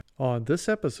On this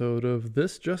episode of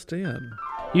This Just In.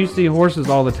 You see horses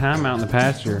all the time out in the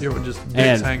pasture. Yeah, with just dicks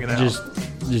and hanging out.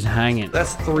 just hanging.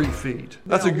 That's 3 feet.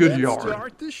 That's Now a good let's yard.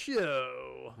 Start the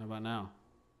show. How about now?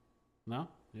 No?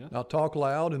 Yeah? Now talk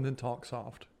loud and then talk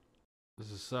soft.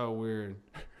 This is so weird.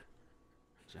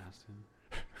 Justin.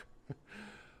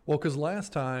 Well, because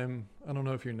last time, I don't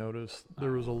know if you noticed,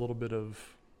 there was a little bit of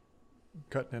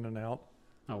cutting in and out.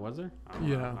 Oh, was there?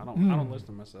 Yeah. I don't listen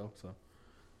to myself, so.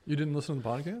 You didn't listen to the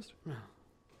podcast? No.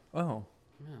 Oh,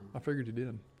 No. I figured you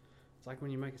did. It's like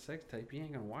when you make a sex tape, you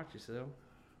ain't gonna watch yourself.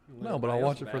 No, but I'll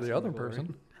watch it for the other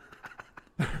person.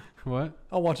 What?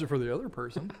 I'll watch it for the other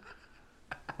person.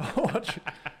 I'll watch it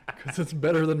because it's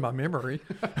better than my memory.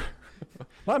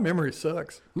 My memory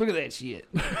sucks. Look at that shit.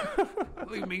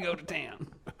 Look at me go to town.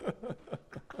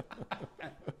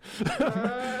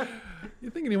 You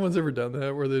think anyone's ever done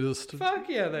that where they just Fuck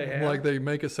yeah, they have. like they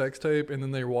make a sex tape and then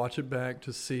they watch it back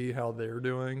to see how they're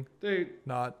doing, Dude,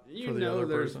 not you for the know other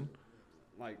there's person?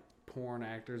 like porn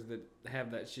actors that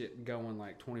have that shit going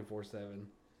like 24/7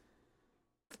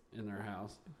 in their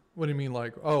house. What do you mean,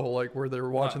 like like where they're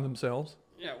watching themselves?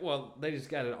 Yeah, well, they just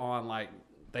got it on like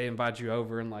they invite you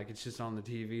over and like it's just on the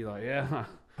TV. Like, yeah,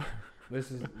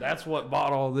 that's what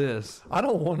bought all this. I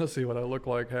don't want to see what I look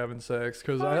like having sex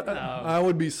because Fuck no. I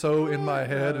would be so in my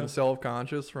head no. and self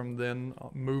conscious from then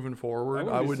moving forward.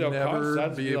 wouldn't I be would self-conscious. never I'd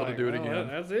just be able like, to do it "Oh, again.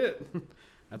 That's it.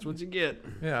 That's what you get.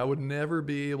 Yeah, I would never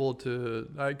be able to,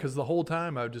 because the whole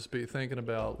time I'd just be thinking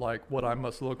about like what I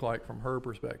must look like from her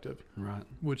perspective, Right.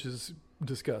 which is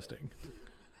disgusting.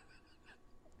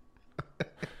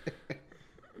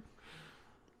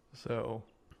 So,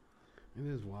 It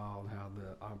is wild how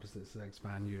the opposite sex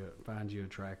finds you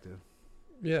attractive.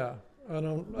 yeah, I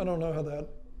don't know how that.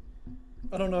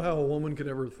 I don't know how a woman could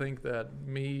ever think that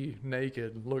me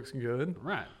naked looks good,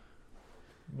 Right.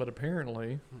 but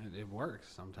apparently, It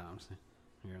works sometimes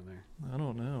here and there. I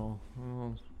don't know.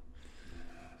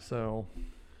 So,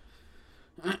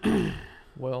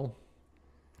 well,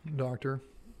 doctor,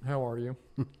 how are you?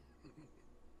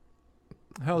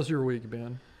 How's your week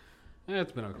been?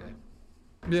 It's been okay.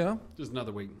 Yeah, Just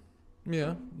another week.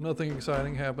 yeah, nothing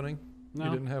exciting happening. No.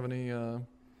 You didn't have any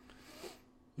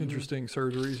interesting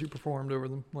surgeries you performed over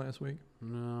the last week?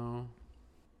 No,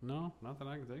 nothing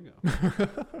I can think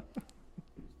of.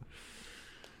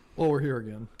 Well, we're here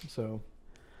again, so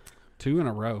 2 in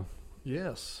a row.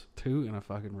 yes, 2 in a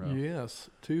fucking row. yes,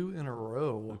 2 in a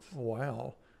row.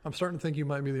 Wow, I'm starting to think you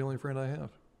might be the only friend I have.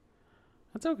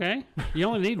 That's okay. You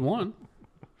only need one.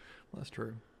 That's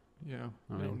true. Yeah,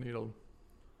 I I don't mean- need a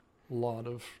lot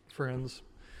of friends.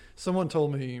 Someone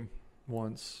told me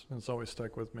once, and it's always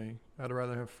stuck with me, I'd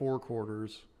rather have 4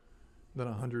 quarters than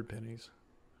 100 pennies.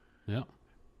 Yeah.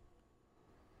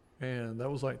 And that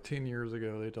was like 10 years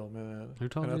ago they told me that. Who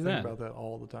told and you I think that? about that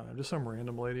all the time. Just some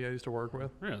random lady I used to work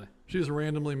with. Really? She just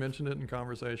randomly mentioned it in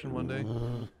conversation one day.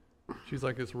 She's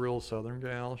like this real southern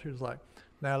gal. She was like,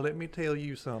 now let me tell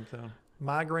you something.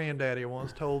 My granddaddy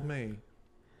once told me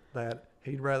that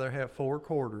he'd rather have 4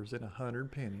 quarters than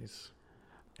 100 pennies.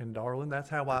 And darling, that's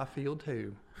how I feel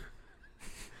too.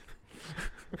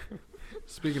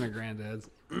 Speaking of granddads,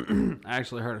 I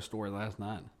actually heard a story last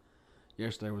night.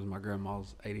 Yesterday was my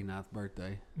grandma's 89th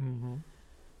birthday. Mm-hmm.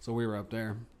 So we were up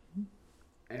there.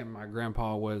 And my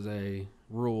grandpa was a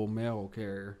rural mail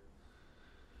carrier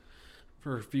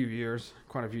for a few years,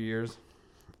 quite a few years.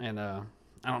 And I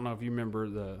don't know if you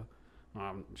remember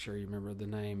I'm sure you remember the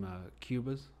name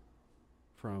Cubas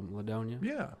from Ladonia.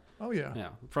 Yeah. Oh, yeah. Yeah,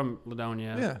 from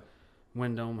Ladonia, Yeah.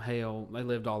 Wyndham, Hale. They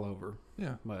lived all over.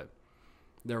 Yeah. But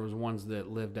there was ones that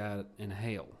lived out in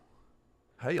Hale.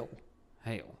 Hail.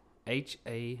 Hale.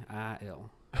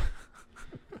 Hail.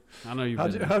 I know you've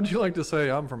How'd been you, there. how'd you like to say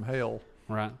I'm from Hale?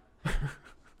 Right.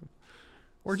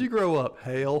 Where'd you grow up?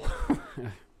 Hale.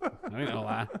 I ain't gonna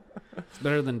lie. It's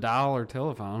better than dial or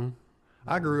telephone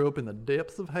I grew up in the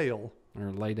depths of Hale.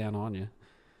 or lay down on you.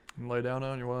 And lay down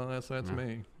on you. Well, that's Yeah.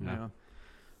 me. Yeah. Yeah.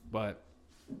 But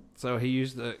so he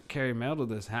used to carry mail to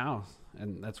this house,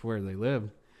 and that's where they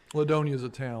lived. Ladonia's a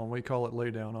town. We call it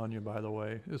lay down on you, by the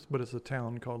way. But it's a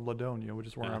town called Ladonia, which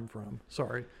is where Yeah. I'm from.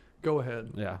 Sorry. Go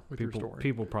ahead. Yeah, With your people story.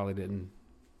 people probably didn't.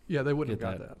 Yeah, they wouldn't Get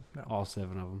have got that. No. All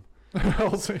 7 of them.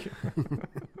 I'll say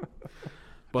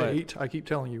But 8. I keep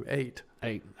telling you 8.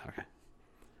 8. Okay.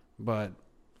 But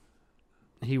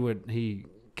he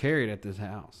carried at this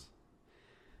house,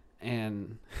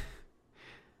 and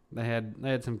they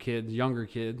had some kids, younger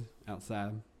kids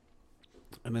outside,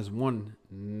 and this one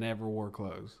never wore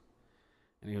clothes,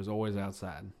 and he was always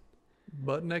outside.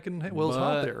 Butt naked and well, it's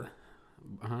hot But- there.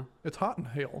 Uh-huh. It's hot in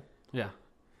Hale. Yeah.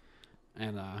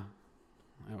 And that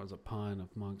was a pun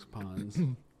amongst puns.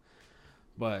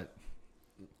 but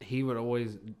he would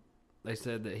always. They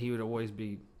said that he would always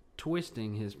be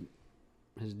twisting his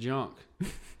junk.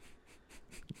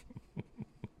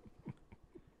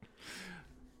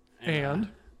 And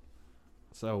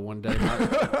so one day,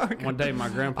 my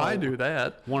grandpa. I do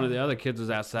that. One of the other kids was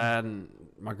outside, and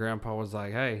my grandpa was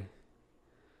like, "Hey,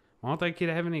 why don't that kid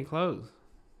have any clothes?"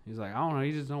 He's like, "I don't know.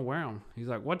 He just don't wear them." He's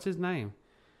like, "What's his name?"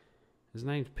 His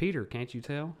name's Peter. Can't you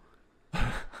tell?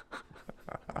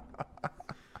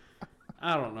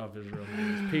 I don't know if his real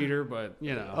name is Peter, but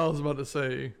you know. I was about to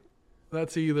say,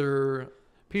 that's either.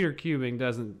 Peter Cubing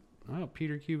doesn't. Oh,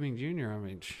 Peter Cubing Jr. I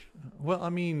mean, Well, I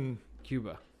mean, Cuba.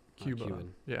 Not Cuba.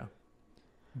 Cuban. Yeah.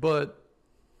 But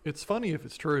it's funny if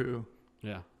it's true.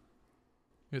 Yeah.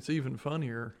 It's even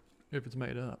funnier if it's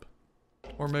made up.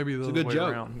 Or maybe the It's a other good way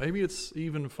joke. around. Maybe it's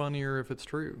even funnier if it's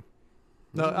true.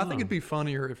 No, I think it'd be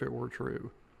funnier if it were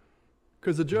true.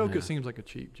 Because the joke, Yeah. it seems like a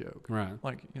cheap joke. Right.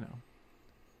 Like,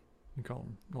 you call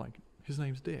him, like, his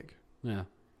name's Dick. Yeah.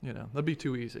 That'd be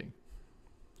too easy.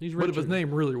 He's What Richard. if his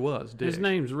name really was Dick? His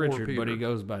name's Richard, but Peter? he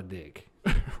goes by Dick.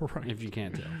 Right. If you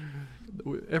can't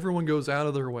tell. Everyone goes out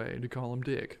of their way to call him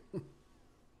Dick.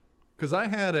 Because I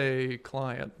had a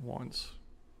client once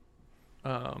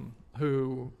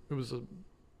who, it was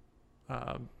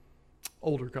a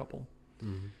older couple.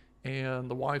 Mm-hmm. And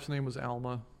the wife's name was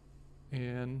Alma,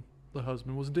 and the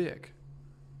husband was Dick.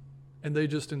 And they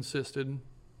just insisted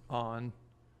on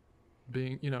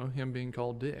being, him being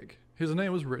called Dick. His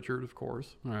name was Richard, of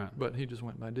course, All right. but he just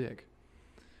went by Dick.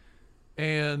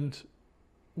 And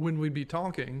when we'd be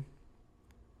talking,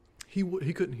 he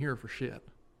couldn't hear for shit.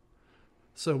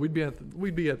 So we'd be at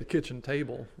the kitchen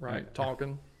table, right,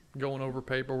 talking, going over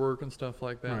paperwork and stuff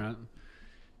like that. All right.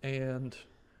 And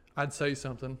I'd say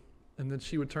something, and then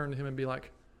she would turn to him and be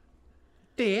like,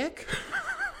 Dick.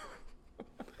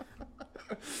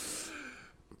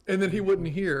 And then he wouldn't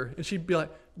hear, and she'd be like,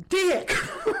 Dick.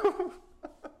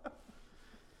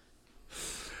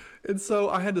 And so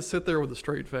I had to sit there with a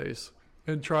straight face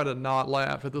and try to not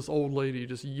laugh at this old lady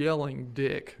just yelling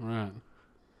Dick Right.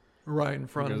 right in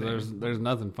front Because of me. there's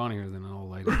nothing funnier than an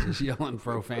old lady just yelling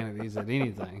profanities at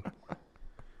anything.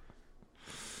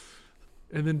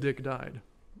 And then Dick died.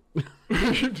 Dick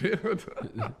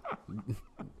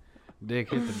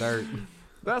hit the dirt.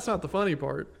 That's not the funny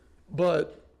part,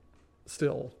 but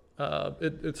still,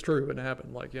 it's true. It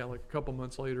happened. Like a couple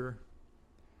months later,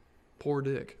 poor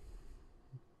Dick.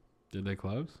 Did they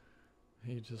close?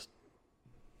 He just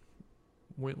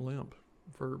went limp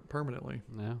permanently.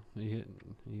 No, he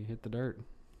hit the dirt.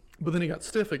 But then he got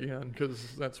stiff again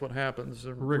because that's what happens.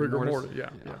 Rigor mortis. Yeah.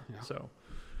 Yeah. So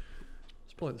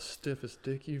it's probably the stiffest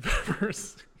dick you've ever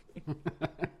seen.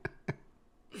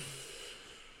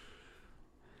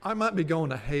 I might be going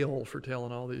to hell for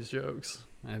telling all these jokes.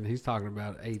 And he's talking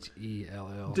about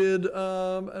H-E-L-L. Did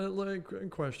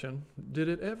question? Did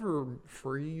it ever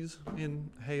freeze in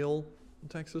Hale,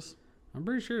 Texas? I'm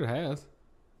pretty sure it has.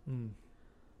 Mm.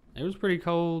 It was pretty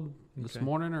cold this Okay.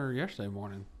 morning or yesterday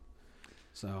morning.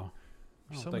 So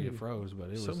I don't So think many- it froze, but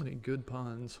it So was. many good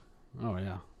puns. Oh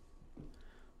yeah.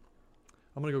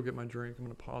 I'm gonna go get my drink. I'm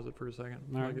gonna pause it for a second.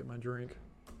 I'm All gonna right. get my drink.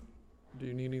 Do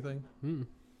you need anything? Mm.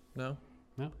 No?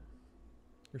 No.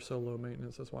 You're so low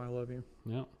maintenance. That's why I love you.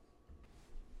 Yep.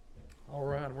 All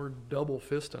right, we're double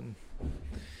fisting.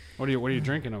 What are you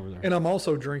drinking over there? And I'm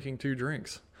also drinking 2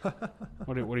 drinks.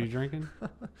 What are you drinking?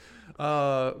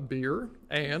 Beer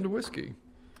and whiskey.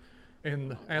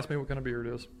 And ask me what kind of beer it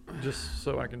is, just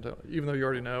so I can tell. Even though you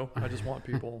already know, I just want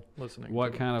people listening.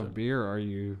 What kind of beer are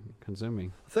you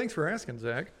consuming? Thanks for asking,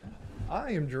 Zach.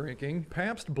 I am drinking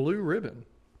Pabst Blue Ribbon,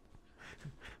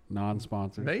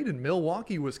 Non-sponsored. made in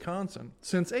Milwaukee, Wisconsin,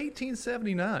 since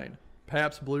 1879.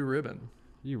 Pabst Blue Ribbon.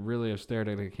 You really have stared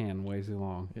at a can way too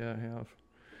long. Yeah, I have.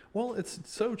 Well, it's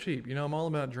so cheap. I'm all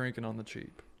about drinking on the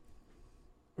cheap,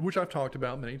 which I've talked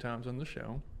about many times on the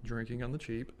show. Drinking on the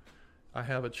cheap. I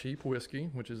have a cheap whiskey,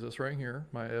 which is this right here,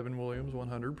 my Evan Williams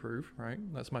 100 proof, right?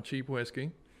 That's my cheap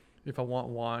whiskey. If I want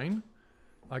wine,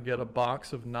 I get a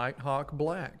box of Nighthawk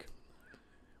Black,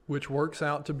 which works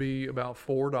out to be about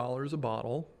 $4 a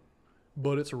bottle,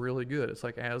 but it's really good. It's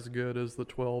like as good as the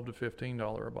 $12 to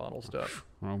 $15 a bottle stuff,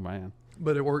 Oh man.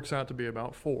 but it works out to be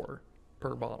about $4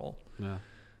 per bottle. Yeah.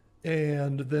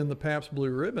 And then the Pabst Blue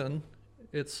Ribbon,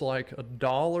 it's like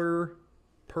 $1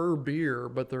 per beer,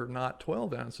 but they're not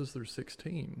 12 ounces, they're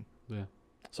 16. Yeah.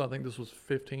 So I think this was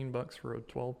 $15 for a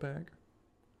 12 pack.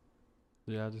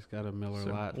 Yeah, I just got a Miller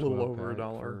So, Lite. a little 12 over pack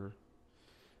 $1. for-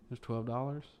 There's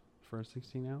 $12 for a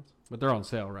 16 ounce, but they're on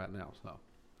sale right now, so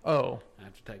Oh, I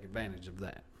have to take advantage of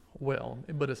that. Well,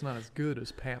 but it's not as good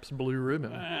as Pabst Blue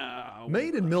Ribbon. Ah,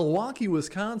 Made in Milwaukee,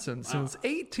 Wisconsin since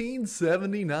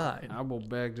 1879. I will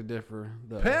beg to differ.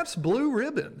 Pabst Blue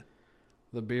Ribbon.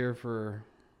 The beer for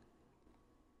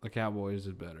the Cowboys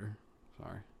is better.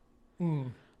 Sorry.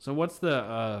 Mm. So what's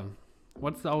the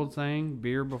old saying?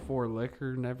 Beer before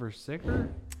liquor, never sicker.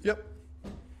 Yep.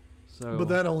 So, But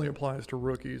that only applies to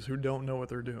rookies who don't know what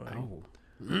they're doing.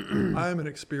 oh, I'm an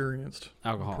experienced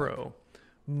alcohol pro.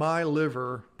 My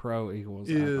liver pro equals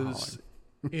is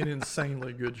alcoholic. in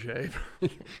insanely good shape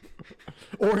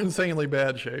or insanely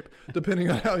bad shape, depending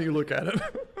on how you look at it.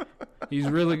 He's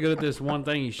really good at this one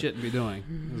thing he shouldn't be doing.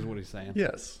 Is what he's saying.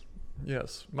 Yes.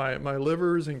 My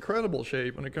liver is in incredible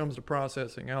shape when it comes to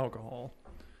processing alcohol.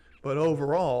 But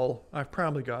overall, I've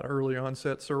probably got early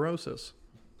onset cirrhosis.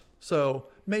 So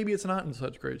maybe it's not in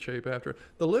such great shape after.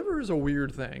 The liver is a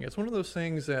weird thing. It's one of those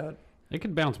things that It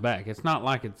could bounce back. It's not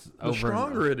like it's the over.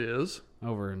 stronger it is,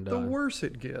 over and the done. worse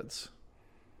it gets.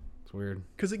 It's weird.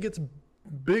 Because it gets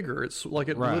bigger. It's like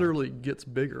it Right. literally gets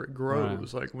bigger. It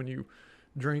grows. Like when you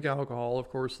drink alcohol, of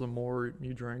course, the more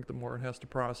you drink, the more it has to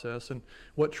process. And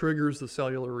what triggers the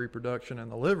cellular reproduction in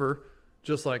the liver,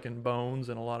 just like in bones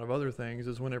and a lot of other things,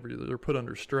 is whenever they're put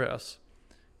under stress,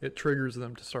 it triggers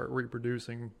them to start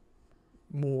reproducing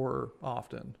more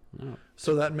often. Oh.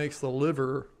 So that makes the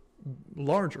liver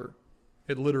larger.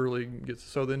 It literally gets,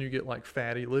 so then you get like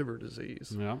fatty liver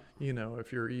disease. Yeah. You know,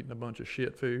 if you're eating a bunch of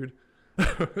shit food.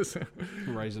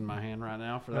 I'm raising my hand right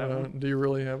now for that one. Do you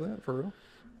really have that for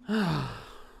real?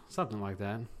 Something like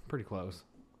that. Pretty close.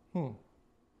 Hmm.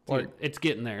 Like Like, it's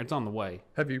getting there. It's on the way.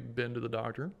 have you been to the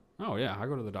doctor? Oh yeah, I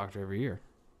go to the doctor every year.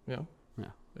 Yeah. Yeah.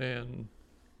 And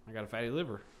I got a fatty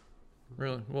liver.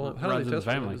 really, well, R- how runs do in they the test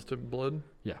for that? family. Is to blood?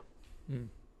 Yeah. Hmm. You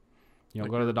don't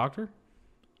Like- go to the doctor?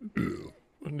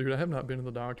 Dude, I have not been to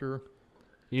the doctor.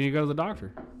 You need to go to the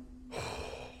doctor.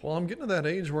 Well, I'm getting to that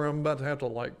age where I'm about to have to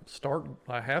like start.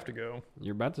 I have to go.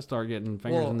 You're about to start getting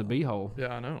fingers in the Well, beehole.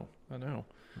 Yeah, I know.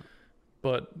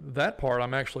 But that part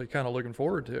I'm actually kind of looking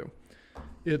forward to.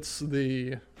 It's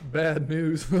the bad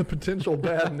news, the potential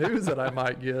bad news that I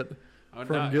might get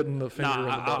from getting the finger in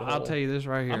the butthole. I'll tell you this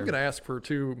right here. I'm going to ask for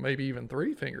 2, maybe even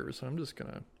 3 fingers. I'm just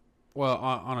going to. Well,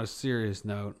 on a serious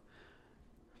note,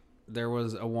 there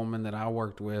was a woman that I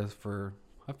worked with for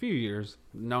a few years,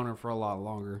 known her for a lot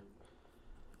longer,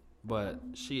 but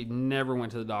she never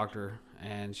went to the doctor,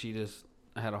 and she just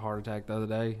had a heart attack the other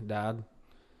day, died.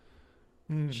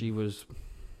 She was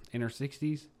in her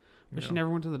 60s, but she Yeah. never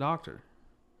went to the doctor.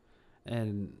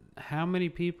 And how many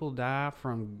people die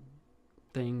from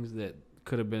things that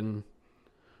could have been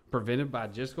prevented by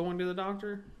just going to the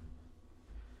doctor?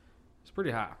 It's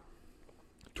pretty high.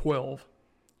 12.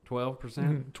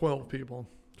 12%? 12 people.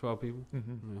 12 people?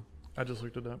 Mm-hmm. Yeah. I just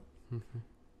looked it up. Mhm.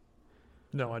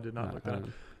 No, I did not look that up.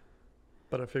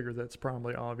 But I figured that's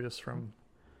probably obvious from.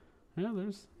 Yeah,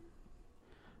 there's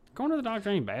going to the doctor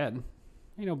ain't bad.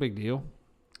 Ain't no big deal.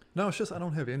 No, it's just I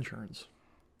don't have insurance.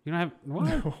 You don't have what?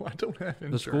 No, I don't have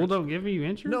insurance. The school don't give you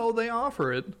insurance? No, they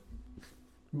offer it,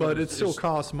 but it still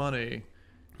costs money.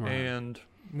 Right. And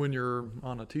when you're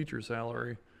on a teacher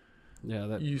salary, Yeah,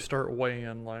 that you start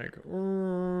weighing like,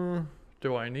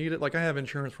 do I need it? Like I have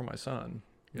insurance for my son.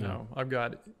 You Yeah. know, I've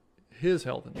got his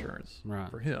health insurance right.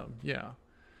 for him. Yeah.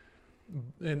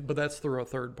 But that's through a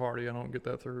third party. I don't get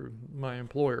that through my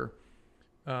employer.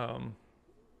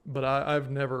 But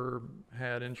I've never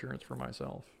had insurance for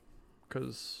myself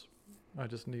because I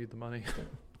just need the money.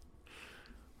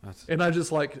 That's And I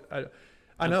just like,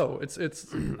 I know it's,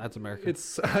 that's America.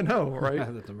 it's, I know,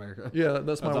 right? That's America. Yeah.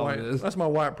 That's my That's all it white, is. that's my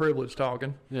white privilege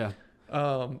talking. Yeah.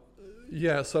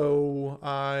 Yeah, so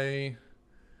I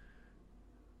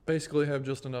basically have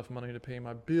just enough money to pay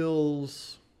my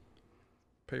bills,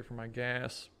 pay for my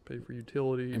gas, pay for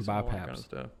utilities, And buy all that kind of Pabst.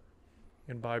 stuff,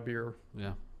 and buy beer.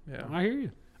 Yeah. Yeah, I hear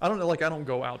you. I don't know. Like I don't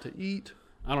go out to eat.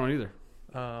 I don't either.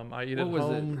 I eat What at was it?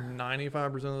 home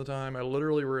 95% of the time. I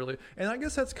literally rarely, and I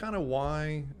guess that's kind of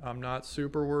why I'm not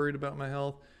super worried about my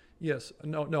health. Yes,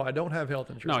 no, I don't have health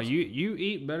insurance. No, you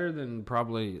eat better than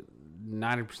probably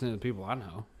 90% of the people I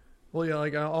know. Well, yeah,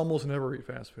 like I almost never eat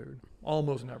fast food.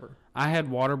 Almost never. I had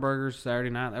Whataburgers Saturday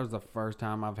night. That was the first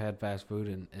time I've had fast food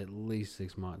in at least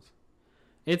 6 months.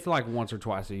 It's like once or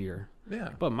twice a year. Yeah.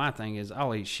 But my thing is,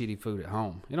 I'll eat shitty food at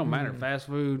home. It don't matter, Mhm. fast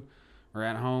food or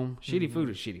at home. Shitty Mhm. food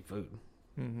is shitty food.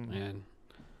 Mm-hmm. And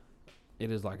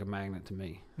it is like a magnet to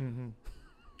me. Mm-hmm.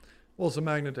 Well, it's a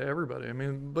magnet to everybody. I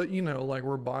mean, but you know, like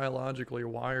we're biologically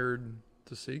wired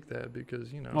to seek that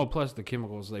because, you know. Oh, plus the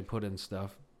chemicals they put in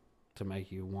stuff to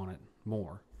make you want it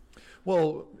more.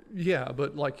 Well, yeah,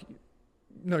 but like,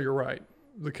 no, you're right.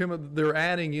 they're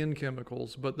adding in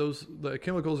chemicals, but the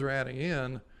chemicals they're adding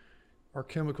in are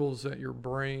chemicals that your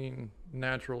brain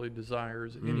naturally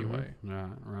desires anyway.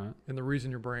 Right. And the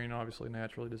reason your brain obviously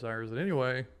naturally desires it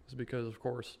anyway is because, of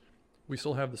course, we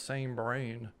still have the same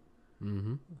brain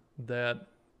that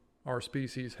our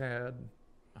species had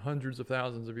hundreds of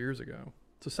thousands of years ago.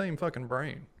 It's the same fucking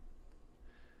brain.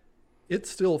 It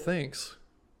still thinks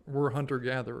we're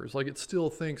hunter-gatherers. Like, it still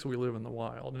thinks we live in the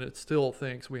wild, and it still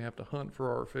thinks we have to hunt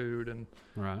for our food, and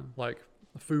like,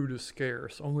 food is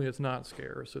scarce. Only it's not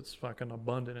scarce. It's fucking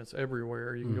abundant. It's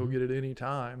everywhere. You can go get it any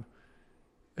time.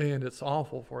 And it's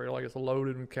awful for you. Like, it's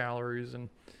loaded with calories. And,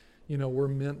 you know, we're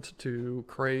meant to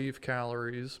crave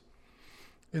calories.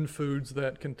 And foods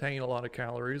that contain a lot of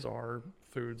calories are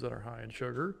foods that are high in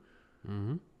sugar,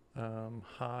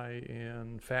 high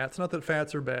in fats. Not that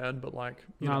fats are bad, but like,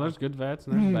 you know, there's good fats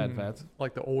and there's bad fats.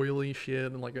 Like the oily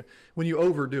shit, and like when you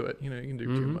overdo it, you know, you can do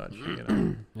too much.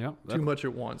 You know, too much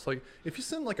at once. Like if you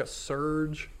send like a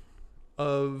surge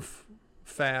of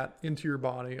fat into your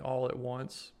body all at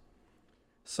once,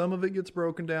 some of it gets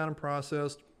broken down and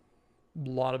processed. A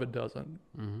lot of it doesn't.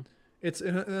 And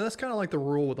that's kind of like the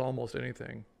rule with almost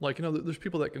anything. Like, you know, there's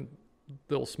people that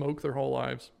they'll smoke their whole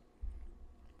lives.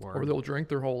 Or they'll drink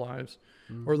their whole lives,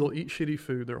 or they'll eat shitty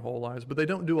food their whole lives, but they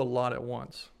don't do a lot at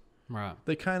once. Right.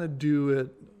 They kind of do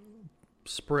it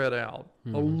spread out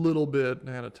a little bit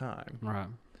at a time. Right.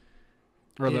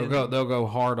 Or they'll go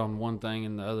hard on one thing,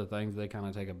 and the other things they kind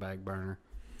of take a back burner.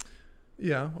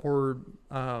 Yeah. Or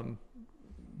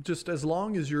just as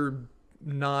long as you're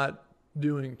not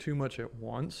doing too much at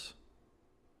once,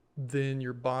 then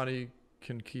your body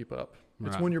can keep up.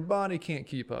 It's when your body can't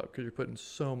keep up because you're putting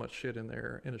so much shit in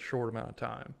there in a short amount of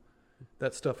time.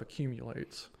 That stuff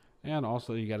accumulates. And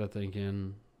also you got to think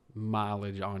in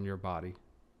mileage on your body.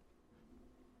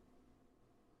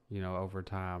 You know, over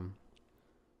time.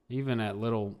 Even at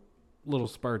little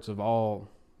spurts of all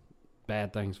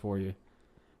bad things for you.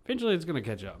 Eventually it's going to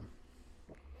catch up.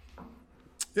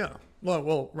 Yeah.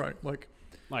 Well, right. Like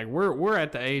we're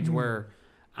at the age where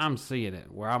I'm seeing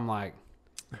it. Where I'm like...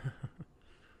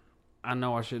 I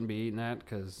know I shouldn't be eating that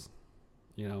because,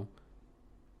 you know,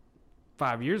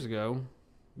 5 years ago,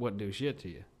 wouldn't do shit to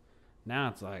you. Now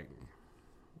it's like,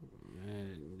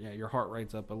 yeah, your heart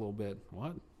rate's up a little bit.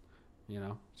 What? You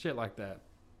know, shit like that.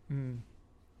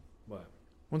 What?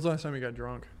 When's the last time you got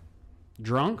drunk?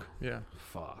 Drunk? Yeah.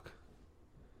 Fuck.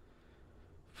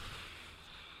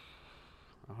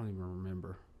 I don't even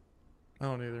remember. I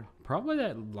don't either. Probably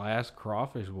that last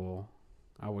crawfish bowl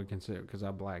I would consider because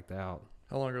I blacked out.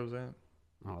 How long ago was that?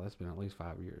 Oh, that's been at least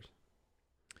 5 years.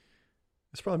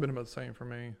 It's probably been about the same for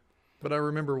me. But I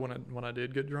remember when I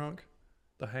did get drunk,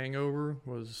 the hangover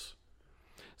was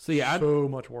so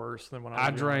much worse than when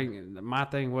I drank. My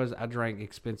thing was I drank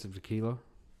expensive tequila.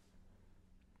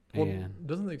 Well,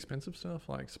 doesn't the expensive stuff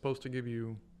like supposed to give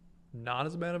you not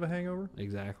as bad of a hangover?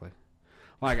 Exactly.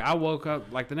 Like I woke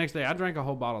up like the next day I drank a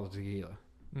whole bottle of tequila.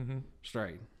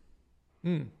 Straight.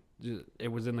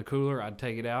 It was in the cooler. I'd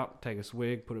take it out, take a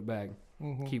swig, put it back,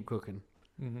 keep cooking.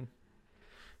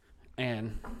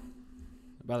 And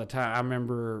by the time I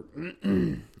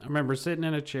remember sitting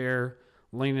in a chair,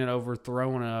 leaning over,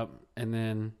 throwing up, and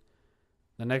then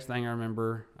the next thing I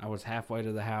remember, I was halfway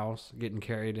to the house, getting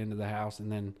carried into the house,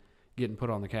 and then getting put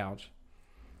on the couch.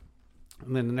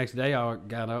 And then the next day, I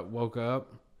got up, woke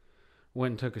up,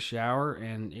 went and took a shower,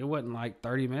 and it wasn't like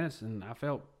 30 minutes, and I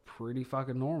felt pretty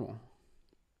fucking normal.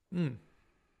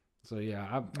 So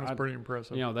yeah, that's pretty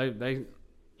impressive. You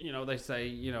know, they say,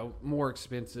 you know, more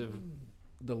expensive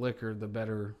the liquor, the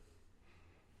better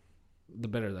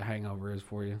the hangover is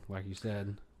for you, like you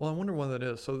said. Well, I wonder what that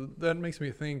is. So that makes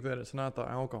me think that it's not the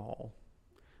alcohol.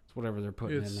 It's whatever they're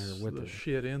putting in there with the it.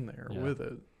 shit in there with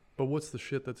it. But what's the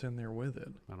shit that's in there with it?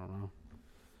 I don't know.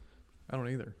 I don't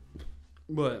either.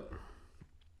 But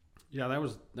yeah, that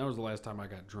was the last time I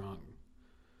got drunk.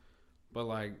 But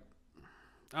like,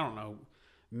 I don't know.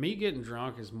 Me getting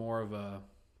drunk is more of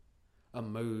a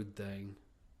mood thing.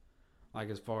 Like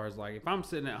as far as like if I'm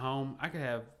sitting at home, I could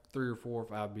have 3 or 4 or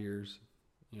 5 beers,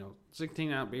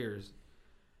 16-ounce beers,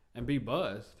 and be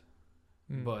buzzed,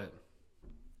 but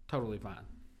totally fine.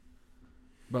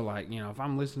 But like if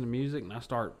I'm listening to music and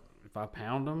if I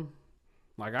pound them,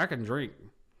 like I can drink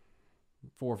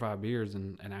 4 or 5 beers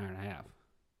in an hour and a half,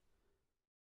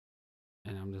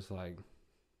 and I'm just like,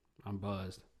 I'm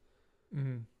buzzed.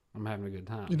 I'm having a good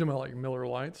time. You talking about like Miller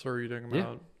Lights, or are you talking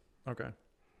about? Yeah. Okay.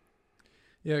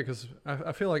 Yeah, because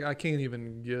I feel like I can't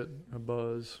even get a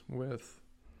buzz with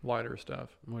lighter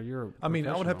stuff. Well, I mean,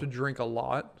 I would have to drink a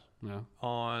lot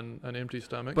on an empty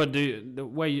stomach. But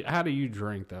how do you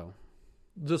drink though?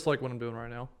 just like what I'm doing right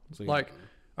now. So Like,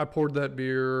 I poured that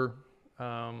beer,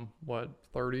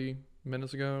 30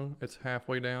 minutes ago? It's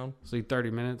halfway down. see,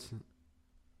 30 minutes,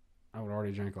 I would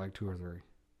already drink like 2 or 3.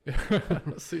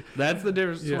 See, That's the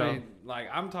difference Yeah. between, like,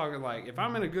 I'm talking like, if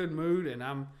I'm in a good mood and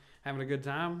I'm having a good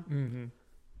time, mm-hmm.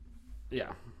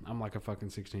 yeah, I'm like a fucking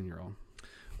 16-year-old.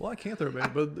 Well, I can't throw it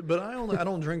back, but I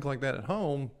don't drink like that at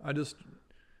home.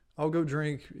 I'll go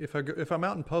drink if I'm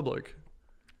out in public.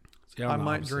 See, I'm I the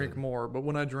might opposite. drink more, but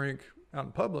when I drink out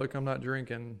in public, I'm not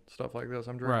drinking stuff like this.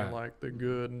 I'm drinking Right. like the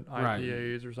good Right.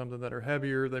 IPAs or something that are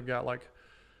heavier. They've got like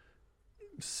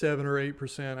 7 or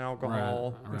 8%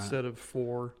 alcohol Right. instead of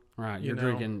 4. Right, you you're know.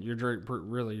 drinking. You're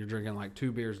drinking like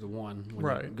 2 beers to 1 when you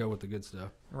Right. go with the good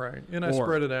stuff. Right, and I Or-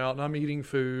 spread it out, and I'm eating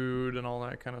food and all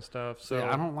that kind of stuff. So So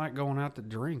I don't like going out to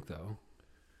drink though,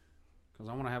 because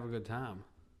I want to have a good time.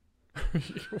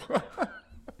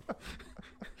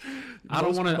 I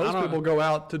don't want to. Most people go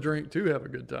out to drink to have a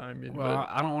good time. Well,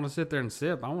 I don't want to sit there and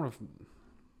sip. I want to.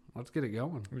 Let's get it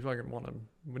going. you fucking want to.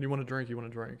 When you want to drink, you want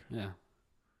to drink. Yeah.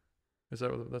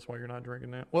 That's why you're not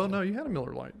drinking now? Well, no, you had a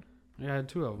Miller Lite. Yeah, I had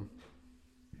 2 of them.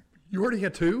 You already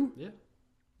had 2. Yeah.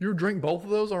 You drank both of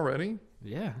those already.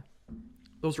 Yeah.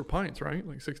 Those are pints, right?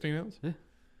 Like 16 ounce. Yeah.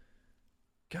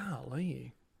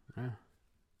 Golly. Yeah.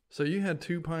 So you had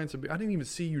 2 pints of beer. I didn't even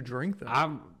see you drink them.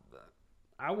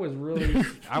 I was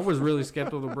really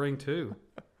skeptical to bring 2,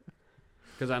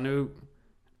 because I knew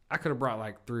I could have brought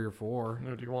like 3 or 4.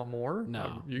 No, do you want more?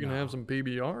 No, You can no. have some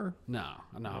PBR. No,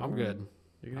 I'm good.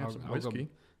 You can have I'll- some I'll go- whiskey.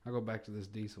 I'll go back to this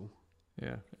diesel.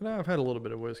 Yeah. And I've had a little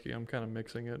bit of whiskey. I'm kind of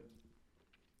mixing it.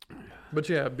 But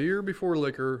yeah, beer before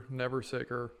liquor, never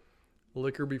sicker.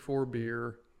 Liquor before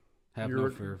beer. Have you're,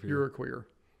 no fear of You're a queer.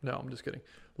 No, I'm just kidding.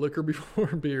 Liquor before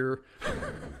beer.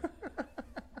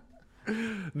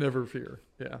 Never fear.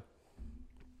 Yeah.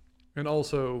 And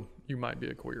also, you might be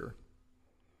a queer.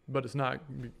 But it's not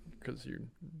because you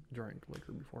drank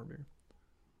liquor before beer.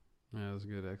 Yeah, that's a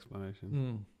good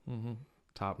explanation. Mm-hmm.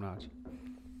 Top notch.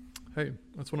 Hey,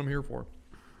 that's what I'm here for.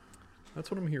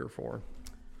 That's what I'm here for.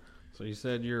 So you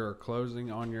said you're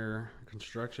closing on your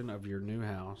construction of your new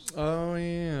house. Oh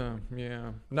yeah,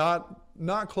 yeah.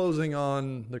 Not closing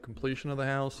on the completion of the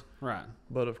house, Right.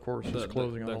 but of course just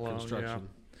closing on the loan. construction.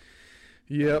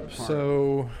 Yeah. Yep. part.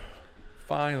 So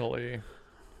finally,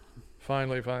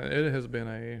 it has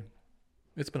been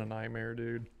it's been a nightmare,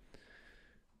 dude.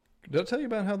 Did I tell you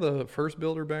about how the first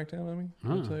builder backed out on me?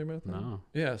 Did I tell you about that? No.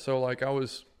 Yeah. So like I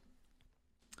was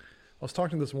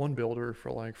talking to this one builder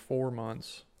for like 4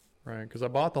 months, right? Because I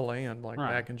bought the land like Right.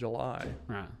 back in July.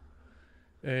 Right.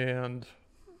 And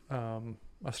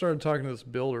I started talking to this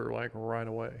builder like right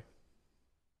away.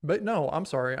 But no, I'm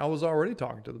sorry. I was already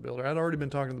talking to the builder. I'd already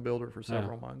been talking to the builder for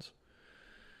several months.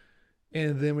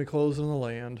 And then we closed on the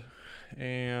land.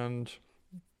 And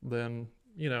then,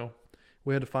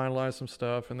 we had to finalize some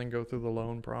stuff and then go through the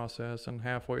loan process. And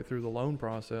halfway through the loan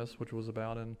process, which was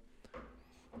about in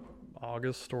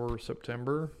August or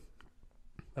September,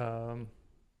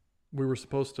 we were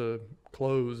supposed to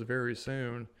close very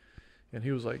soon. And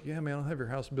he was like, yeah, man, I'll have your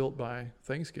house built by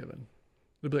Thanksgiving.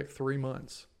 It'll be like 3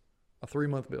 months, a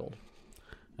 3-month build.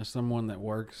 As someone that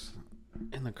works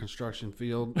in the construction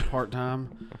field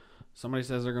part-time, somebody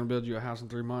says they're going to build you a house in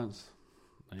 3 months.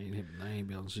 They ain't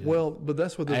building shit. Well, but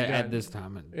that's what this guy at this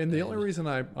time. And the only reason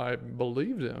I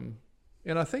believed him,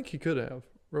 and I think he could have,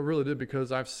 I really did,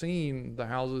 because I've seen the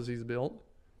houses he's built.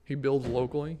 He builds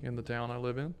locally in the town I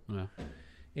live in. Yeah.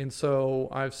 And so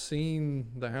I've seen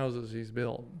the houses he's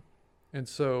built. And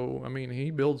so, I mean,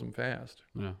 he builds them fast,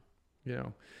 Yeah.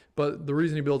 But the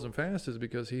reason he builds them fast is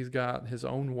because he's got his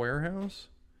own warehouse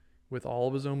with all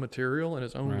of his own material and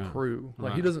his own Right. crew.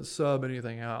 Like, he Right. doesn't sub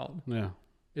anything out. Yeah.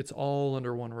 It's all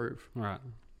under one roof. Right.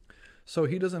 So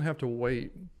he doesn't have to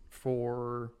wait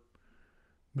for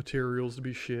materials to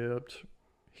be shipped.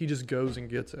 He just goes and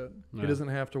gets it. Yeah. He doesn't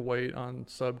have to wait on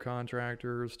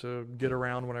subcontractors to get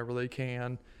around whenever they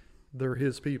can. They're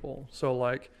his people. So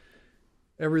like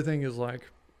everything is like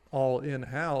all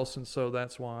in-house. And so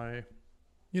that's why,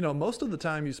 most of the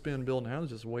time you spend building houses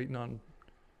just waiting on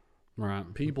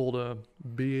Right. people to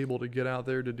be able to get out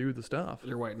there to do the stuff.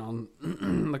 You're waiting on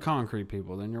the concrete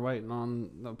people, then you're waiting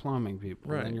on the plumbing people,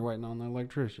 Right. then you're waiting on the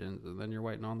electricians, and then you're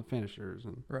waiting on the finishers.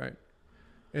 And Right.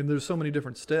 And there's so many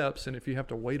different steps. And if you have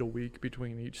to wait a week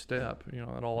between each step, it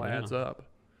all Yeah. adds up.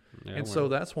 yeah, And so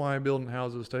that's why building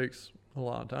houses takes a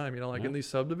lot of time. Like Yeah. in these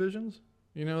subdivisions,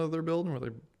 they're building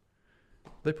where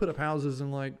they put up houses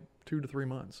in like 2 to 3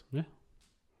 months.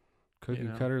 cookie you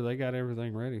know. cutter, they got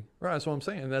everything ready. Right. That's what I'm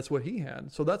saying. That's what he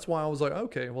had. So that's why I was like,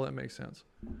 okay, well, that makes sense.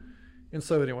 And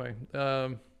so anyway,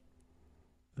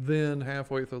 Then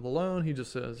halfway through the loan, he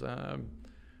just says,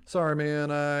 sorry, man,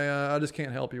 I just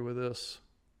can't help you with this.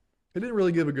 He didn't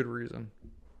really give a good reason.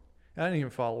 I didn't even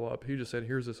follow up. He just said,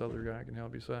 here's this other guy who can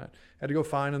help you. So I had to go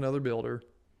find another builder.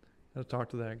 I had to talk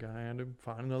to that guy. I had to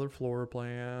find another floor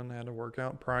plan. I had to work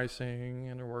out pricing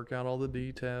and to work out all the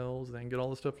details, then get all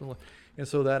the stuff. And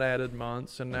so that added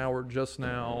months. And now we're just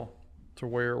now to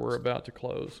where we're about to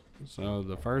close. So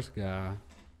the first guy,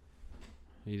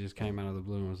 he just came out of the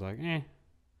blue and was like,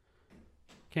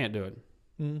 can't do it.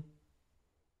 Mm.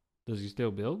 Does he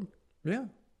still build? Yeah.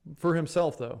 For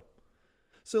himself, though.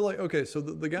 So, like, okay, so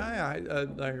the guy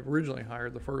I originally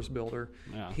hired, the first builder,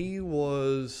 Yeah. he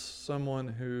was someone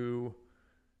who,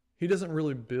 he doesn't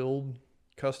really build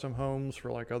custom homes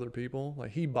for, like, other people.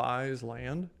 Like, he buys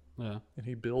land Yeah. and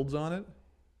he builds on it,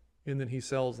 and then he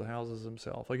sells the houses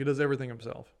himself. Like, he does everything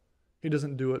himself. He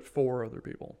doesn't do it for other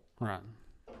people. Right.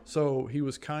 So he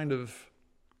was kind of,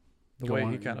 the way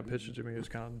Going- he kind of pitched it to me, he was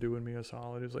kind of doing me a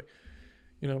solid. He was like,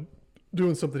 you know,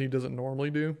 doing something he doesn't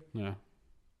normally do. Yeah.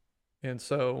 And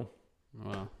so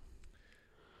Well,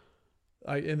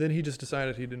 and then he just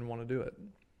decided he didn't want to do it.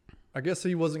 I guess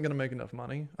he wasn't going to make enough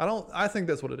money. I think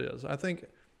that's what it is. I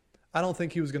don't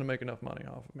think he was going to make enough money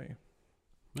off of me.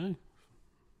 hey,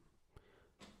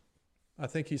 I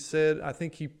think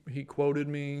he quoted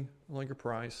me like a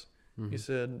price. mhm. He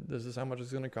said, this is how much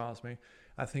it's going to cost me.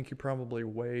 I think he probably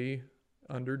way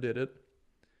underdid it.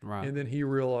 Right. And then he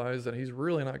realized that he's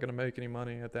really not going to make any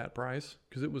money at that price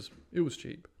because it was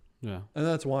cheap. Yeah. And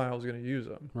that's why I was going to use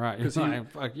him. Right. 'Cause It's he- like,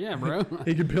 fuck yeah, bro.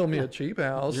 He could build me a cheap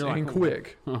house You're like, and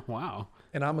quick. Wow.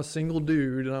 And I'm a single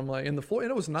dude, and I'm like, and the floor, and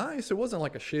it was nice. It wasn't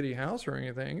like a shitty house or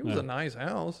anything. It was Yeah. a nice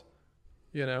house.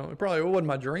 You know, it wasn't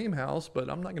my dream house, but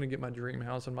I'm not going to get my dream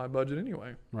house in my budget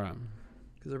anyway Right.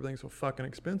 because everything's so fucking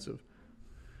expensive.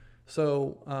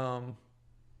 So,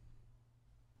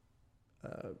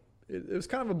 it was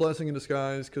kind of a blessing in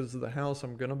disguise because the house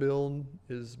I'm going to build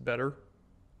is better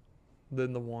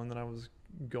than the one that I was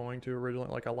going to originally.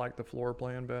 Like, I like the floor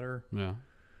plan better. Yeah.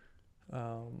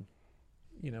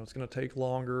 You know, it's going to take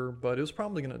longer, but it was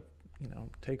probably going to,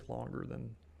 take longer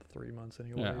than 3 months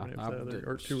anyway, Yeah, even if I- the other,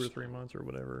 or 2 or 3 months or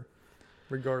whatever,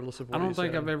 regardless of what I don't he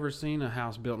think said. I've ever seen a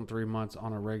house built in 3 months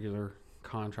on a regular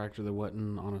contractor that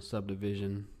wasn't on a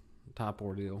subdivision type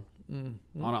ordeal.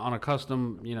 On a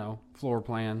custom, floor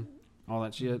plan, all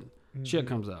that shit. Shit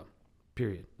comes up.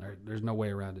 Period. There's no way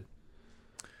around it.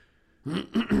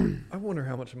 I wonder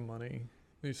how much money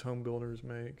these home builders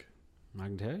make. I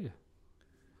can tell you.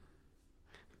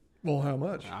 Well, how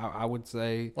much? I would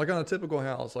say. Like on a typical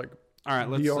house, like All right,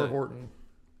 let's D.R. say. Horton.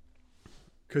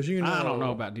 Because I don't know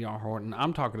about D.R. Horton.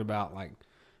 I'm talking about like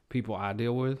people I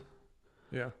deal with.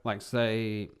 Yeah. Like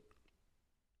say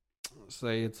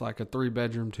it's like a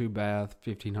 3-bedroom, 2-bath,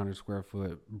 1,500 square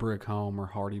foot brick home or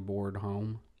hardy board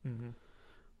home. Mm-hmm.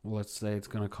 Well, let's say it's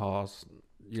going to cost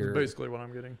That's basically what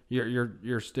I'm getting.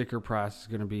 your sticker price is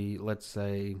going to be, let's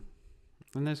say,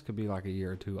 and this could be like a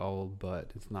year or two old,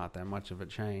 but it's not that much of a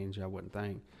change, I wouldn't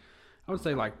think. I would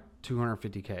say like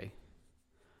 $250K. They're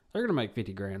going to make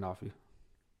 $50,000 off you,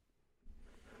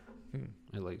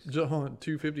 at least.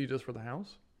 $250 just for the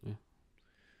house? Yeah.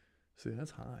 See,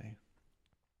 that's high.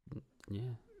 Yeah.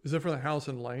 Is it for the house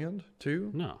and land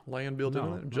too? No. Land built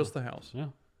No, in it? Just the house? Yeah.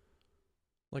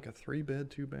 Like a 3-bed,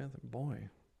 2-bath? Boy.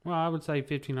 Well, I would say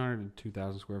 1,500 to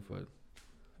 2,000 square foot.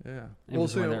 Yeah. In Well,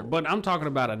 between see, there. But I'm talking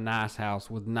about a nice house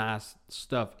with nice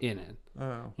stuff in it.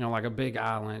 oh. Like a big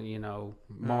island,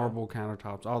 marble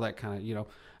countertops, all that kind of,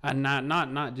 and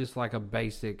not just like a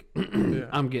basic, Yeah.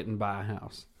 I'm getting by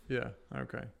house. Yeah.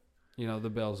 Okay. The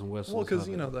bells and whistles. Well, because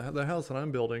of it. the house that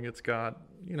I'm building, it's got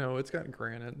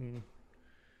granite and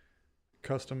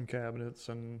custom cabinets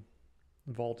and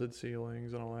vaulted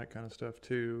ceilings and all that kind of stuff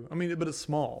too. I mean, but it's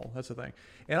small. That's the thing.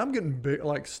 And I'm getting big,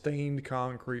 like stained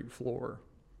concrete floor.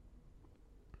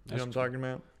 You know what I'm talking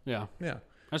about? Yeah, Yeah.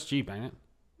 that's cheap, ain't it?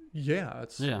 Yeah,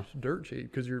 it's dirt cheap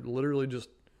because you're literally just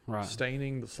Right.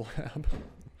 staining the slab.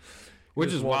 Which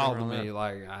Just is walking wild to around me.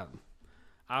 Like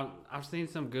I've seen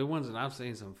some good ones and I've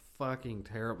seen some fucking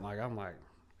terrible. Like I'm like,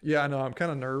 Yeah, I know. I'm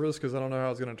kind of nervous because I don't know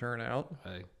how it's going to turn out.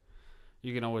 hey,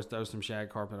 you can always throw some shag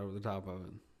carpet over the top of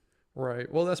it.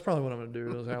 Right. Well, that's probably what I'm going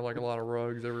to do is have like a lot of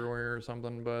rugs everywhere or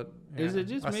something. But Is it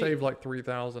just I me? saved like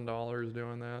 $3,000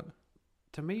 doing that.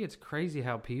 To me, it's crazy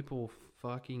how people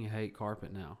fucking hate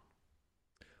carpet now.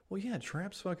 Well, yeah,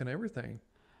 traps fucking everything.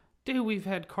 Dude, we've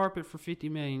had carpet for 50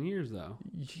 million years, though.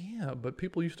 Yeah, but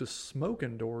people used to smoke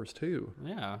indoors too.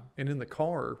 Yeah. And in the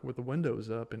car with the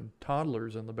windows up and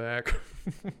toddlers in the back.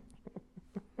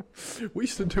 We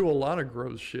used to do a lot of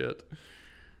gross shit.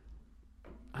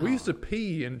 We used to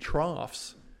pee in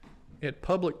troughs at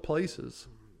public places,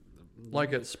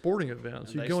 like at sporting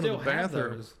events. You They go into still the have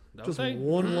bathroom, those, don't just they?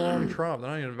 one long trough. They're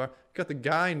not even got the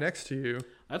guy next to you,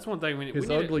 That's one thing we his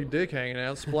need. ugly dick hanging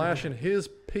out, splashing his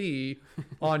pee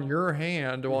on your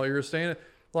hand while you're standing.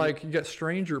 Like, you got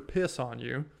stranger piss on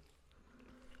you.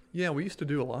 Yeah, we used to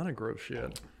do a lot of gross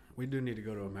shit. We do need to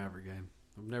go to a Maverick game.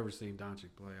 I've never seen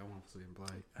Doncic play. I want to see him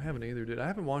play. I haven't either, dude. I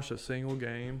haven't watched a single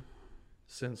game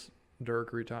since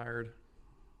Dirk retired.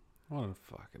 What a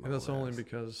fucking. And that's old only ass.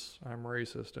 because I'm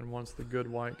racist. And once the good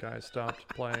white guy stopped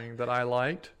playing that I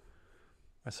liked,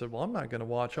 I said, well, I'm not going to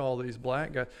watch all these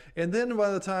black guys. And then by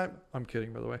the time, I'm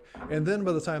kidding, by the way. And then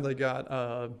by the time they got,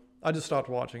 I just stopped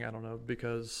watching, I don't know,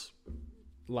 because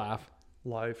Life.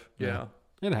 life. Yeah.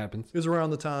 Yeah. It happens. It was around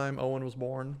the time Owen was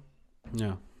born.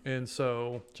 Yeah. And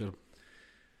so, Should've.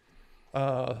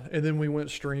 and then we went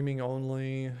streaming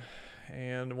only.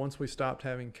 And once we stopped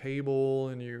having cable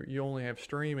and you only have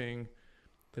streaming,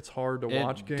 it's hard to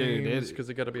watch games because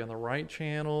they got to be on the right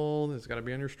channel. It's got to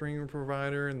be on your streaming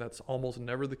provider, and that's almost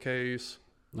never the case.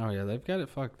 Oh yeah, they've got it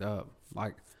fucked up.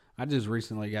 Like I just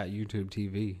recently got YouTube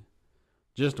TV,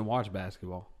 just to watch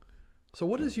basketball. So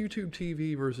what is YouTube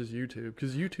TV versus YouTube?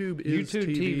 Because YouTube is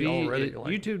YouTube TV already.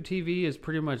 YouTube TV is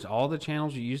pretty much all the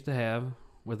channels you used to have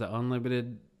with an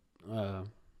unlimited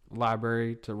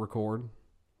library to record.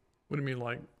 What do you mean,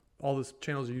 like all the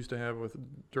channels you used to have with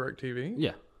DirecTV?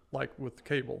 Yeah. Like with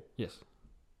cable? Yes.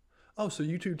 Oh, so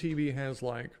YouTube TV has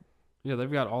like Yeah,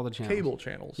 they've got all the channels. cable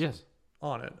channels Yes.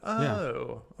 on it. Yeah.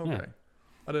 Oh, okay. Yeah.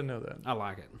 I didn't know that. I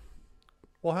like it.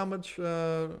 Well, how much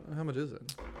is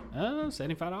it?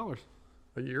 $75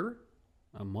 A year?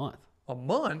 a month. A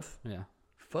month? Yeah.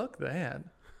 Fuck that.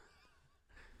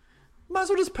 Might as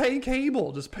well just pay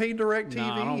cable. Just pay DirecTV.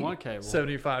 No, I don't want cable.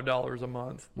 $75 a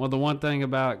month. Well, the one thing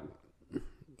about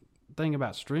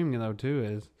streaming though too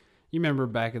is, you remember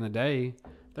back in the day,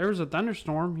 there was a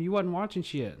thunderstorm, you wasn't watching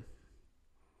shit.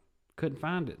 Couldn't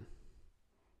find it.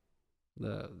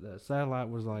 The satellite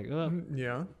was like,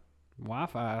 Yeah.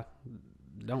 Wi-Fi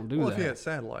don't do Well, that. if you had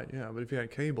satellite, yeah. But if you had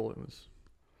cable, it was...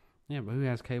 Yeah, but who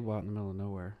has cable out in the middle of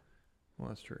nowhere? Well,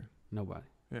 that's true. Nobody.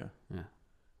 Yeah. Yeah.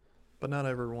 But not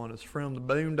everyone is from the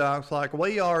boondocks like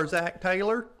we are, Zach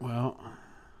Taylor. Well,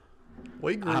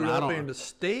 We grew I up don't- into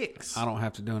sticks. I don't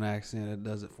have to do an accent. It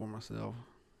does it for myself.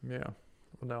 Yeah.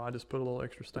 Well, no, I just put a little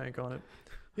extra stank on it.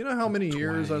 You know how many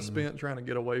years I Twang. spent trying to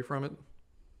get away from it?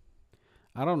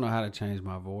 I don't know how to change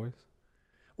my voice.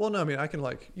 Well, no, I mean, I can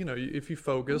if you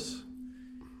focus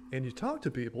and you talk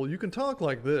to people, you can talk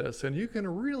like this and you can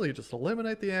really just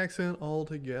eliminate the accent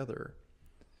altogether.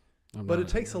 But it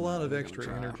takes a lot of extra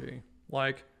energy.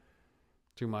 Like,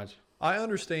 Too much. I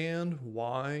understand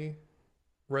why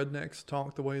rednecks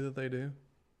talk the way that they do.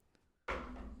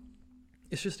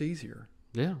 It's just easier.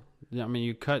 Yeah. Yeah. I mean,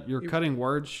 you're cutting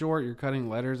words short. You're cutting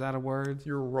letters out of words.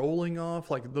 You're rolling off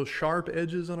like those sharp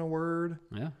edges on a word.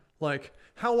 Yeah. Like,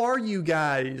 how are you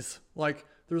guys? Like,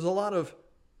 there's a lot of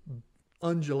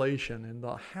undulation in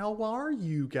the how are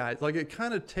you guys? Like, it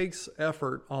kind of takes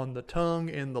effort on the tongue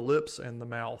and the lips and the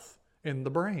mouth and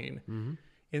the brain. Mm-hmm.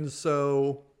 And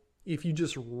so if you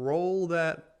just roll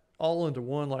that all into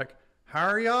one, like, how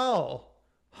are y'all?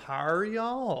 How are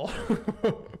y'all?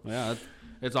 Yeah.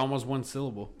 It's almost one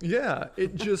syllable. Yeah,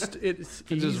 it's It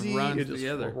easy. just runs it just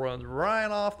together. runs right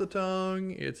off the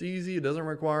tongue. It's easy. It doesn't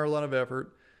require a lot of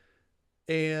effort.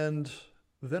 And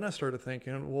then I started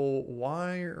thinking, well,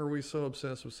 why are we so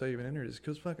obsessed with saving energy?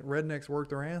 Because fucking rednecks work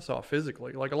their ass off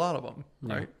physically, like a lot of them,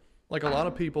 Yeah. right? Like a lot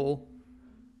of people,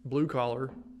 blue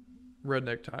collar,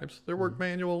 redneck types, they work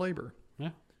manual labor. Yeah.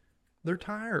 They're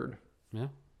tired. Yeah.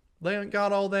 They ain't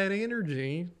got all that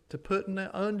energy to put in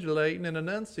that undulating and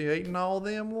enunciating all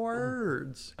them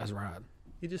words. That's right.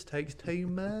 It just takes too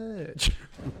much.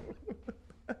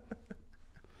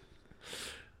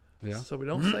 Yeah. So we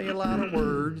don't say a lot of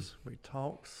words. We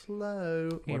talk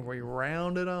slow and we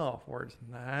round it off where it's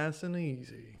nice and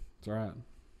easy. That's right.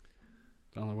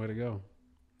 It's the only way to go.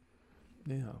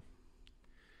 Yeah.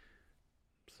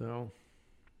 So,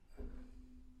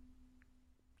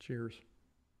 cheers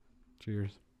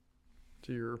Cheers.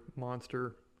 to your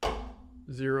Monster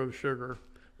Zero Sugar.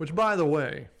 Which, by the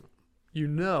way,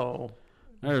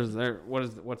 What's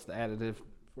the additive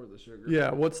for the sugar?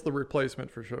 yeah, what's the replacement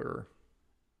for sugar?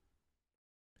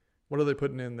 What are they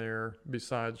putting in there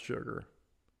besides sugar?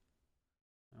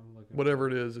 I'm looking. Whatever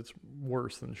it is, it's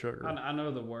worse than sugar. I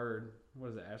know the word.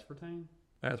 What is it? Aspartame?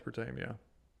 Aspartame, yeah.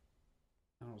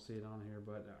 I don't see it on here,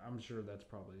 but I'm sure that's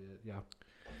probably it. Yeah.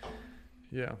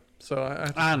 Yeah. So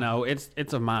I know it's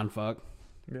a mind fuck.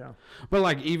 yeah. But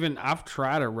like, even I've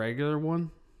tried a regular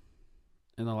one,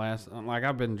 in the last, like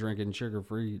I've been drinking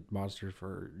sugar-free Monsters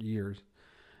for years.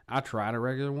 I tried a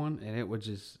regular one and it was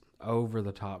just over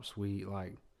the top sweet,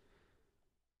 like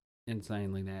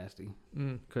insanely nasty.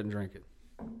 Couldn't drink it.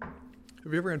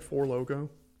 Have you ever had Four Loko?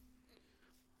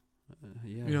 Yeah.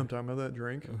 You know what I'm talking about, that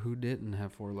drink? Who didn't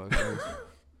have Four Locos?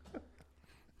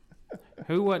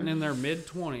 Who wasn't in their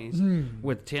mid-20s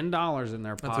with $10 in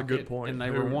their pocket? That's a good point. And they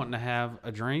were wanting to have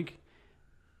a drink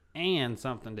and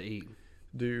something to eat.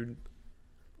 Dude,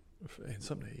 and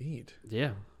something to eat.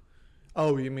 Yeah.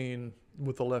 Oh, you mean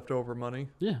with the leftover money?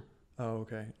 Yeah. Oh,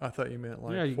 okay. I thought you meant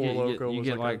like Yeah, you Four get, Loko you was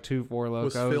get like, like 2 Four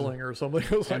was Locos. filling or something.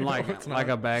 I was And like, no, it's like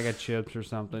not. a bag of chips or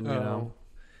something, you know.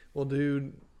 Well,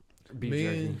 dude, Beef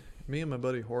jerky. me and my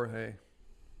buddy Jorge,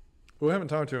 who I haven't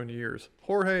talked to in years.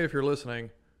 Jorge, if you're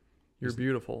listening, you're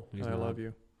beautiful. he's And I not. love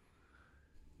you.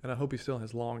 And I hope he still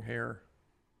has long hair.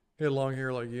 He had long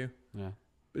hair like you. Yeah.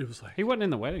 It was like, He wasn't in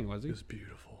the wedding, was it he? was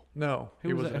beautiful. No. Who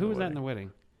he was wasn't that? Who was that in wedding. the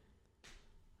wedding?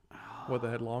 What,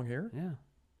 that had long hair? Yeah.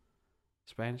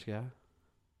 Spanish guy.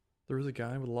 There was a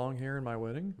guy with long hair in my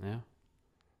wedding? Yeah.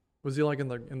 Was he like in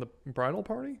the bridal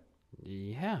party?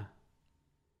 Yeah.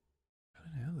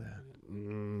 I didn't know that.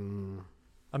 Mm,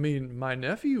 I mean, my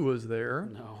nephew was there.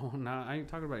 no, I ain't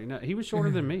talking about you. No, he was shorter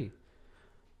than me.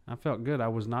 I felt good. I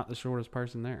was not the shortest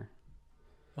person there.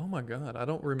 Oh my God, I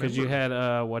don't remember. Because you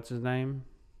had, what's his name?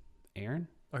 Aaron?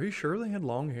 Are you sure they had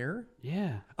long hair?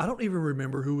 Yeah. I don't even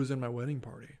remember who was in my wedding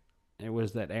party. It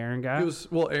was that Aaron guy? It was,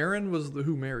 well, Aaron was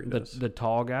who married us. the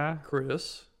tall guy?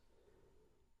 Chris,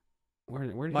 Where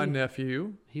did my he?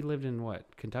 nephew. He lived in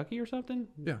what? Kentucky or something?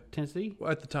 Yeah, Tennessee?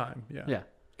 well, at the time, yeah. Yeah.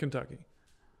 Kentucky.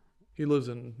 He lives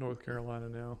in North Carolina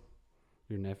now.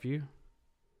 Your nephew?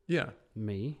 Yeah,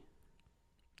 Me?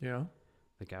 yeah.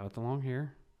 The guy with the long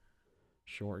hair?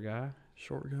 Short guy?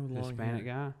 Short guy with long Hispanic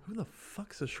hair. guy? Who the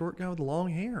fuck's a short guy with long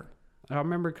hair? I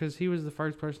remember because he was the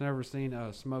first person I ever seen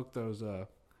smoke those.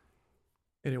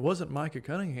 And it wasn't Micah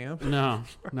Cunningham. No,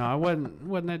 I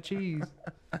wasn't that cheese.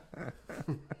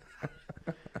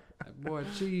 That boy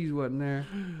cheese wasn't there.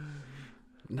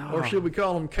 No. Or should we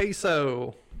call him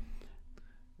Queso?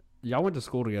 Y'all went to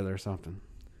school together or something?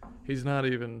 He's not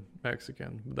even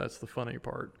Mexican. That's the funny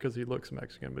part, because he looks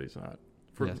Mexican, but he's not.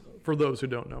 Yes. For those who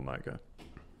don't know Micah.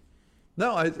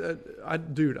 No,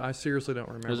 dude, I seriously don't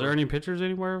remember. Is there any pictures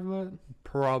anywhere of that?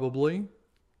 Probably,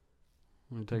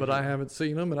 but I haven't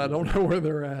seen them, and I don't know where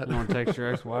they're at. You want to text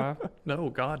your ex-wife? No,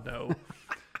 God, no.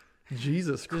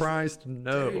 Jesus Christ,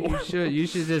 no. You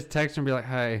should just text her and be like,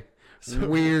 "Hey,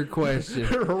 weird question.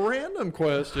 Random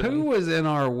question. Who was in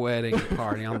our wedding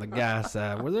party on the guy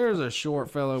side? Well, there's a short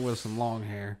fellow with some long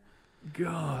hair.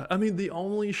 God, I mean, the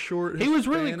only short. He was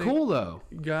really Hispanic cool though.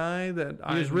 guy that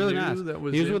He was really nice. That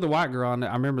was He was with a white girl.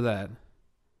 I remember that.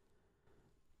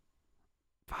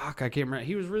 Fuck, I can't remember.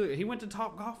 He went to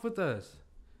Top Golf with us.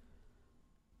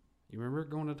 You remember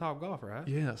going to Top Golf, right?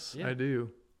 Yes, Yeah. I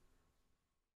do.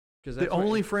 Because The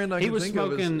only friend I he can was think of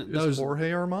smoking is those-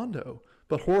 Jorge Armando.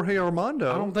 But Jorge Armando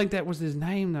I don't think that was his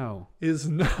name though. is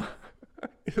not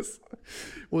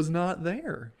was not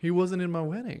there. He wasn't in my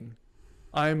wedding.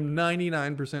 I'm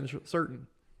 99% certain.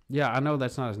 Yeah, I know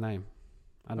that's not his name.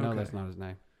 I know Okay. that's not his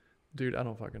name. Dude, I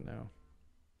don't fucking know.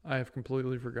 I have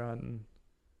completely forgotten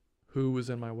who was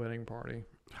in my wedding party.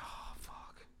 Oh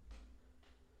fuck.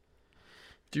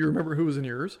 Do you remember who was in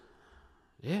yours?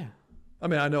 Yeah. I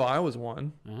mean, I know I was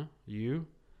one. You,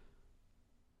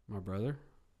 my brother,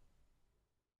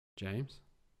 James,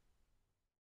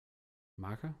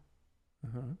 Micah.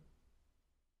 Uh-huh.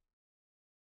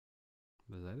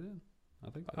 Is that it? I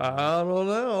think I don't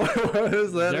know. What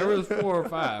is that? there was 4 or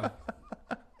 5.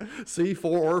 See,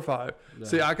 4 or 5. Yeah.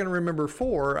 See, I can remember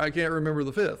 4. I can't remember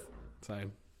the 5th.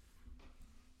 Same.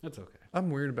 That's okay.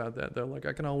 I'm weird about that, though. Like,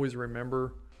 I can always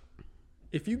remember.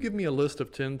 If you give me a list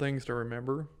of 10 things to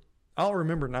remember, I'll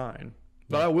remember 9.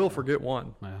 But Yeah. I will forget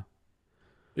 1. Yeah.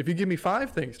 If you give me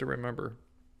 5 things to remember,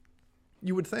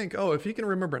 you would think, oh, if he can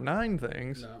remember 9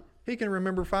 things, No. he can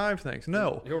remember 5 things.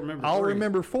 No. He'll remember I'll 3.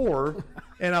 remember 4,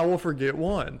 and I will forget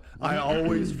 1. I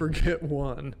always forget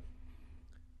 1.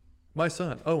 My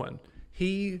son, Owen,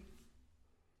 he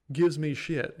gives me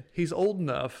shit. He's old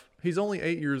enough. He's only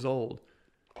 8 years old.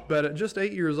 But at just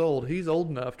 8 years old, he's old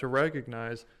enough to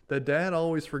recognize that dad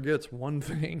always forgets one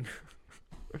thing.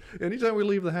 Anytime we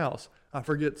leave the house, I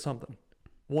forget something.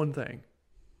 One thing.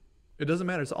 It doesn't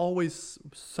matter. It's always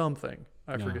something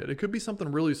I Yeah. forget. It could be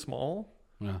something really small,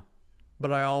 Yeah.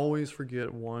 but I always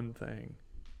forget one thing.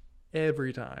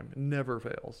 Every time. It never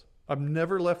fails. I've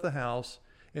never left the house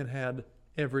and had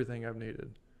everything I've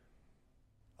needed.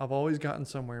 I've always gotten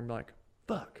somewhere and been like,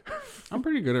 fuck. I'm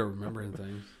pretty good at remembering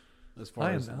things. As far I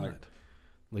am as not. like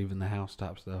leaving the house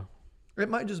type stuff. It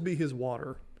might just be his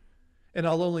water. And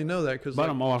I'll only know that because... But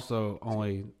I'm also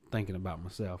only thinking about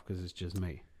myself because it's just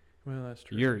me. Well, that's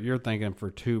true. You're thinking for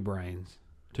two brains,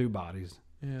 two bodies,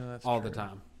 Yeah, that's all true. the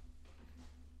time.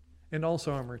 And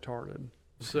also I'm retarded.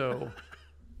 So...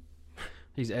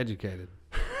 He's educated,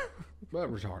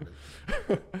 but retarded,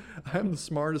 I'm the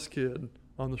smartest kid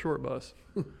on the short bus.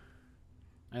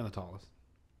 and the tallest.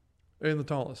 And the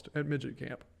tallest at midget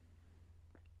camp.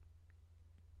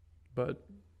 But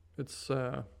it's,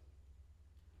 I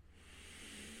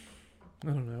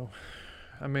don't know.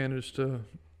 I managed to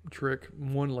trick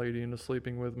one lady into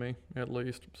sleeping with me, at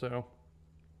least. So,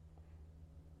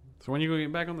 So when you gonna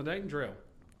get back on the dating trail?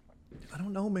 I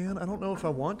don't know, man. I don't know if I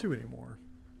want to anymore.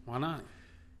 Why not?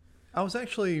 I was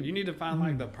actually, You need to find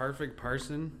like the perfect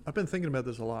person. I've been thinking about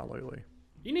this a lot lately.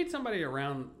 You need somebody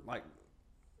around, like,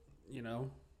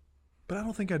 But I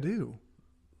don't think I do.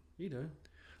 You do.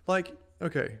 Like,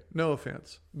 okay, no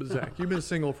offense, but Zach, you've been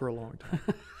single for a long time.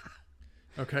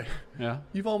 Okay. Yeah.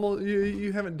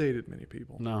 You haven't dated many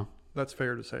people. No. That's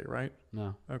fair to say, right?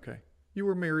 No. Okay. You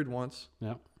were married once.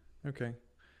 Yep. Okay.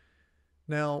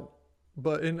 Now,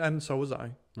 but and so was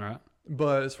I. All right.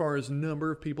 But as far as number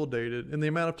of people dated and the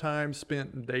amount of time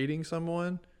spent dating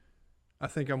someone, I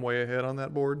think I'm way ahead on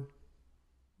that board.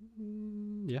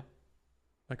 Yeah.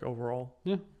 Like overall.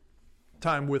 Yeah.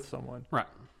 Time with someone. Right.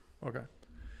 Okay.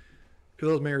 Because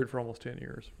I was married for almost 10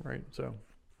 years, right? So,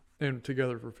 and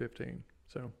together for 15.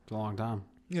 So, It's a long time.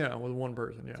 yeah, with one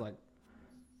person, yeah. It's like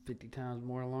 50 times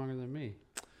more longer than me.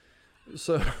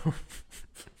 So,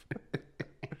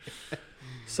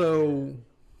 so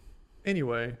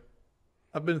anyway,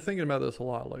 I've been thinking about this a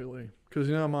lot lately because,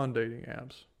 I'm on dating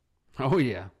apps. Oh,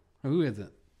 yeah. Who is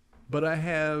it? But I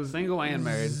have... Single and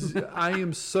married. I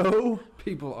am so...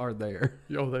 People are there.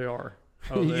 Oh, they are.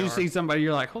 Oh, they you are. see somebody,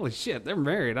 you're like, holy shit, they're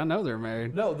married. I know they're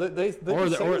married. No, they Or just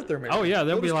the- say or- that they're married. oh, yeah,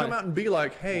 they'll be just like- come out and be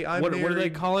like, hey, I'm What married. do they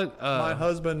call it? My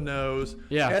husband knows.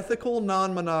 Yeah. Ethical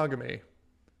non-monogamy.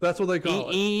 That's what they call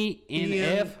it.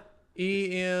 ENF?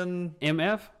 E-N-M...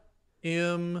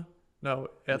 MF? No,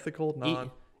 ethical non...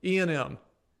 E-N-M.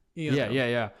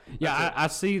 Yeah. Yeah, I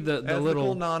see the Ethical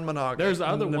little... non-monogamy. There's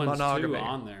other ones monogamy. too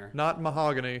on there. Not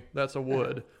mahogany. That's a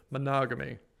wood.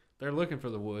 Monogamy. They're looking for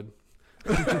the wood.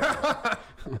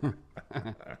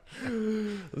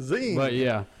 Zing. But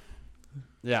yeah.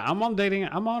 Yeah, I'm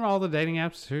on all the dating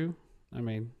apps too. I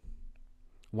mean,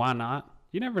 why not?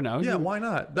 You never know. Yeah, why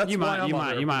not? That's you why might- I'm you on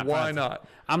might- there. you might Why find not?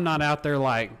 I'm not out there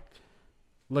like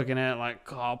looking at it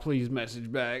like, oh, please message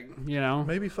back,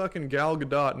 Maybe fucking Gal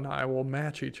Gadot and I will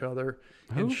match each other.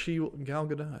 Who? And she will... Gal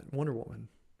Gadot. Wonder Woman.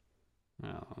 I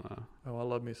don't know. Oh, I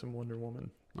love me some Wonder Woman.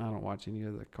 I don't watch any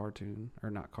of the cartoon, or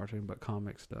not cartoon, but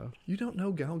comic stuff. You don't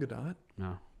know Gal Gadot?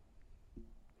 No.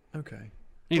 Okay.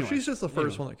 Anyway, Well, she's just the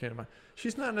first one that came to mind.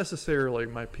 She's not necessarily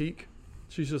my peak.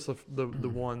 She's just the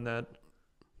one that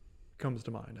comes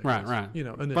to mind. I Right, guess. right.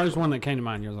 Initially. First one that came to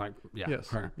mind, you was like, yeah, Yes.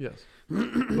 her. Yes.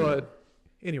 But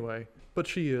anyway,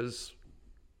 she is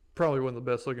probably one of the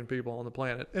best looking people on the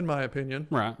planet, in my opinion.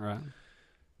 Right, right.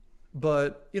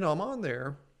 But, I'm on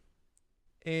there.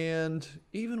 And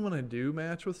even when I do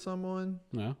match with someone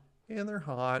No. and they're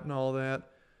hot and all that,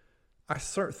 I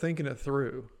start thinking it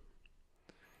through.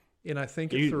 And I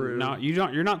think it through. No, you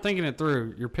don't. You're not thinking it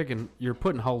through. You're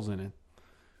putting holes in it.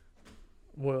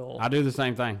 Well, I do the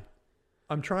same thing.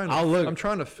 I'm trying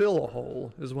to fill a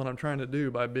hole is what I'm trying to do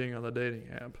by being on the dating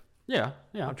app. Yeah,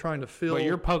 yeah. I'm trying to fill. But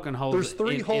you're poking holes. There's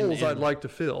three holes I'd like to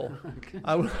fill.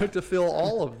 I would like to fill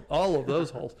all of those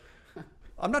holes.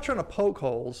 I'm not trying to poke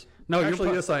holes. No,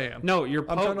 actually, yes, I am. No, I'm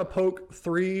trying to poke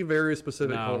three very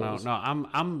specific holes. No.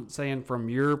 I'm saying from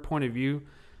your point of view,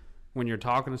 when you're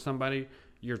talking to somebody,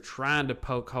 you're trying to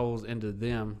poke holes into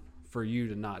them for you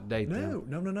to not date them.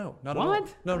 No. Not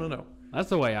What? at all. No. That's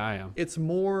the way I am. It's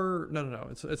more. No.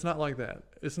 It's not like that.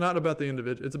 It's not about the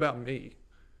individual. It's about me.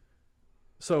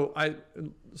 So I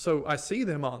see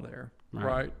them on there,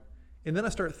 right? And then I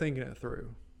start thinking it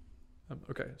through.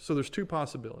 Okay, so there's two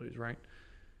possibilities, right?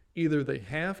 Either they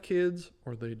have kids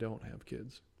or they don't have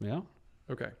kids. Yeah.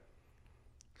 Okay.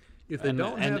 If they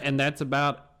don't have... And that's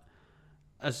about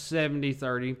a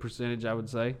 70-30 percentage, I would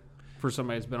say, for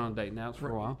somebody that's been on dating apps for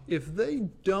a while. If they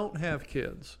don't have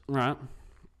kids, Right.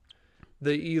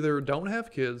 they either don't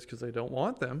have kids because they don't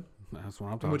want them, That's what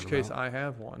I'm talking about. in which case I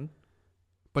have one.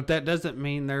 But that doesn't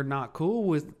mean they're not cool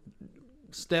with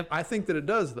step... I think that it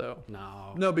does, though.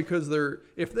 No. No, because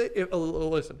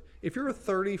listen, if you're a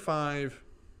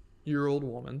 35-year-old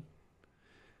woman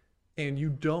and you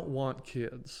don't want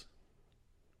kids,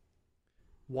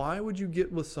 why would you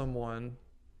get with someone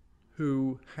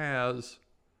who has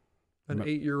an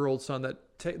 8-year-old son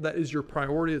that that is your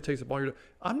priority, that takes up all your.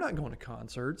 I'm not going to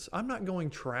concerts. I'm not going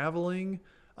traveling.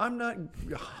 I'm not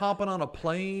hopping on a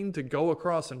plane to go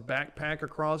across and backpack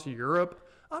across Europe.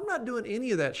 I'm not doing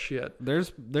any of that shit.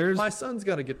 There's My son's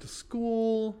got to get to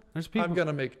school. There's people. I've got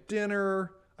to make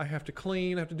dinner. I have to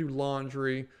clean. I have to do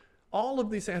laundry. All of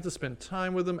these, I have to spend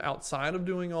time with them outside of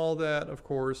doing all that, of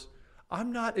course.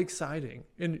 I'm not exciting.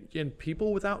 And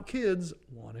people without kids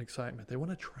want excitement. They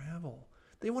want to travel.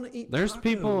 They want to eat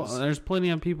tacos. There's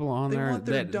plenty of people on They there want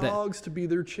their that dogs to be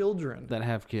their children. that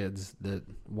have kids that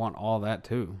want all that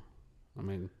too. I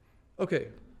mean, Okay,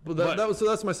 well so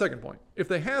that's my second point. If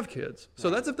they have kids,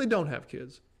 so that's if they don't have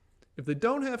kids. If they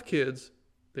don't have kids,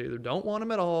 they either don't want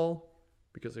them at all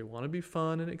because they want to be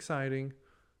fun and exciting,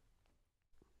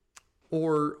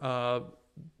 or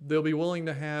they'll be willing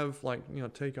to have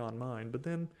take on mine. But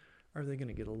then, are they going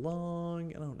to get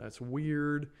along? I don't know. That's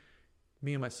weird.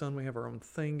 Me and my son, we have our own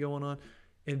thing going on.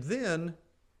 And then,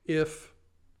 if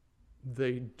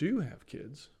they do have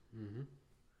kids,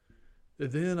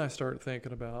 then I start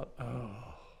thinking about,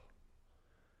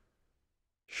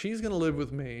 she's going to live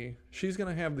with me. She's going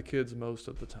to have the kids most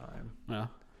of the time. yeah.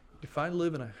 If I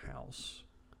live in a house,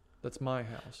 that's my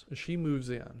house, and she moves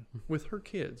in with her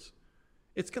kids,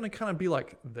 it's going to kind of be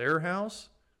like their house.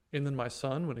 And then my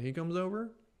son, when he comes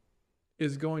over,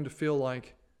 is going to feel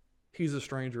like he's a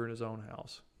stranger in his own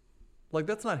house. Like,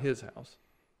 that's not his house.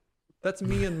 That's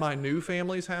me and my new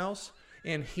family's house,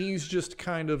 and he's just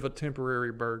kind of a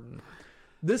temporary burden.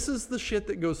 This is the shit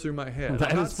that goes through my head.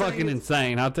 That is fucking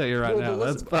insane. I'll tell you right now. Listen,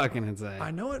 That's fucking insane. I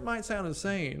know it might sound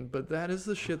insane, but that is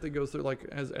the shit that goes through. Like,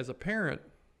 as a parent,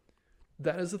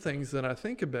 that is the things that I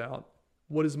think about.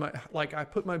 What is I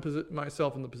put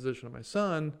myself in the position of my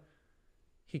son.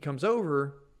 He comes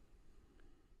over.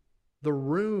 The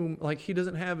room, he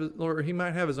doesn't have, or he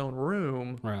might have his own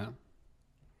room. Right.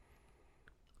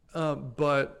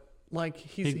 But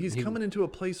he's coming into a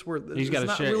place where it's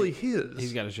not really his.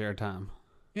 He's got to share time.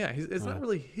 Yeah, it's not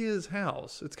really his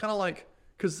house. It's kind of like,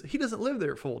 because he doesn't live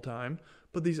there full time,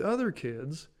 but these other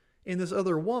kids and this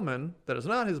other woman that is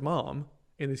not his mom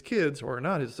and these kids who are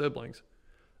not his siblings,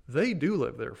 they do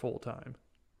live there full time.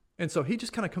 And so he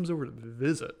just kind of comes over to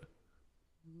visit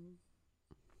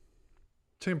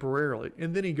temporarily,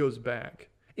 and then he goes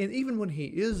back. And even when he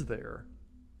is there,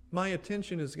 my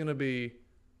attention is going to be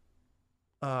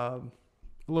A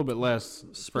little bit less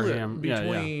for split him.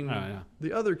 between Yeah.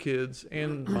 the other kids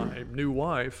and my new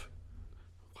wife.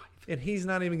 And he's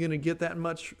not even going to get that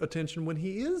much attention when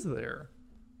he is there.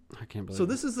 I can't believe So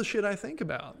this is the shit I think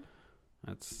about.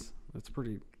 That's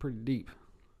pretty deep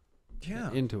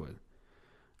Yeah. into it.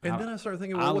 And then I start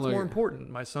thinking, well, what's more important?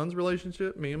 My son's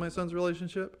relationship, me and my son's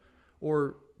relationship,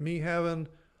 or me having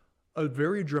a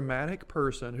very dramatic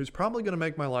person who's probably going to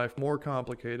make my life more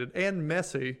complicated and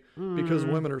messy because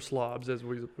women are slobs, as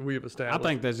we've established. I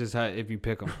think that's just how, if you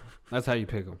pick them. That's how you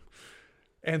pick them.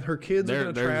 And her kids are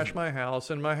going to trash my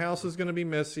house, and my house is going to be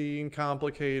messy and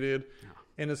complicated,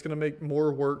 and it's going to make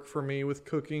more work for me with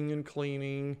cooking and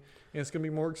cleaning, and it's going to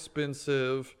be more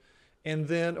expensive. And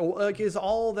then, is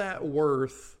all that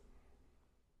worth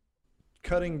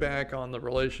cutting back on the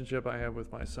relationship I have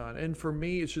with my son? And for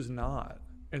me, it's just not.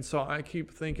 And so I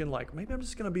keep thinking, maybe I'm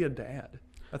just going to be a dad.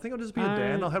 I think I'll just be a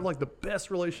dad, and I'll have the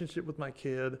best relationship with my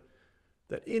kid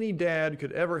that any dad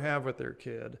could ever have with their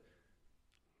kid.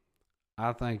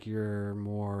 I think you're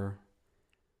more.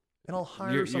 And I'll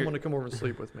hire someone to come over and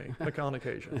sleep with me on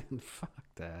occasion. Fuck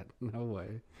that. No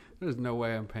way. There's no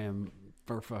way I'm paying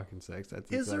for fucking sex.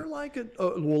 That's Is insane. there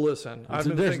well, listen, I've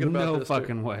been There's thinking about no this.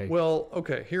 fucking way. Well,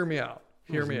 okay, hear me out.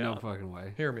 There's no fucking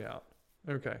way. Hear me out.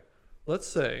 Okay. Let's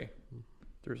say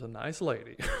there's a nice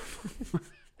lady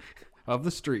Of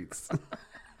the streets.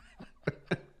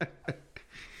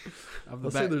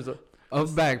 Let's say there's a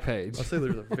Backpage. Let's say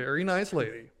there's a very nice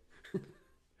lady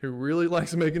who really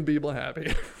likes making people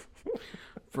happy.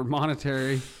 For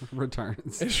monetary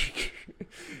returns.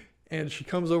 And she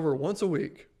comes over once a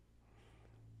week,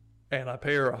 and I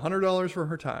pay her $100 for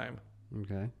her time.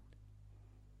 Okay.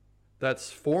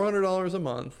 That's $400 a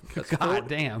month. That's God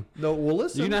damn. No, well,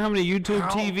 listen. Do you know how many YouTube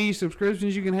TV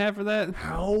subscriptions you can have for that?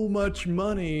 How much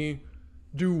money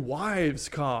do wives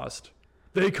cost?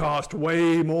 They cost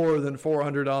way more than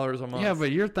 $400 a month. Yeah,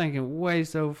 but you're thinking way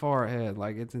so far ahead.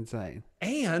 It's insane.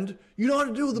 And you know how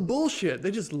to deal with the bullshit.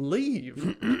 They just leave.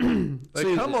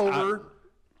 They come over,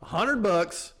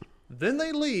 $100, then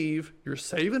they leave. You're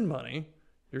saving money.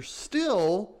 You're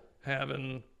still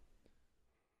having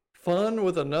fun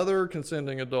with another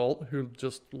consenting adult who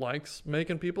just likes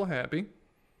making people happy.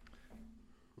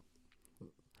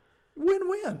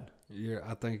 Win-win.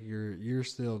 I think you're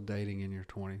still dating in your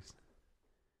 20s.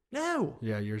 No.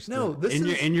 Yeah, you're No, still this in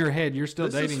is- your head. You're still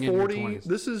This dating is in 40. your 20s.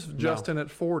 This is Justin at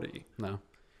 40. No,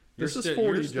 This is you're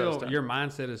 40, still, Justin. your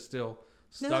mindset is still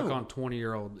stuck No. on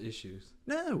 20-year-old issues.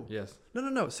 No. Yes.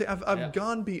 No. See, I've Yeah.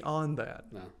 gone beyond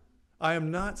that. No. I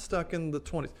am not stuck in the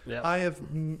 20s. Yep. I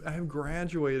have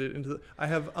graduated into I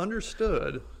have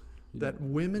understood that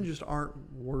women just aren't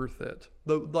worth it.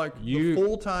 The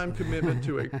full-time commitment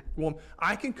to a woman.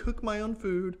 I can cook my own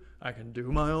food. I can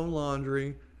do my own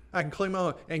laundry. I can clean my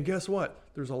own. And guess what?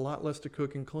 There's a lot less to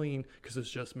cook and clean because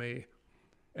it's just me.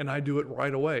 And I do it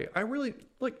right away.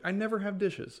 I never have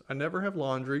dishes. I never have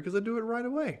laundry because I do it right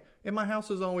away. And my house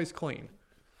is always clean.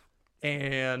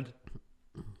 And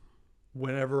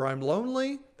whenever I'm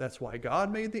lonely, that's why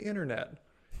God made the internet.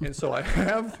 And so I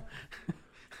have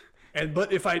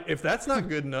but if that's not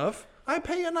good enough, I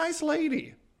pay a nice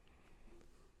lady.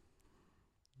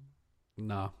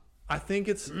 No. I think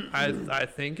it's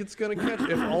gonna catch.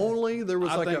 If only there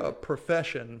was a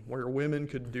profession where women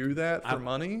could do that for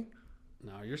money.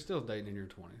 No, you're still dating in your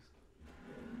 20s.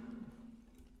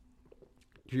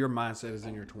 Your mindset is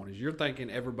in your 20s. You're thinking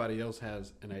everybody else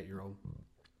has an 8-year-old.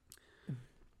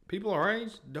 People our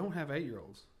age don't have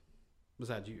 8-year-olds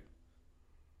besides you.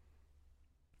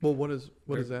 Well, what is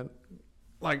that?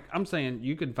 Like, I'm saying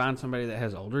you could find somebody that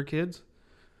has older kids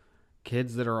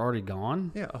that are already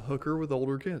gone. Yeah, a hooker with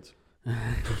older kids.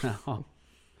 No.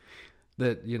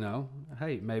 That,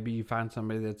 hey, maybe you find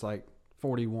somebody that's like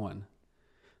 41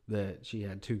 that she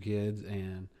had 2 kids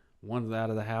and one's out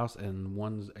of the house and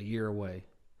one's a year away.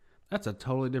 That's a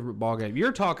totally different ballgame.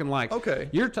 You're talking like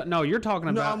you're talking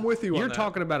about. No, I'm with you on You're that.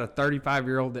 talking about a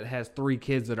 35-year-old that has 3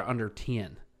 kids that are under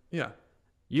 10. Yeah.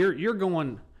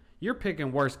 You're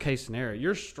picking worst case scenario.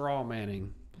 You're straw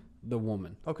manning the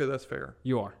woman. Okay, that's fair.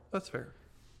 You are. That's fair.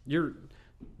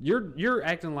 You're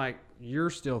acting like you're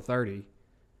still 30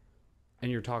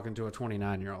 and you're talking to a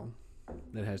 29-year-old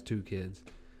that has 2 kids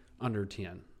under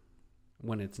 10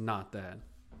 when it's not that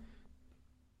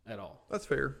at all. That's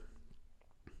fair.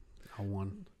 I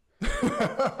won.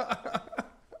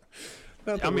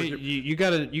 Not I that mean, you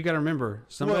gotta remember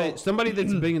somebody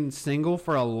that's been single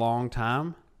for a long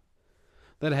time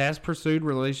that has pursued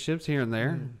relationships here and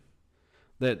there.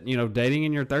 That dating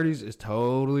in your 30s is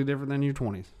totally different than your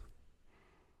 20s.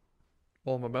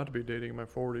 Well, I'm about to be dating in my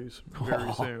 40s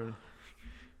very soon.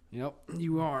 Yep,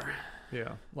 you are.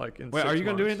 Yeah, like in. Wait, 6 are you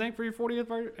gonna do months. anything for your 40th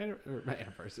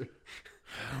anniversary?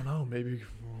 I don't know. Maybe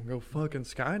we'll go fucking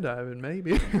skydiving.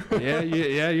 Maybe.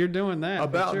 yeah, you're doing that.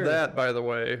 About for sure. that, by the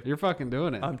way, You're fucking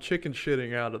doing it. I'm chicken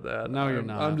shitting out of that. No, you're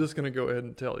not. I'm just gonna go ahead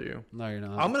and tell you. No, you're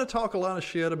not. I'm gonna talk a lot of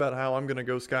shit about how I'm gonna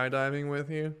go skydiving with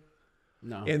you.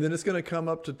 No. And then it's gonna come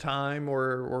up to time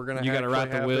where we're gonna. You got to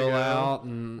write the will out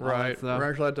and all that right. stuff. We're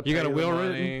actually have to. You got pay a the will money.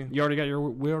 written? You already got your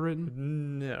will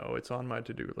written? No, it's on my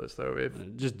to-do list though. If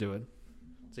Just do it.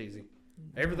 It's easy.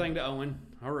 Everything to Owen.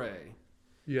 Hooray.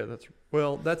 yeah,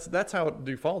 that's how it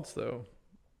defaults though.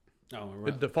 Oh,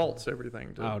 It defaults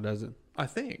everything to. oh, does it? I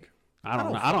think. I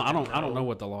don't know. I don't know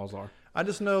what the laws are. I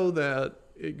just know that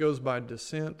it goes by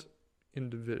descent in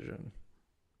division.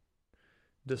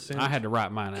 Descent. I had to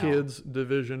write mine out. kids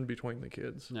division between the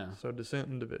kids. Yeah. So descent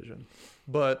and division.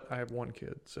 But I have one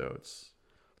kid, so it's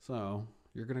So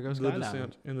you're gonna go the skydiving.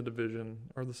 descent and the division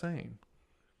are the same.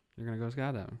 You're gonna go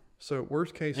skydiving. So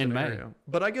worst case In May. scenario.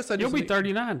 But I guess I just You'll be need-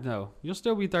 39 though. You'll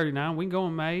still be 39. We can go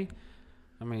in May.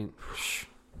 I mean,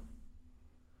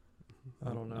 I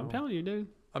don't know. I'm telling you, dude.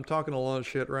 I'm talking a lot of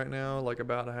shit right now, like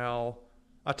about how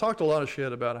I talked a lot of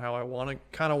shit about how I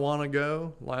kind of want to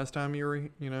go last time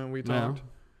we talked,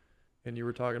 and you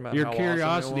were talking about Your how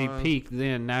curiosity awesome it was. peaked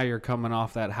then. Now you're coming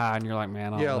off that high, and you're like,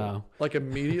 man, I don't know. Like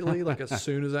immediately, like as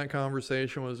soon as that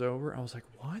conversation was over, I was like,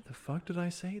 why the fuck did I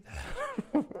say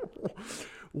that?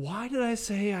 Why did I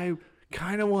say I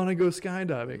kind of want to go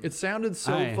skydiving? It sounded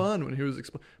so fun when he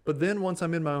was but then once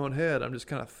I'm in my own head, I'm just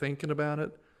kind of thinking about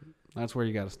it. That's where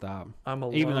you got to stop. I'm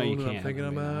alone Even though you and I'm can't, thinking I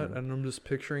mean, about it, and I'm just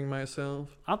picturing myself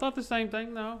I thought the same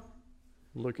thing though.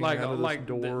 looking Like out of this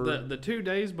door the 2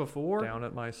 days before, down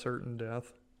at my certain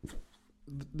death.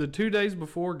 the 2 days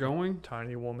before going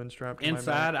Tiny woman strapped to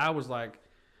inside, my back. I was like,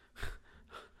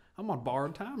 I'm on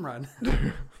borrowed time right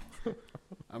now.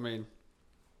 I mean,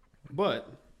 but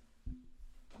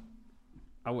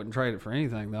I wouldn't trade it for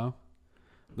anything though.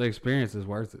 The experience is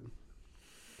worth it.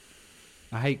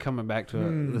 I hate coming back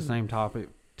to the same topic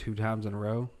 2 times in a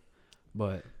row,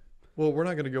 but Well, we're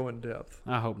not going to go in depth.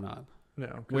 I hope not. No.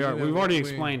 'cause, We've already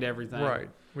explained everything. Right.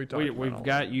 We've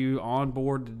got you on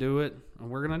board to do it, and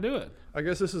we're gonna do it. I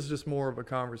guess this is just more of a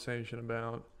conversation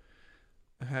about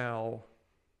how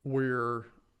we're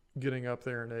getting up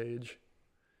there in age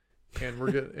and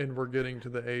we're getting to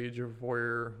the age of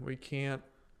where we can't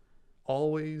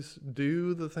always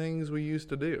do the things we used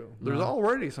to do. There's No.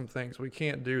 already some things we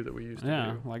can't do that we used to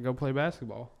Yeah, do. like go play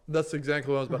basketball. That's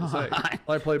exactly what I was about to say.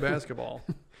 I play basketball.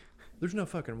 There's no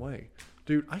fucking way.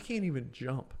 Dude, I can't even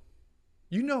jump.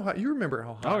 You remember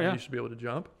how high Oh, yeah. I used to be able to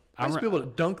jump? I I used to be re- able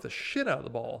to dunk the shit out of the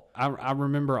ball. I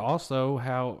remember also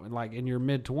how, like, in your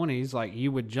mid-20s, like,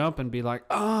 you would jump and be like,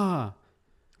 ah.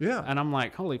 Yeah. And I'm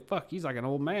like, holy fuck, he's like an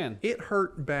old man. It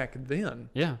hurt back then.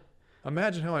 Yeah.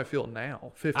 Imagine how I feel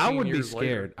now, 15 I would be years scared.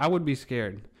 later. I would be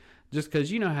scared. Just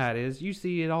because you know how it is. You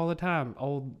see it all the time.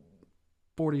 Old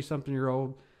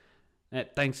 40-something-year-old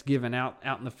at Thanksgiving out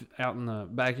in the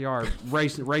backyard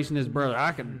racing his brother.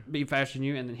 I could be faster than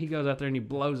you. And then he goes out there and he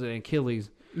blows it and Achilles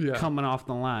Yeah. coming off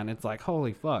the line. It's like,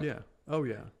 holy fuck. Yeah. Oh,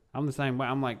 yeah. I'm the same way.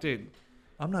 I'm like, dude,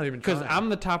 I'm not even because trying. I'm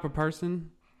the type of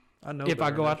person, I know if I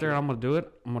better go than out there that and I'm going to do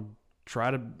it, I'm going to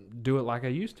try to do it like I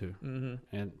used to. shit. Mhm.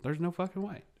 And there's no fucking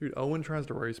way. Dude, Owen tries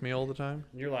to race me all the time.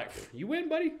 And you're like, you win,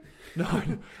 buddy. No,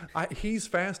 he's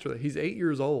faster. He's 8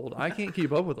 years old. I can't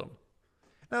keep up with him.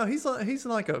 No, he's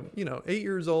like a 8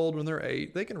 years old. When they're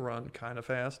 8, they can run kind of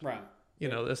fast. Right.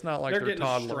 It's not like They're they're getting a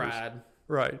toddlers. stride.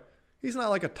 Right. He's not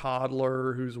like a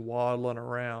toddler who's waddling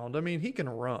around. I mean, he can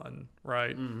run,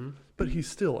 right? Mm-hmm. But he's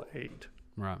still 8.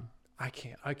 Right. I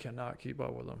cannot keep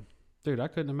up with him. Dude, I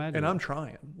couldn't imagine. And it. I'm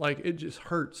trying. Like, it just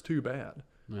hurts too bad.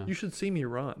 Yeah. You should see me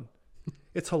run.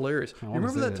 It's hilarious. You wanna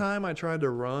remember see that it. time I tried to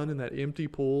run in that empty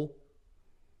pool?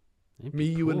 Empty Me,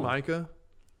 you, and pool. Micah?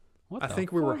 What I the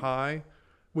think we were fuck? high.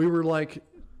 We were like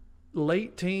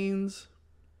late teens.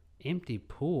 Empty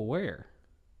pool. Where?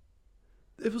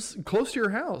 It was close to your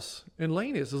house in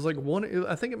Laney's. It was like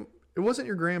I think it wasn't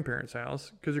your grandparents'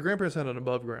 house because your grandparents had an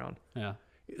above ground. Yeah.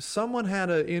 Someone had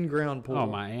an in-ground pool. Oh,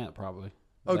 my aunt probably.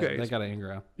 Okay. They got an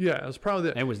in-ground. Yeah, it was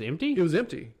probably It was empty? It was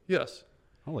empty. Yes.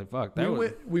 Holy fuck. We That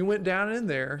was... we went down in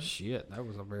there Shit, that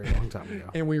was a very long time ago.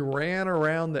 and we ran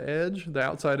around the edge, the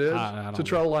outside edge, I don't to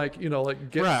try to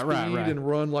get Right, speed right. and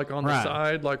run like on the Right.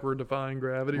 side, like we're defying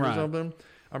gravity or Right. something.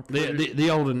 I'm pretty, The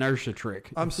old inertia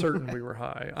trick. I'm certain we were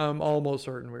high. I'm almost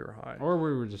certain we were high. Or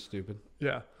we were just stupid.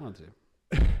 Yeah. One,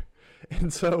 two.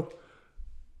 And so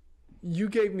you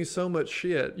gave me so much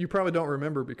shit. You probably don't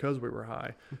remember because we were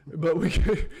high, but You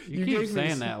you keep gave me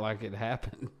saying that like it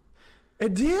happened.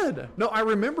 It did. No, I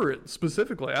remember it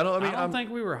specifically. I I mean, don't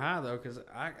think we were high though, because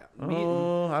I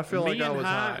feel like I was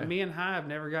high Me and high have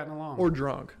never gotten along. or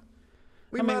drunk.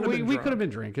 We I might mean, have been we drunk. could have been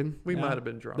drinking. We you know? might have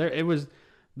been drunk. There, it was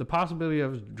the possibility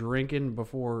of drinking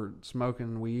before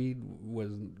smoking weed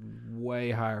was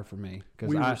way higher for me because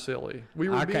We were silly. We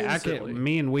were being silly.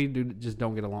 me and weed just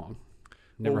don't get along.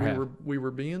 Never Well, have. we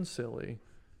were being silly.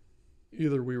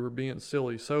 Either we were being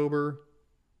silly sober,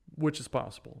 which is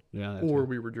possible, Yeah, that's or it.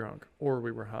 we were drunk, or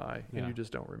we were high, and Yeah. you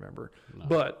just don't remember. No.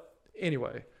 But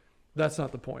anyway, that's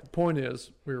not the point. The point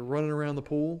is, we were running around the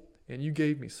pool, and you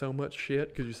gave me so much shit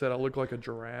because you said I looked like a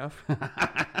giraffe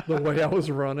the way I was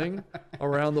running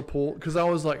around the pool because I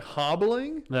was like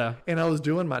hobbling Yeah. and I was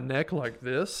doing my neck like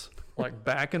this, like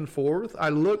back and forth. I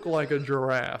looked like a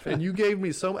giraffe, and you gave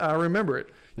me I remember it.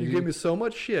 You gave me so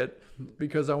much shit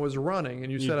because I was running,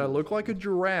 and you said I look like a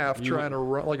giraffe trying to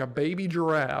run, like a baby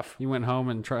giraffe. You went home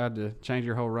and tried to change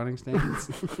your whole running stance.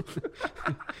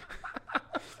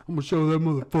 I'm gonna show that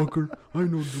motherfucker I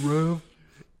ain't no giraffe.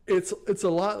 It's a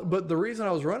lot, but the reason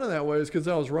I was running that way is because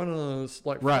I was running on this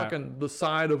like Right. fucking the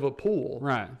side of a pool.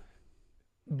 Right.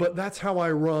 But that's how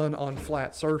I run on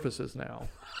flat surfaces now.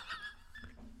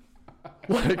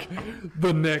 Like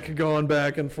the neck going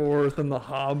back and forth and the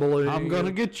hobbling. I'm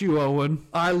gonna get you, Owen.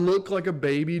 I look like a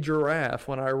baby giraffe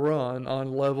when I run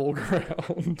on level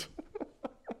ground.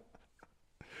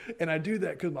 And I do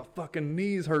that because my fucking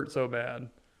knees hurt so bad.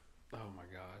 Oh my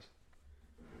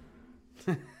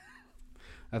gosh.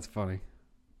 That's funny.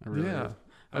 I really Yeah. is.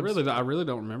 I really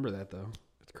don't remember that though.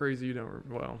 It's crazy you don't.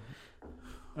 Well,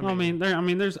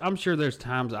 I'm sure there's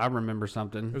times I remember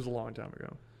something. it was a long time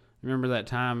ago. Remember that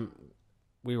time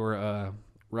we were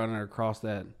running across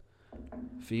that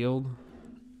field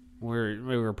where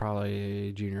we were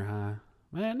probably junior high.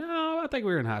 Man, no, I think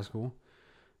we were in high school.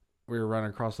 We were running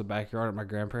across the backyard at my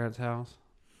grandparents' house,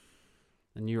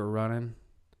 and you were running,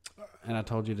 and I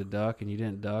told you to duck, and you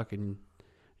didn't duck, and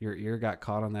your ear got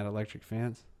caught on that electric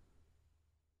fence.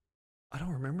 I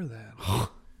don't remember that.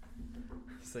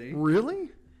 See? Really?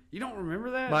 You don't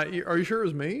remember that? Are you sure it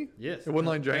was me? Yes. It wasn't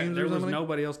like James there or was something?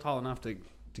 nobody else tall enough to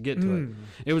get to it.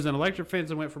 It was an electric fence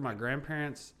that went from my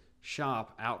grandparents'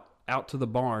 shop out to the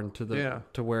barn to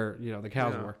where the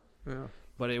cows Yeah. were. Yeah.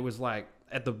 But it was like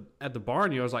at the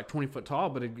barn, it was like 20 foot tall,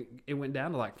 but it went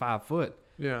down to like 5 foot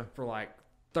Yeah. for like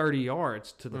 30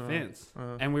 yards to the fence.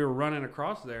 And we were running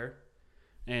across there,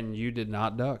 and you did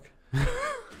not duck.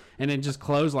 And it just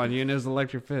clotheslined you, and it was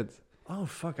electric fence. Oh,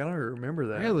 fuck. I don't even remember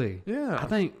that. Really?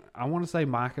 Yeah. I want to say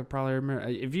Mike could probably remember.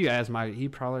 If you ask Mike,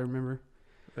 he'd probably remember.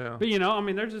 Yeah. But, you know, I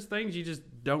mean, there's just things you just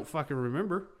don't fucking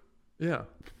remember. Yeah.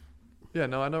 Yeah,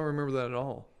 no, I don't remember that at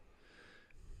all.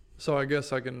 So I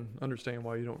guess I can understand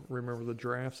why you don't remember the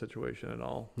giraffe situation at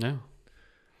all. Yeah.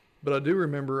 But I do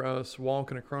remember us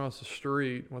walking across the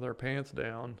street with our pants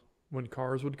down when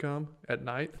cars would come at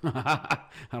night. I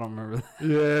don't remember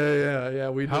that. Yeah.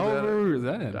 We did How that. old was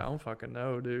that? I don't fucking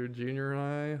know, dude. Junior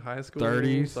high, high school,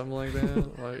 30s. something like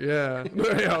that. Like, yeah,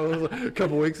 yeah, it was like a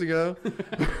couple weeks ago.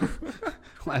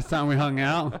 Last time we hung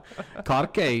out, caught a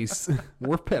case.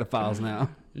 We're pedophiles now.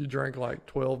 You drank like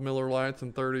 12 Miller Lights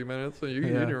in 30 minutes, so you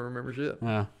didn't remember shit.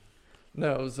 Yeah.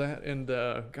 No, it was that, and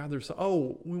God, there's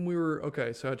when we were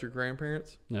so at your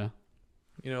grandparents, Yeah.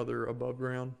 you know, their above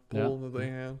ground pool that they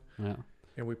had, Yeah.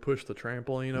 and we pushed the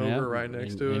trampoline over right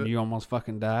next to and it. you almost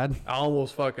fucking died. I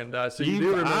almost fucking died. So you do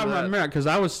remember I that? remember because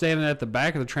I was standing at the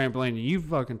back of the trampoline, and you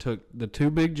fucking took the 2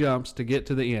 big jumps to get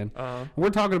to the end. We're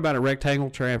talking about a rectangle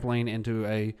trampoline into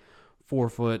a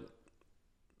 4-foot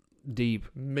deep,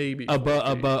 Maybe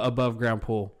above ground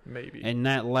pool. maybe. And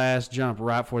that last jump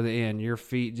right for the end, your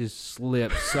feet just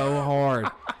slipped so hard,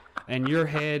 and your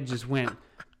head just went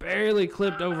barely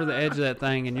clipped over the edge of that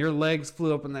thing, and your legs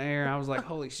flew up in the air. I was like,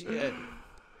 holy shit.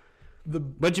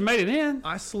 But you made it in.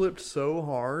 I slipped so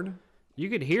hard. You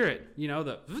could hear it. You know,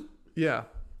 the... Yeah,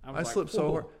 was I like, slipped so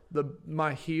whoa. hard.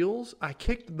 My heels, I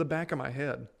kicked the back of my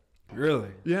head. Really?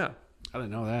 Yeah, I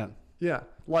didn't know that. yeah.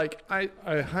 Like I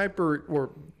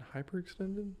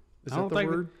hyperextended. Is I that don't the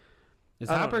think word? Is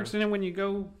I don't know. hyperextended when you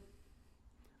go...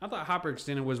 I thought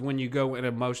hyperextended was when you go in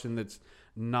a motion that's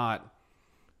not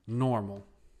normal.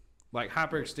 Like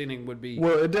hyperextending would be...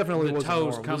 Well, it definitely the was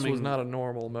toes normal. This was coming- not a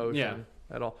normal motion Yeah.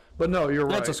 at all. But no, you're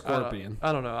right. That's a scorpion.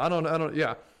 I don't know. I don't.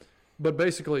 Yeah. But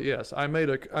basically, yes, I made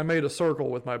a circle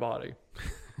with my body.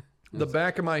 The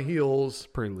back of my heels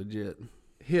Pretty legit.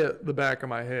 hit the back of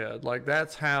my head. Like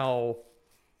that's how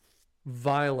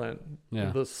violent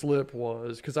the slip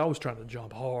was, because I was trying to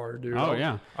jump hard, dude. Oh,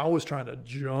 yeah. I was trying to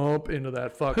jump into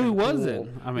that fucking Who was pool. it?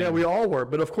 I mean- yeah, we all were,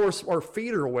 but of course our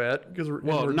feet are wet because we're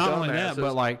Not only that, dumbasses.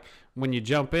 but like when you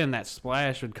jump in, that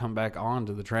splash would come back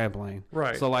onto the trampoline.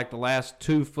 Right. So like the last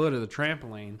 2 foot of the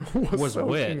trampoline was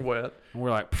soaking wet. wet And we're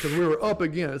like, because we were up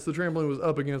against the trampoline was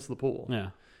up against the pool. yeah.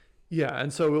 Yeah,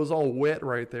 and so it was all wet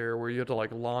right there where you had to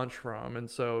like launch from. And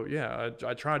so, yeah,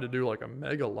 I tried to do like a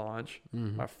mega launch.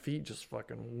 My feet just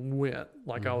fucking went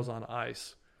like I was on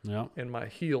ice. Yeah. And my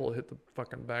heel hit the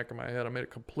fucking back of my head. I made a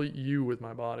complete U with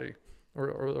my body.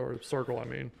 Or a circle, I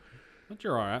mean. But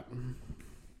you're all right.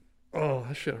 Oh,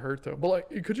 that shit hurt though. But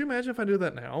like, could you imagine if I did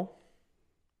that now?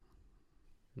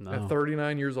 No. At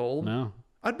 39 years old? No.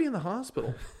 I'd be in the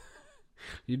hospital.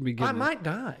 You'd be getting... I might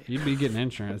die. You'd be getting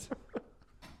insurance.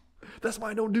 That's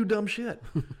why I don't do dumb shit.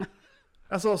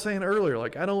 That's what I was saying earlier.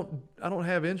 Like I don't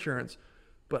have insurance,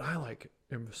 but I like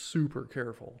am super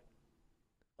careful.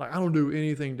 Like I don't do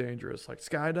anything dangerous. Like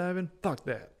skydiving, fuck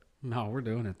that. No, we're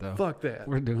doing it though. Fuck that.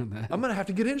 We're doing that. I'm gonna have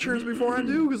to get insurance before I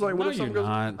do, because like what No, if something you're goes?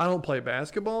 not. I don't play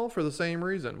basketball for the same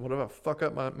reason. What if I fuck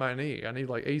up my knee? I need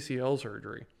like ACL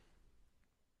surgery.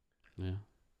 Yeah.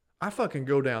 I fucking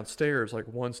go downstairs like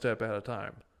one step at a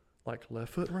time, like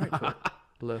left foot, right foot,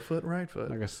 left foot, right foot.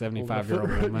 Like a Left 75-year-old foot,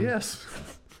 right- woman. Yes.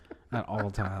 At all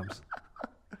times.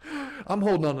 I'm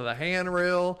holding onto the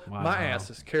handrail. Wow. My ass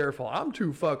is careful. I'm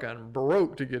too fucking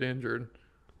broke to get injured.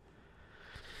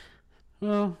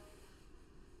 Well,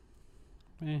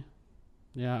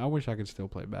 yeah, I wish I could still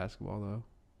play basketball though.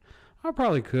 I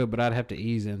probably could, but I'd have to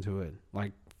ease into it,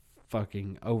 like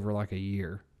fucking over like a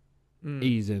year.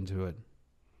 Ease into it.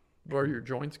 Are your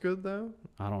joints good though?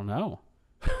 I don't know.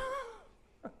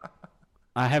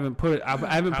 I haven't put it. I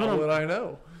haven't put How would them. I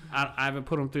know? I haven't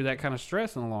put them through that kind of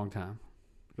stress in a long time.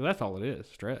 'Cause that's all it is,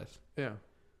 stress. Yeah.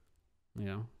 You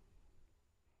know.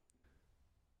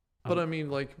 But I mean,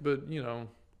 like, you know,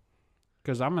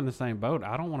 Because I'm in the same boat.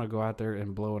 I don't want to go out there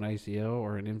and blow an ACL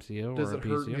or an MCL does or a it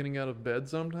hurt PCL. getting out of bed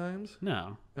sometimes?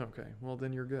 No, Okay, well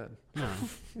then you're good. no.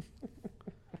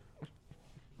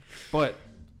 But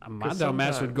my 'Cause dumb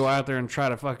ass would sometimes- go out there and try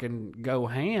to fucking go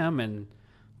ham and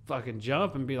fucking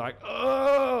jump and be like,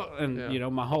 oh, and Yeah. you know,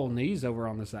 my whole knee's over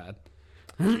on the side.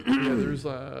 Yeah, there's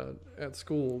at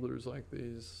school there's like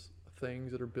these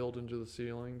things that are built into the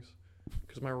ceilings,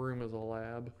 because my room is a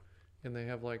lab, and they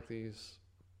have like these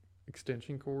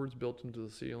extension cords built into the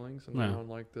ceilings, and they're Yeah. on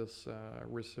like this not a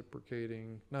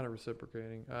reciprocating.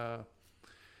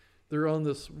 They're on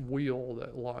this wheel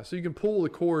that locks. So you can pull the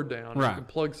cord down. And Right. you can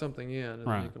plug something in, and then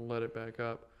you Right. can let it back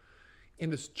up.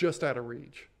 And it's just out of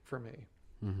reach for me.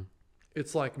 Mm-hmm.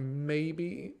 It's like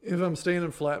maybe if I'm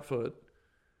standing flat foot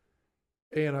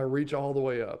and I reach all the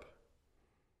way up,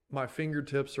 my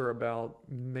fingertips are about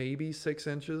maybe 6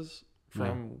 inches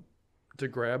from to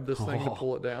grab this thing to Oh.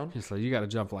 pull it down. So you got to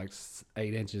jump like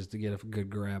 8 inches to get a good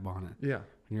grab on it. Yeah.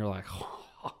 And you're like,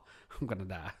 oh, I'm going to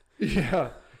die.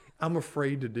 Yeah. I'm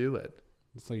afraid to do it.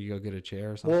 So you go get a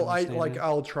chair or something? Well, to stand in?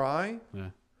 I'll try, Yeah.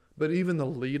 but even the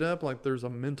lead up, like there's a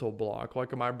mental block.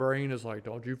 Like my brain is like,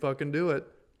 don't you fucking do it.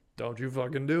 Don't you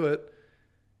fucking do it.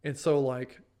 And so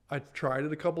like I've tried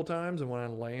it a couple times, and when I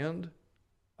land,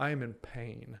 I am in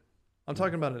pain. I'm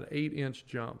talking about an 8-inch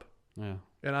jump, Yeah.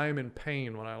 and I am in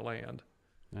pain when I land.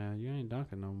 Yeah, you ain't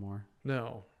dunking no more.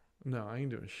 No, I ain't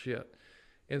doing shit.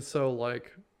 And so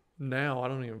like now I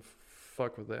don't even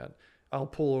fuck with that. I'll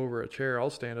pull over a chair. I'll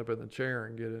stand up in the chair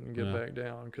and get it and get Yeah. back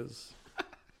down because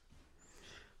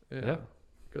Yeah.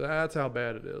 that's how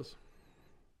bad it is.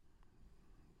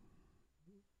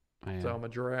 Man. So I'm a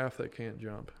giraffe that can't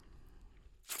jump.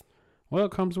 Well,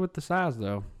 it comes with the size,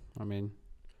 though. I mean,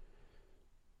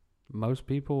 most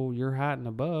people your height and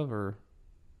above are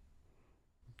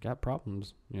got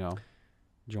problems,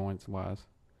 joints wise.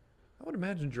 I would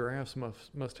imagine giraffes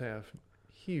must have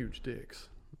huge dicks.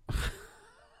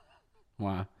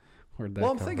 Why? Where'd that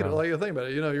Well, I'm come thinking, from? like, think about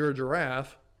it. You're a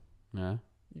giraffe. Yeah.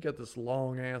 You got this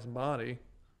long ass body.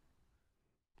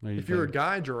 What do you If you're a think?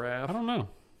 guy I giraffe don't know.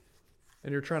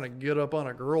 and you're trying to get up on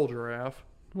a girl giraffe,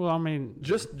 Well, I mean,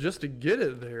 just to get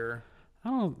it there, I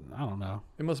don't know.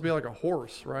 it must be like a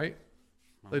horse, right?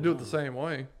 They do it the same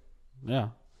way. Yeah.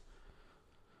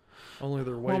 Only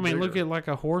they're way Well, I mean, bigger. look at like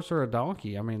a horse or a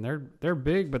donkey. I mean, they're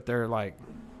big, but they're like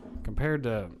compared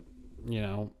to,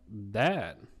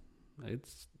 that,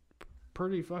 it's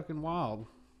pretty fucking wild.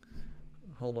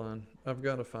 Hold on. I've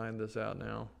got to find this out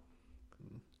now.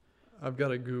 I've got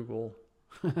to Google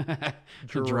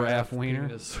Giraffe wiener.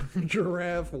 penis.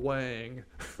 Giraffe wang.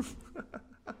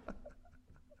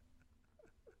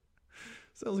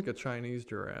 Sounds like a Chinese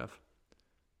giraffe.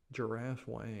 Giraffe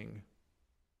wang.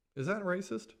 Is that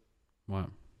racist? What?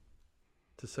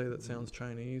 To say that sounds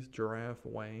Chinese? Giraffe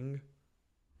wang?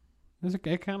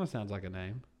 It kind of sounds like a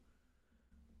name.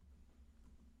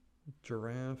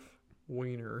 Giraffe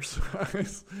wiener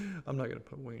size. I'm not going to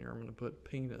put wiener. I'm going to put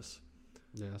penis.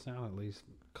 Yeah, sound at least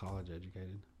college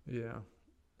educated. Yeah.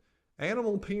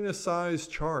 Animal penis size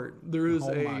chart. There is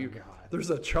there's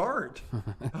a chart.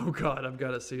 Oh God, I've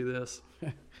got to see this.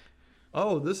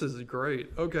 Oh, this is great.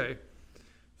 Okay.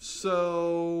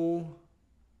 So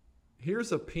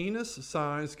here's a penis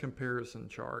size comparison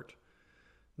chart.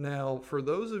 Now, for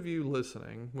those of you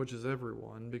listening, which is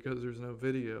everyone, because there's no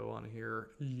video on here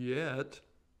yet,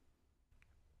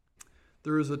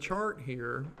 there is a chart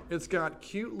here. It's got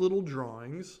cute little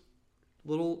drawings,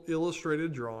 little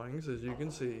illustrated drawings, as you can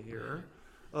see here,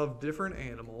 of different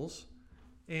animals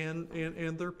and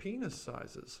their penis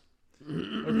sizes.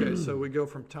 Okay, so we go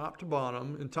from top to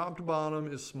bottom, and top to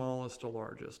bottom is smallest to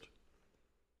largest.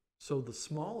 So the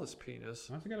smallest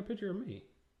penis. I got a picture of me.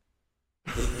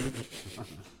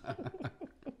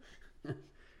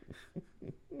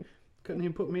 Couldn't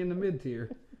even put me in the mid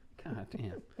tier. God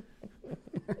damn.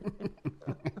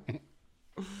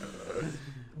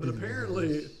 But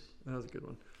apparently, that was a good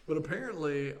one. But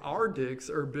apparently, our dicks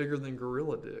are bigger than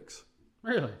gorilla dicks.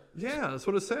 Really? Yeah, that's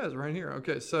what it says right here.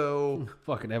 Okay, so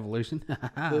Fucking evolution.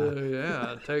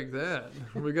 yeah, take that.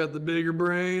 We got the bigger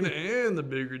brain and the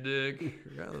bigger dick.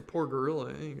 Yeah, the poor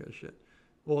gorilla ain't got shit.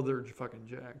 Well, they're fucking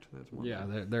jacked. That's one Yeah,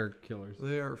 thing. they're killers.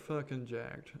 They are fucking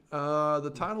jacked.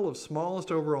 The title of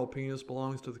smallest overall penis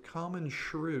belongs to the common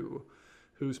shrew,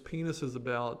 whose penis is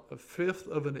about 1/5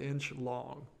 of an inch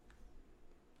long.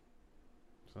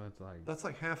 So That's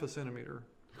like half a centimeter.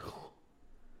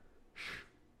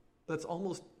 That's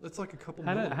like a couple.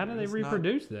 how do they millimeters, not-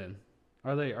 reproduce then?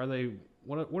 Are they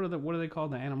what are they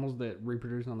called, the animals that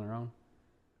reproduce on their own?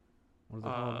 What is it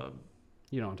called?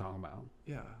 You know what I'm talking about.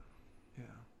 Yeah.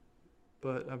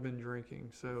 But I've been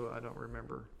drinking, so I don't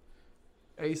remember.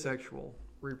 Asexual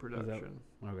reproduction.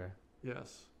 Okay.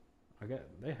 Yes.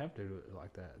 They have to do it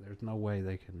like that. There's no way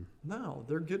they can. No,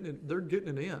 they're getting it. They're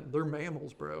getting it in. They're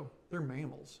mammals, bro. They're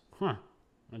mammals. Huh.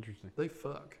 Interesting. They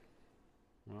fuck.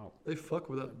 Well, They fuck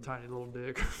with that tiny little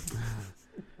dick.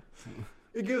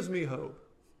 It gives me hope.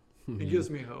 It gives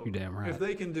me hope. You're damn right. If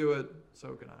they can do it,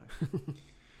 so can I.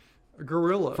 A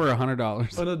gorilla. For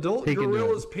 $100. An adult He can do it.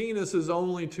 gorilla's penis is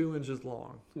only 2 inches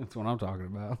long. That's what I'm talking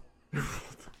about.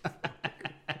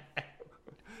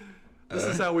 This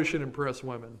is how we should impress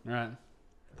women. Right.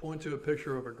 point to a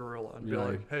picture of a gorilla and be Yeah.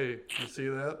 like, "Hey, you see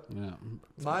that? Yeah.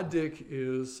 My dick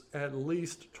is at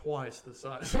least twice the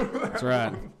size." That's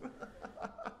right.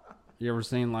 You ever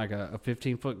seen like a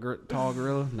 15-foot tall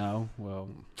gorilla? No. Well,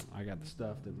 I got the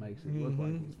stuff that makes it look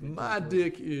like he's 15 My foot.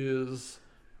 dick is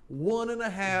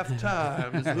 1.5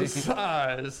 times the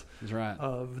size That's right.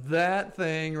 of that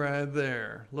thing right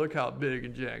there. Look how big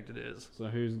and jacked it is. So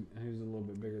who's a little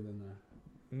bit bigger than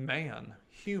the? Man,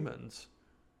 humans.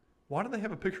 Why do they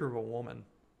have a picture of a woman?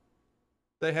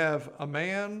 They have a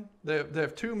man. They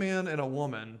have two men and a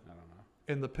woman I don't know.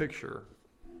 in the picture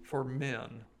for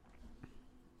men.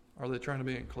 Are they trying to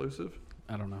be inclusive?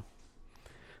 I don't know.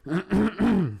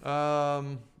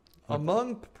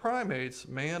 Among primates,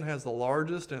 man has the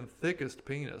largest and thickest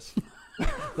penis.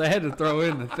 They had to throw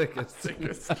in the thickest.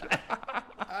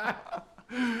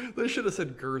 They should have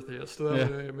said girthiest. That Yeah.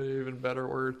 would have been an even better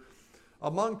word.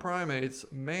 Among primates,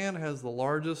 man has the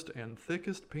largest and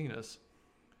thickest penis.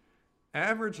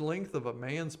 Average length of a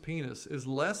man's penis is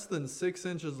less than 6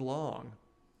 inches long.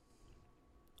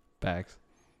 Facts.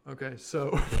 Okay,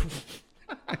 so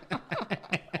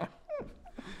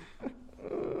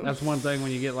That's one thing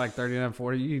when you get like 39,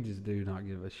 40, you just do not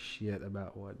give a shit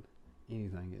about what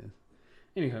anything is.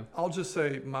 Anyhow. I'll just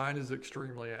say mine is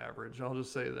extremely average. I'll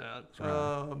just say that. That's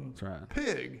right. That's right.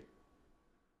 Pig.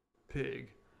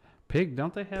 Pig,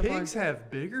 don't they have Pigs have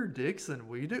bigger dicks than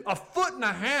we do.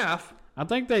 1.5 feet. I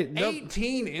think they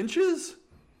 18 inches?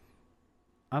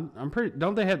 I'm pretty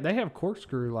don't they have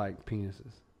corkscrew like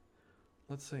penises.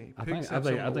 Let's see. I Pigs think- have I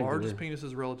think- some I of the think they largest do.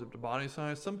 penises relative to body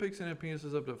size. Some pigs can have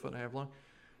penises up to 1.5 feet long.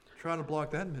 Try to block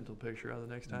that mental picture out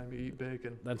the next time you eat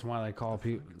bacon. That's why they call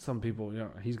some people,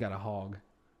 he's got a hog.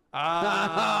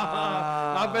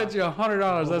 Ah, I bet you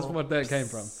 $100 that's what that came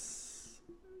from.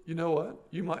 You know what?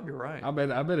 You might be right. I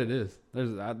bet it is.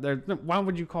 Why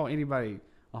would you call anybody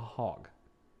a hog?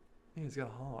 Yeah, he's got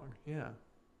a hog. Yeah.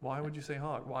 Why would you say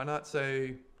hog? Why not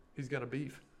say he's got a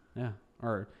beef? Yeah.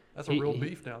 Or That's a real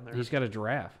beef down there. he's got a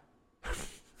giraffe.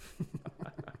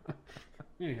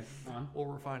 Anyhow, Well,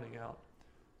 we're finding out.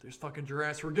 There's fucking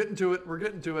giraffes. We're getting to it.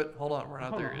 Hold on. We're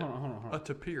not there yet. Hold on. A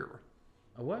tapir.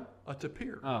 A what? A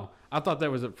tapir. Oh, I thought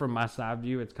that was from my side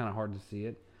view. It's kind of hard to see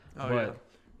it. Oh, but yeah.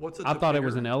 What's a I thought it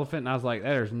was tapir? an elephant, and I was like,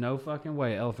 there's no fucking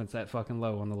way elephant's that fucking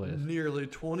low on the list. Nearly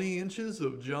 20 inches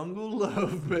of jungle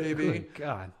love, baby. Good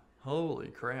God. Holy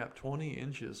crap, 20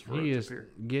 inches for He a is tapir.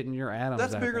 getting your atoms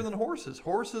That's out bigger there. than horses.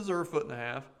 Horses are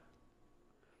 1.5 feet.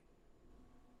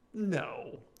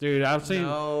 No. Dude, I've seen.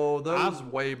 No, those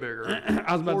way bigger.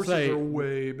 I was about Horses to say, are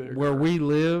way bigger. where we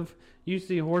live, you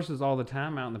see horses all the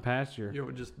time out in the pasture. You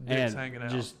know, just dicks and hanging out.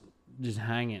 just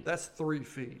hanging. That's 3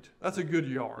 feet. That's a good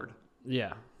yard.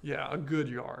 Yeah. Yeah, a good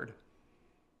yard.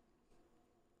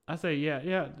 I say, yeah,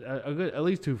 a good, at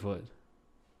least 2 foot.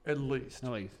 At least.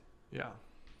 At least. Yeah.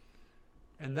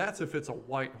 And that's if it's a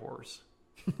white horse.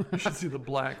 You should see the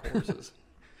black horses.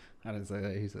 I didn't say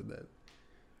that. He said that.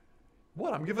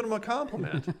 What? I'm giving him a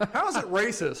compliment. How is it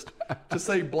racist to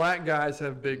say black guys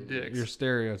have big dicks? You're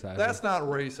stereotyping. That's not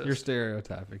racist. You're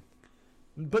stereotyping.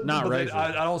 But Not but racist.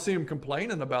 I don't see him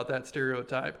complaining about that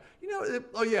stereotype. You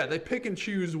know, they pick and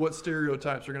choose what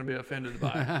stereotypes are going to be offended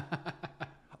by.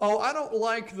 Oh, I don't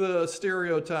like the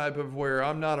stereotype of where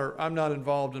I'm not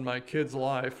involved in my kid's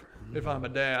life if I'm a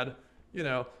dad. You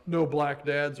know, no black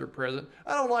dads are present.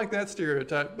 I don't like that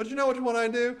stereotype. But you know which one I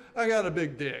do? I got a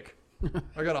big dick.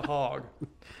 I got a hog.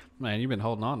 Man, you've been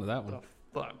holding on to that one. What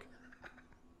the fuck?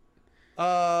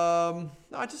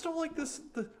 I just don't like this.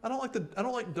 I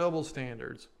don't like double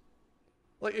standards.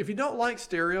 Like, if you don't like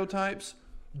stereotypes,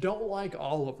 don't like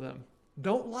all of them.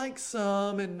 Don't like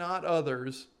some and not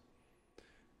others.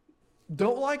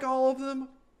 Don't like all of them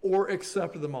or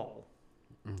accept them all.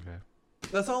 Okay.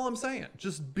 That's all I'm saying.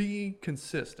 Just be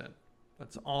consistent.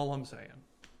 That's all I'm saying.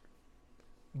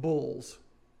 Bulls.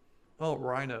 Oh,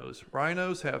 rhinos.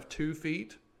 Rhinos have 2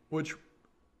 feet, which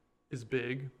is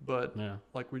big, but Yeah.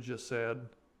 like we just said,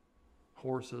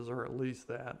 horses are at least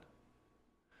that.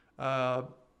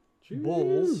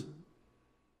 Bulls,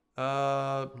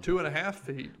 2.5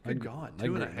 feet. Good God, They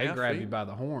 2.5 they grab feet. you by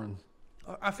the horns.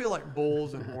 I feel like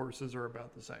bulls and horses are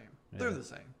about the same. They're Yeah. the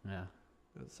same. Yeah.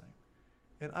 They're the same.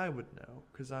 And I would know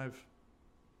because I've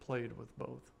played with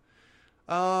both.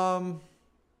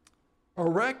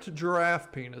 Erect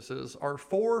giraffe penises are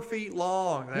 4 feet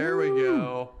long. There we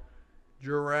go.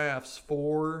 Giraffes,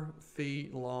 4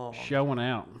 feet long. Showing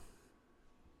out.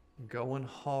 Going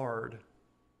hard.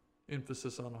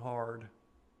 Emphasis on hard.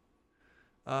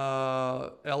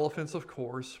 Elephants, of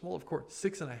course. Well, of course,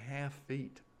 6.5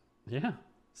 feet. Yeah.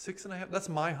 6.5. That's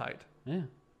my height. Yeah.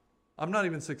 I'm not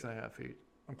even 6.5 feet.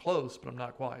 I'm close, but I'm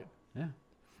not quite. Yeah.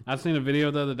 I seen a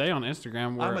video the other day on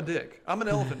Instagram where I'm a dick. I'm an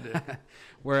elephant dick.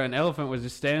 where an elephant was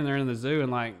just standing there in the zoo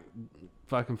and like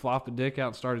fucking flopped a dick out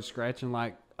and started scratching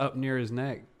like up near his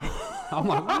neck. I'm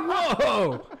like,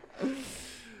 whoa!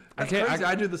 That's crazy.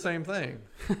 I do the same thing.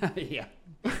 Yeah.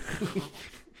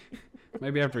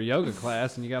 Maybe after yoga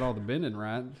class and you got all the bending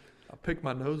right. I pick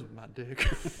my nose with my dick.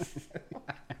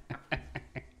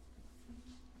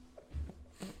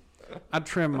 I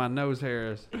trim my nose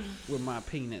hairs with my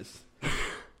penis.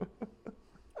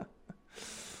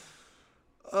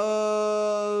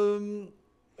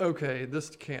 Okay, this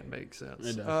can't make sense.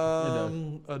 It does.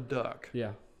 A duck.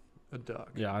 Yeah. A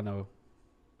duck. Yeah, I know.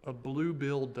 A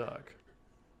blue-billed duck.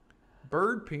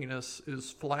 Bird penis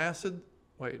is flaccid.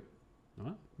 Wait.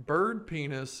 What? Bird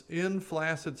penis in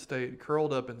flaccid state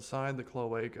curled up inside the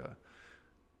cloaca.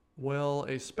 Well,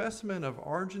 a specimen of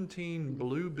Argentine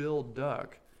blue-billed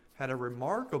duck had a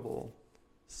remarkable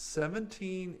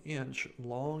 17-inch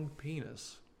long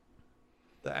penis.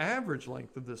 The average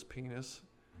length of this penis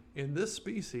in this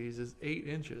species is 8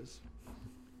 inches.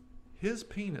 His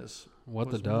penis What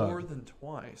was the duck? more than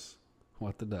twice.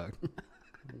 What the duck?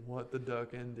 What the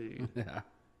duck indeed. Yeah.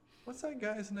 What's that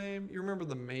guy's name? You remember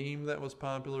the meme that was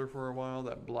popular for a while?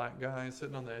 That black guy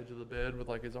sitting on the edge of the bed with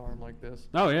like his arm like this?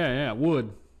 Oh, yeah.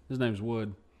 Wood. His name's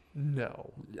Wood.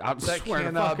 No. I That swear to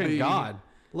cannot fucking be. God.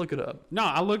 Look it up. No,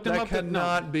 I looked him That up.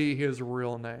 cannot be his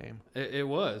real name. It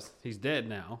was. He's dead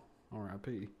now.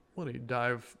 R.I.P. What, did he die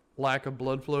of lack of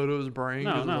blood flow to his brain?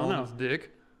 No, 'cause no, of no. his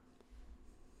dick?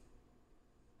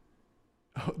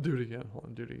 Oh, do it again. Hold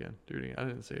on, do it again. Do it again. I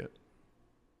didn't see it.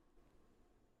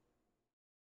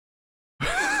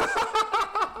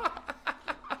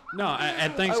 No,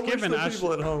 at I Thanksgiving, wish the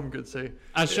people at home could see.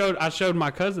 I showed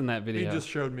my cousin that He video. just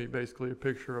showed me basically a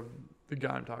picture of the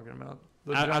guy I'm talking about.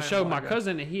 The I giant showed my black guy.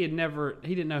 cousin, and he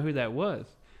didn't know who that was.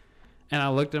 And I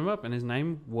looked him up, and his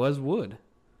name was Wood.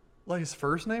 Like his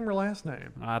first name or last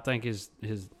name? I think his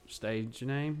stage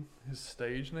name, His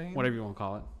stage name? whatever you want to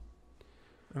call it,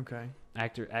 Okay.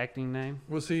 acting name.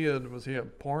 Was he a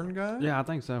porn guy? Yeah, I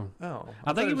think so. Oh.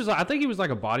 I think he was like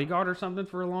a bodyguard or something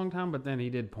for a long time, but then he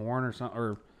did porn or something,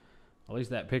 or at least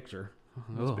that picture.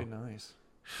 Must be nice.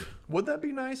 Would that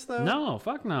be nice though? No,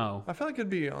 fuck no. I feel like it'd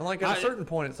be like at a certain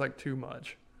point it's like too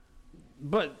much.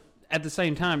 But at the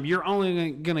same time, you're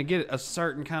only gonna get a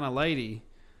certain kind of lady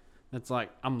that's like,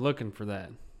 I'm looking for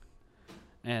that,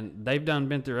 and they've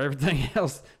been through everything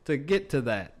else to get to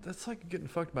that. That's like getting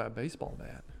fucked by a baseball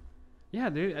bat. Yeah,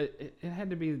 dude, it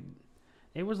had to be.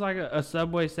 It was like a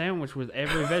Subway sandwich with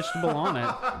every vegetable on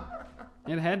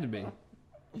it. It had to be.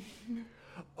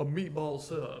 A meatball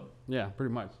sub. Yeah,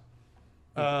 pretty much.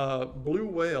 Blue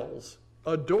whales.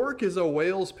 A dork is a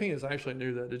whale's penis. I actually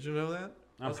knew that. Did you know that?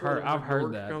 That's where the I've word heard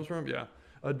dork that. comes from. Yeah.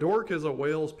 A dork is a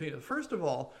whale's penis. First of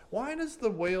all, why does the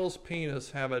whale's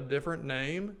penis have a different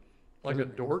name, like a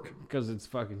dork? Because it's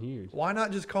fucking huge. Why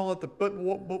not just call it but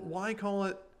why call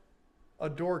it a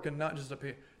dork and not just a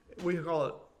penis? We call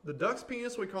it the duck's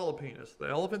penis. We call it penis. The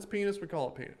elephant's penis. We call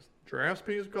it penis. Giraffe's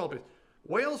penis. We call it penis.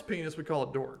 Whale's penis. We call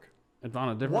it dork. It's on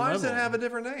a different Why level. does it have a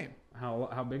different name?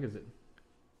 How big is it?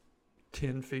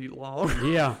 10 feet long.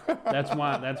 Yeah, that's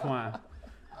why.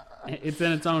 It's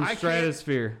in its own I can't-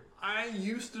 stratosphere. I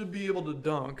used to be able to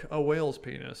dunk a whale's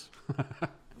penis.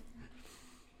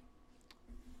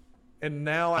 And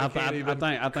now I can't even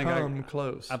come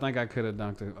close. I think I could have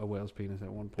dunked a whale's penis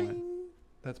at one point.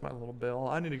 That's my little bell.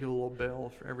 I need to get a little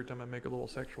bell for every time I make a little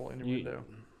sexual innuendo.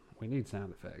 We need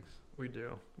sound effects. We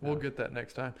do. We'll get that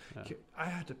next time. Yeah. I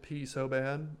had to pee so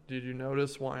bad. Did you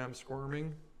notice why I'm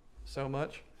squirming so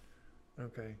much?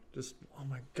 Okay. Just, oh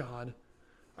my God.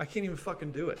 I can't even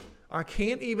fucking do it. I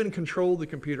can't even control the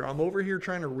computer. I'm over here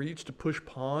trying to reach to push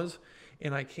pause,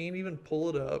 and I can't even pull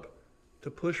it up to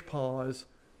push pause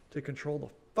to control the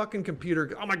fucking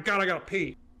computer. Oh my God, I gotta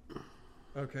pee.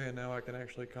 Okay, and now I can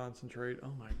actually concentrate.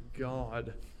 Oh my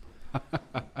God. Let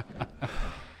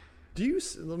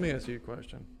me ask you a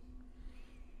question.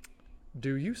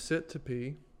 Do you sit to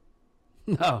pee?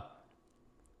 No.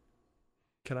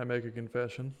 Can I make a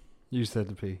confession? You said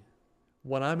to pee.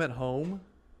 When I'm at home,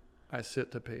 I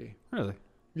sit to pee. Really?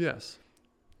 Yes.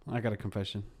 I got a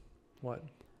confession. What?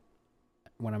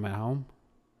 When I'm at home,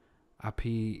 I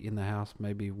pee in the house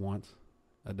maybe once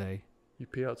a day. You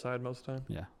pee outside most of the time?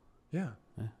 Yeah. Yeah.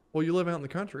 Yeah. Well, you live out in the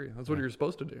country. That's what Yeah. Yeah. You're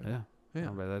supposed to do. Yeah. Yeah.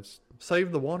 I mean, that's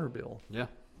Save the water bill. yeah.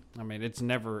 I mean, it's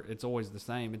always the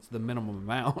same. It's the minimum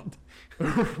amount.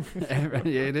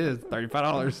 It is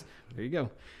 $35. There you go.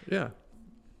 Yeah.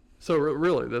 So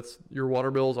really, that's your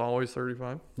water bill is always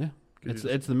 $35. Yeah. Could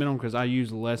It's the minimum because I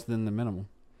use less than the minimum.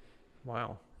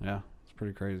 Wow. Yeah. It's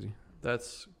pretty crazy.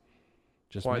 That's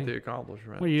Just quite me. the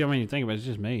accomplishment. Well, you think about it, it's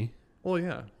just me. Well,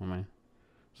 yeah. I mean,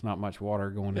 it's not much water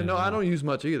going in. And no, and I out. don't use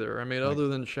much either. I mean, Like- other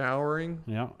than showering.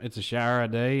 Yeah, it's a shower a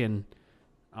day, and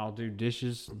I'll do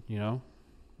dishes, Yeah.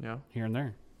 here and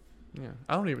there. Yeah.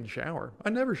 I don't even shower. I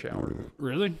never shower.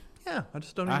 Really? Yeah. I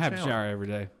just don't even I have shower. to shower every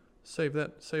day. Save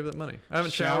that money. I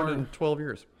haven't showered Shower. in 12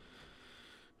 years.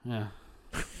 Yeah.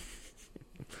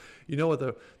 You know what,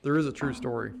 though? There is a true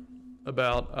story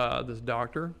about this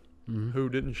doctor Mhm. who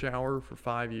didn't shower for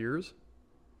 5 years.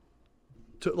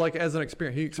 Like, as an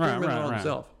experiment. He experimented on right.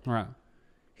 himself. Right.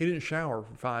 He didn't shower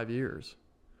for 5 years.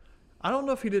 I don't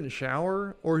know if he didn't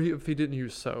shower or if he didn't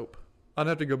use soap. I'd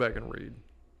have to go back and read.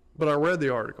 But I read the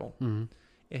article. Mm-hmm.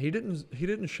 And he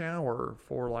didn't shower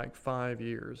for like 5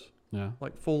 years. Yeah.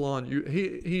 Like full on.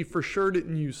 He for sure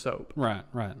didn't use soap. Right.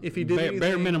 Right. If he did bare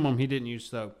anything- minimum, he didn't use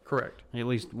soap. Correct. He at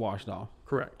least washed off.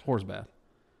 Correct. Horse bath.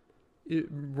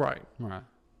 Right. Right.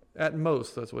 At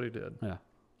most, that's what he did. Yeah.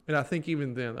 And I think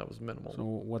even then that was minimal. So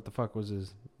what the fuck was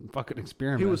his fucking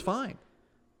experiment? He was fine.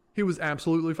 He was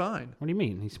absolutely fine. What do you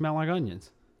mean? He smelled like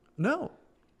onions. No.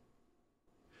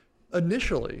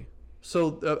 Initially,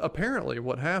 so apparently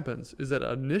what happens is that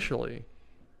initially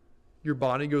your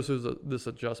body goes through this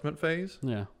adjustment phase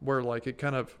Yeah. where like it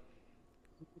kind of,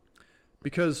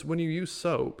 because when you use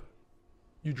soap,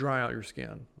 you dry out your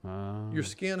skin. Your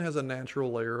skin has a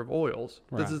natural layer of oils,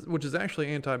 Right. which is actually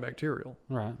antibacterial.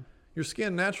 Right. Your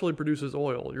skin naturally produces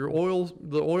oil.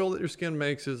 The oil that your skin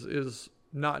makes is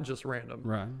not just random.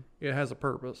 Right. It has a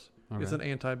purpose. It's an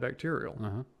Okay. antibacterial.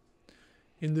 Uh-huh.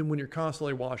 And then when you're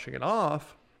constantly washing it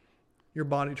off, your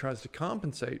body tries to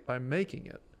compensate by making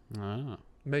it, Ah.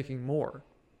 making more.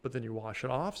 But then you wash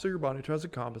it off, so your body tries to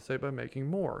compensate by making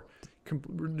more.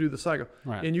 Do the cycle.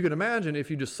 Right. And you can imagine if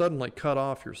you just suddenly cut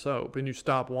off your soap and you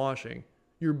stop washing,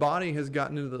 your body has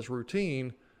gotten into this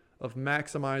routine of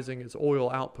maximizing its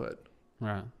oil output.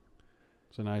 Right.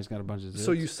 So now he's got a bunch of zits.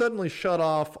 So you suddenly shut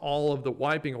off all of the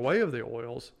wiping away of the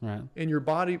oils, Right. and your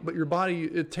body,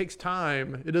 it takes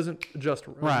time. It doesn't adjust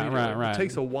immediately. right. It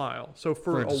takes a while. So For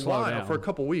for it to a slow while, down. for a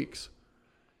couple weeks,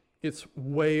 it's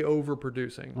way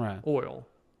overproducing Right. oil.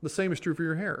 The same is true for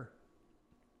your hair.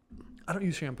 I don't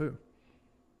use shampoo.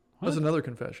 That's What? another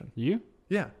confession. You?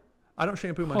 Yeah. I don't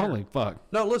shampoo my Holy hair. fuck.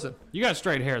 No, listen. You got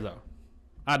straight hair though.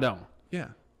 I don't. Yeah.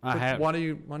 I But have Why do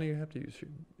you have to use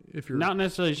if you're not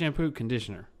necessarily shampoo,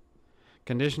 conditioner.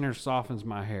 Conditioner softens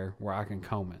my hair where I can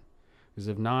comb it. Because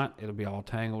if not, it'll be all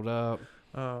tangled up,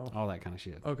 Oh. all that kind of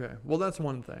shit. Okay. Well, that's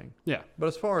one thing. Yeah. But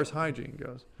as far as hygiene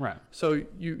goes, Right. so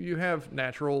you have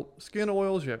natural skin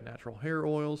oils, you have natural hair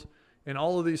oils, and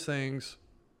all of these things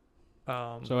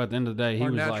So at the end of the day, he are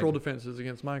was natural like, defenses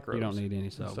against microbes. you don't need any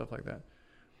and soap. stuff like that.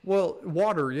 Well,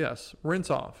 water, yes, rinse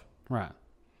off. Right.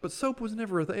 But soap was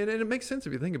never a thing, and it makes sense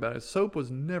if you think about it. Soap was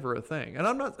never a thing, and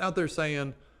I'm not out there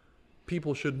saying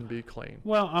people shouldn't be clean.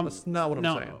 Well, That's not what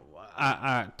I'm saying.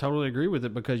 I totally agree with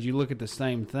it because you look at the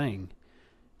same thing.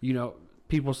 You know,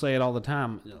 people say it all the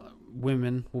time.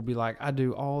 Women will be like, I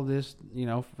do all this,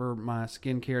 for my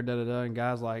skincare, da-da-da. And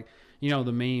guys like,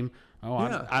 the meme,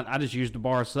 Yeah. I just used a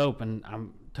bar of soap and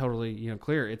I'm totally,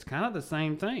 clear. It's kind of the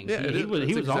same thing. Yeah, he was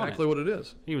exactly on it. what it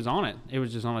is. He was on it. It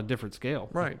was just on a different scale.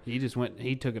 Right.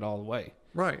 He took it all the way.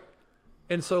 Right.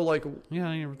 And so, like, Yeah,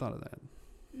 I never thought of that.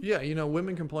 yeah,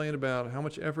 women complain about how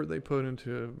much effort they put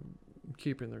into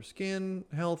keeping their skin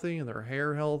healthy and their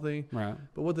hair healthy. Right.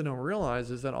 But what they don't realize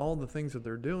is that all the things that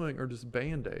they're doing are just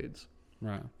band-aids.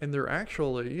 Right. And they're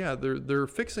actually, they're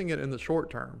fixing it in the short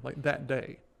term, like that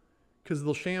day. Because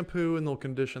they'll shampoo and they'll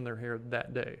condition their hair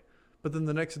that day. But then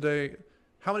the next day,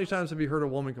 how many times have you heard a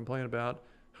woman complain about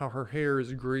how her hair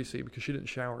is greasy because she didn't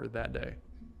shower that day?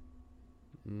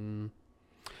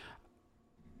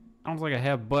 I don't think I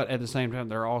have, but at the same time,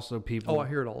 there are also people. Oh, I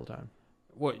hear it all the time.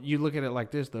 What you look at it like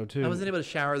this though too. I wasn't able to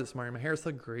shower this morning. My hair's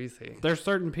so greasy. There's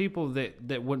certain people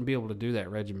that wouldn't be able to do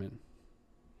that regimen.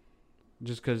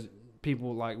 Just because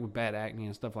people like with bad acne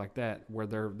and stuff like that, where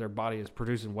their body is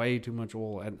producing way too much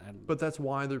oil, and But that's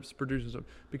why they're producing some.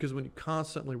 Because when you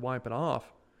constantly wipe it off,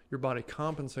 your body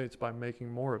compensates by making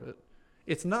more of it.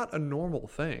 It's not a normal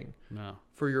thing no,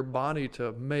 for your body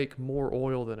to make more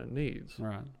oil than it needs.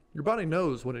 right, Your body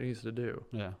knows what it needs to do.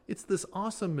 yeah, It's this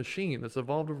awesome machine that's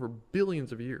evolved over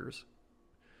billions of years.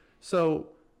 So,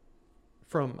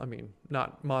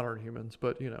 not modern humans,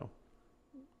 but,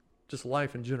 just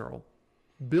life in general.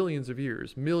 Billions of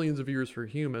years, millions of years for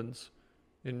humans,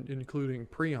 including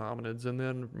pre-hominids, and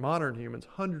then modern humans,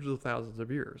 hundreds of thousands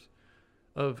of years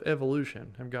of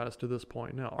evolution have got us to this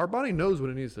point now. Our body knows what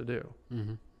it needs to do.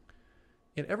 mm-hmm.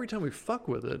 And every time we fuck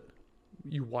with it,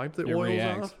 you wipe the It oils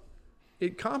reacts. off,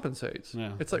 it compensates.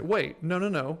 Yeah. It's like, wait,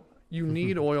 no. You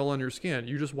need oil on your skin.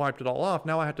 You just wiped it all off.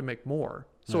 Now I have to make more.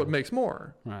 So Right. it makes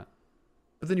more. Right.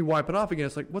 But then you wipe it off again.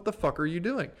 It's like, what the fuck are you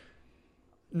doing?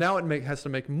 Now it has to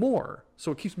make more.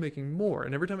 So it keeps making more.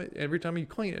 And every time you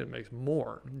clean it, it makes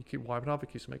more. You keep wiping it off, it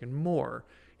keeps making more.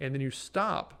 And then you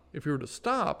stop. If you were to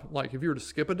stop, like if you were to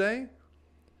skip a day,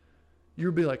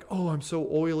 you'd be like, oh, I'm so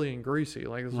oily and greasy.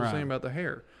 Like this was Right. saying about the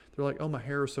hair. They're like, oh, my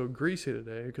hair is so greasy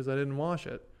today because I didn't wash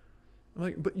it. I'm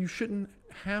like, but you shouldn't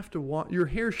have to wash. Your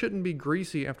hair shouldn't be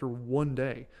greasy after one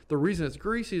day. The reason it's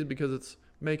greasy is because it's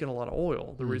making a lot of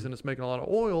oil. The reason it's making a lot of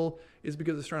oil is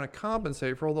because it's trying to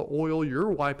compensate for all the oil you're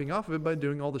wiping off of it by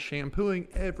doing all the shampooing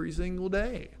every single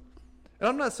day. And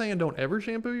I'm not saying don't ever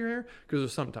shampoo your hair,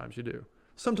 because sometimes you do.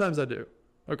 Sometimes I do.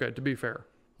 Okay, to be fair.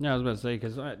 Yeah, I was about to say,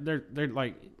 because they're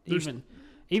like, There's-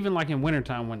 even like in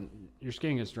wintertime when your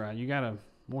skin gets dry, you got to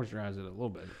moisturize it a little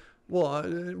bit. Well,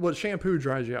 what shampoo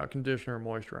dries you out, conditioner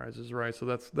moisturizes, right? So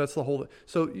that's the whole.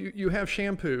 So you have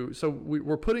shampoo. So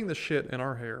we're putting the shit in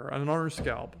our hair and on our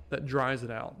scalp that dries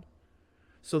it out.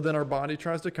 So then our body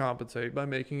tries to compensate by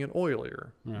making it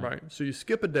oilier, right? So you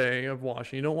skip a day of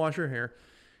washing, you don't wash your hair,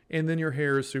 and then your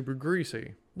hair is super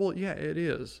greasy. Well, yeah, it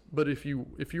is. But if you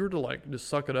were to like just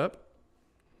suck it up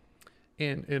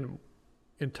and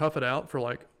tough it out for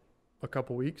like a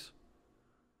couple weeks,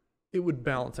 it would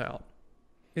balance out.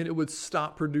 And it would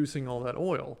stop producing all that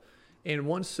oil. And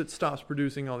once it stops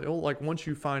producing all the oil, like once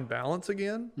you find balance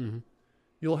again,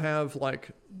 you'll have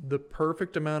like the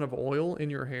perfect amount of oil in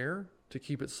your hair to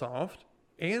keep it soft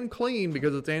and clean,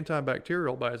 because it's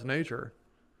antibacterial by its nature,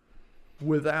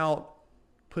 without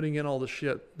putting in all the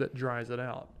shit that dries it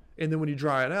out. And then when you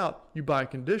dry it out, you buy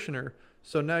conditioner.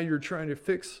 So now you're trying to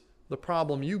fix the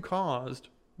problem you caused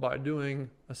by doing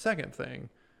a second thing.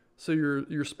 So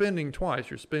you're spending twice.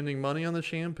 You're spending money on the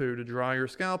shampoo to dry your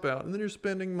scalp out, and then you're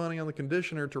spending money on the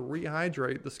conditioner to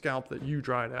rehydrate the scalp that you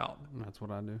dried out. That's what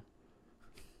I do.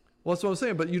 Well, that's what I'm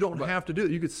saying, but you don't have to do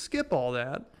it. You could skip all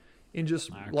that and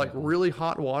just like really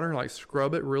hot water, like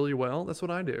scrub it really well. That's what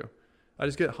I do. I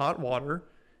just get hot water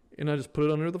and I just put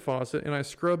it under the faucet and I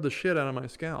scrub the shit out of my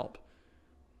scalp.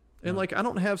 And like, I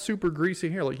don't have super greasy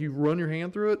hair. Like, you run your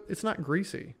hand through it, it's not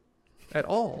greasy at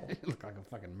all. You look like a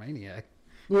fucking maniac.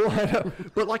 Well, I know.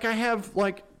 But like I have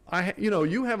like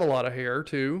you have a lot of hair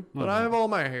too, but I have all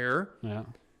my hair. Yeah.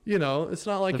 You know, it's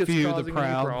not like The it's few, the causing any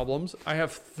proud. problems. I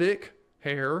have thick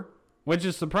hair. Which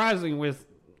is surprising with,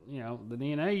 the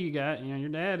DNA you got. Your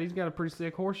dad, he's got a pretty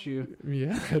sick horseshoe.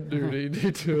 Yeah, dude,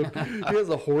 he too. He has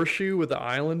a horseshoe with the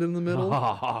island in the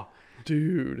middle.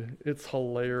 Dude, it's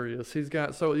hilarious. He's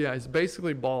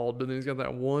basically bald, but then he's got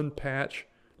that one patch,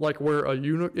 like where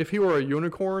if he were a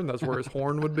unicorn, that's where his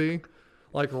horn would be.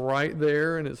 Like right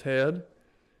there in his head.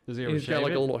 Does he And ever he's shave got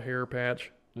like it? a little hair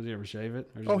patch. Does he ever shave it?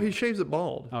 Or Oh, he shaves it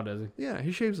bald. Oh, does he? Yeah,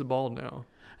 he shaves it bald now.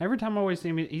 Every time I always see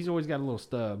him, he's always got a little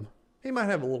stub. He might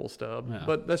have a little stub, Yeah.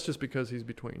 but that's just because he's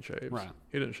between shaves. Right.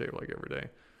 He didn't shave like every day.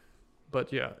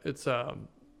 But yeah, it's so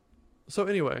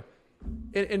anyway,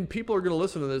 and people are going to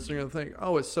listen to this and they're going to think,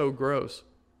 "Oh, it's so gross."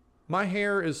 My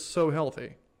hair is so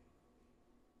healthy.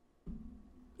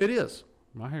 It is.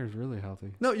 My hair's really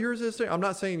healthy. No, yours is too. I'm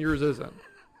not saying yours isn't.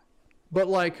 But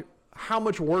like, how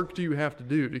much work do you have to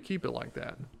do to keep it like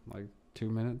that? Like 2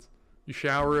 minutes. You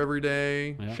shower every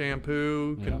day, Yeah.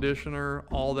 shampoo, Yeah. conditioner,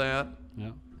 all that.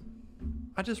 Yeah.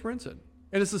 I just rinse it.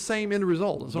 And it's the same end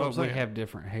result. That's what I'm But we saying. have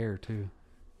different hair too.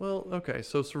 Well, okay.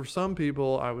 So for some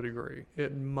people, I would agree.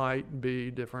 It might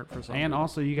be different for some And people.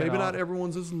 also you got Maybe not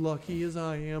everyone's as lucky as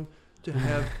I am to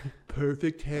have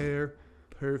perfect hair,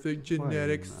 perfect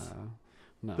genetics,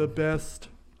 No. the best.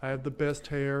 I have the best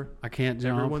hair. I can't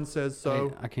jump. Everyone says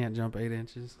so. I can't jump 8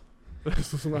 inches. I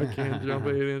can't jump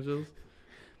 8 inches.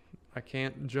 I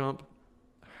can't jump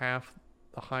half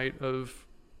the height of,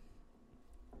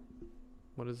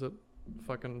 what is it?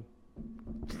 Fucking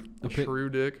a shrew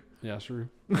dick. Yeah, shrew.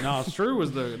 No, shrew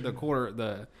was the quarter,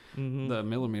 the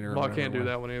millimeter. or Well, I whatever can't it do was.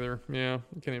 that one either. Yeah,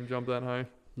 I can't even jump that high.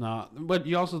 No, but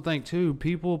you also think too,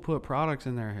 people put products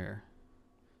in their hair.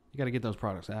 You got to get those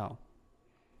products out.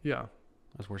 Yeah.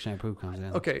 That's where shampoo comes in.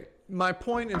 Okay, my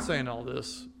point in saying all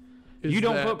this is You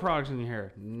don't that put products in your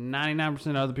hair. 99%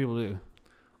 of other people do.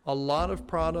 a lot of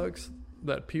products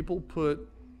that people put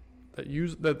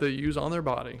that they use on their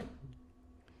body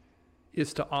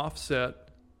is to offset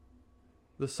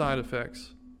the side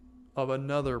effects of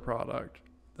another product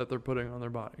that they're putting on their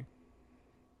body.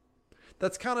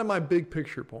 That's kind of my big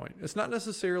picture point. It's not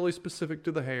necessarily specific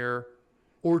to the hair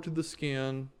or to the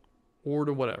skin or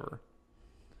to whatever.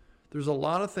 There's a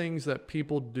lot of things that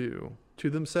people do to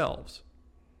themselves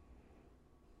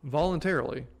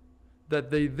voluntarily that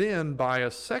they then buy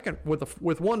a second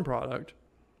with one product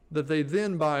that they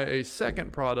then buy a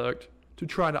second product to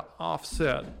try to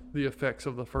offset the effects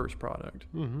of the first product.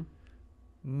 Mm-hmm.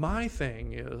 My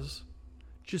thing is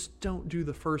just don't do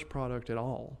the first product at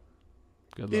all.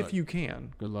 Good luck. If you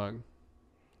can. Good luck.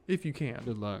 If you can.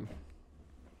 Good luck.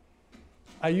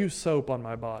 I use soap on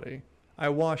my body. I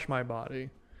wash my body.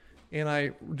 And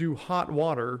I do hot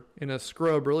water and I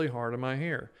scrub really hard on my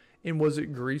hair. And was it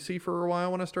greasy for a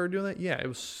while when I started doing that? Yeah, it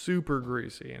was super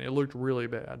greasy and it looked really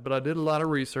bad. But I did a lot of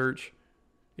research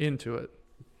into it.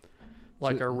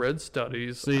 Like I read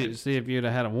studies. See, if you'd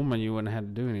have had a woman, you wouldn't have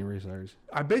had to do any research.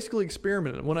 I basically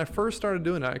experimented. When I first started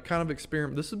doing it, I kind of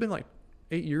experimented. This has been like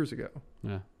 8 years ago.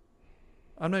 Yeah.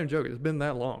 I'm not even joking. It's been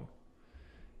that long.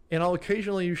 And I'll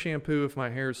occasionally use shampoo if my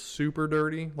hair is super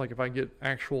dirty, like if I get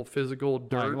actual physical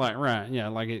dirt. Right. Yeah,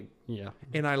 like it. Yeah.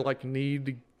 And I like need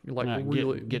to like Yeah,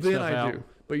 really get then stuff I out. do.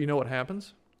 But you know what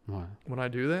happens What? when I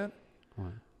do that?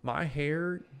 What? My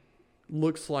hair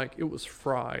looks like it was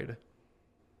fried.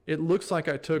 It looks like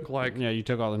I took like Yeah, you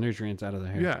took all the nutrients out of the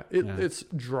hair. yeah, it's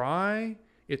dry,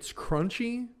 it's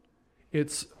crunchy,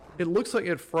 it looks like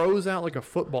it froze out like a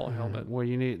football helmet. Well,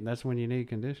 that's when you need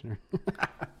conditioner.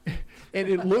 And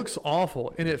it looks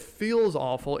awful and it feels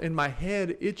awful and my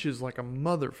head itches like a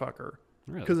motherfucker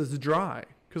Really? because it's dry,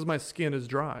 because my skin is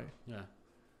dry. Yeah.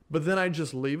 But then I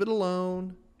just leave it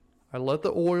alone. I let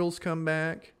the oils come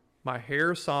back. My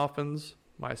hair softens.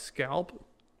 My scalp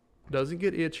doesn't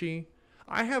get itchy.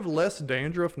 I have less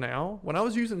dandruff now. When I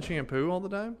was using shampoo all the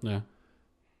time, Yeah.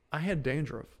 I had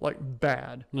dandruff, like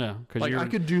bad. Yeah. Because Like I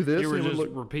could do this you were and it would just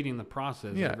look, repeating the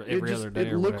process yeah, every other day. it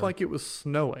or looked whatever. like it was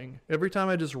snowing. Every time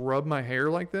I just rubbed my hair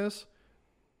like this,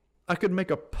 I could make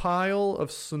a pile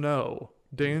of snow,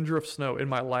 dandruff snow in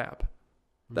my lap.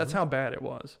 That's how bad it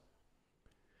was.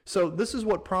 So this is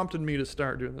what prompted me to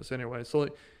start doing this anyway. So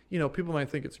like, you know, people might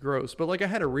think it's gross, but like I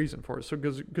had a reason for it. So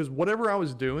because whatever I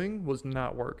was doing was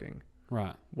not working.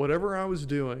 Right. Whatever I was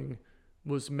doing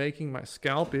was making my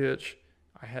scalp itch.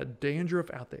 I had dandruff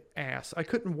out the ass. I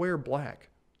couldn't wear black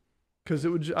because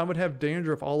I would have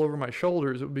dandruff all over my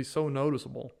shoulders. It would be so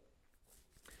noticeable.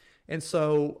 And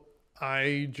so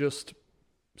I just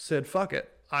said, fuck it.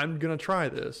 I'm going to try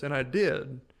this. And I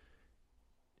did.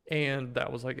 And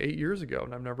that was like 8 years ago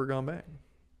and I've never gone back.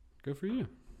 Good for you.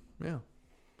 Yeah.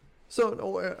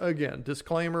 So again,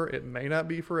 disclaimer, it may not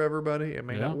be for everybody. It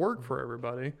may Yeah. not work for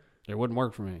everybody. It wouldn't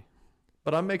work for me.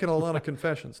 But I'm making a lot of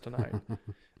confessions tonight.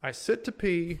 I sit to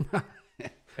pee,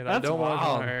 and I That's don't wash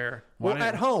wild. my hair. Why Well,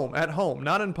 at home,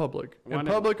 not in public. Why In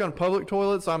not- public, on public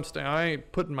toilets, I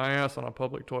ain't putting my ass on a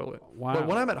public toilet. Why? But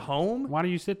when I'm at home, Why do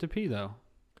you sit to pee though?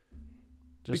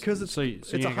 because it's so you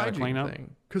it's a ain't gotta hygiene clean up?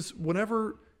 thing. Because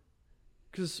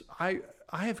I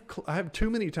have too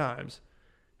many times.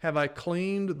 Have I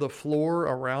cleaned the floor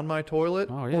around my toilet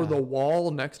Oh, yeah. or the wall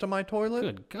next to my toilet?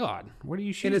 Good God! What are you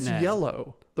And shooting it's at?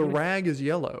 yellow. The What is- rag is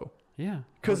yellow. Yeah.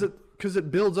 Because it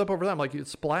builds up over time, like it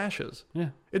splashes. Yeah.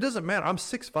 It doesn't matter. I'm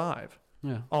 6'5",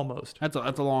 Yeah. almost. That's a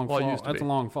long Well, it fall. used to That's be. a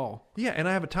long fall. Yeah, and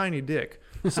I have a tiny dick,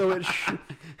 so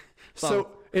so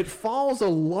it falls a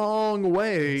long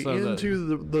way So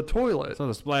into the toilet. So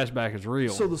the splashback is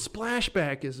real. So the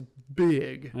splashback is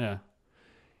big, yeah.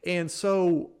 and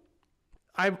so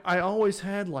I always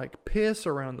had like piss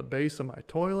around the base of my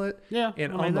toilet, Yeah.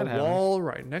 and I mean, on the that happens. wall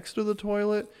right next to the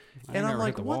toilet, I and I'm never like,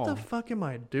 hit the what the wall. fuck am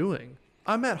I doing?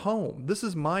 I'm at home. This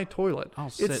is my toilet. I'll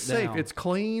It's sit safe. down. It's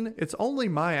clean. It's only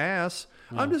my ass.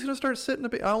 I'm just gonna start sitting.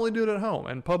 I only do it at home.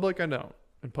 In public, I don't.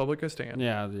 In public, I stand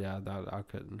Yeah. I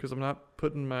couldn't. because I'm not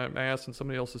putting my ass in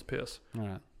somebody else's piss. All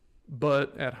right.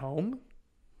 But at home,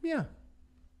 yeah,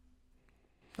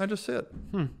 I just sit,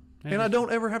 and I Interesting.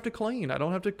 don't ever have to clean. I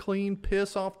don't have to clean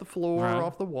piss off the floor, Right.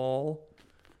 off the wall.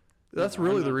 That's I'm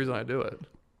really the not- reason I do it.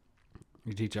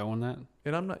 You teach Owen that?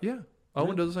 And I'm not. Yeah, Owen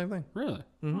Really? does the same thing. Really?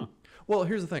 Mhm. Huh. Well,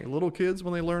 here's the thing: little kids,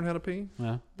 when they learn how to pee,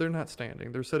 Yeah. they're not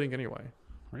standing; they're sitting anyway.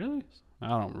 Really? I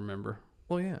don't remember.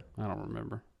 Well, yeah. I don't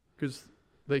remember. Because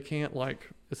they can't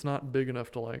it's not big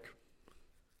enough to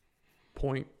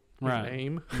point and Right.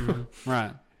 aim.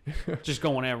 Right. Just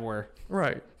going everywhere.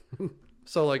 Right.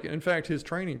 So in fact, his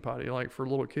training potty, for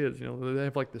little kids, they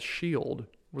have this shield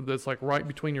that's right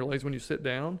between your legs when you sit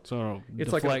down. So it'll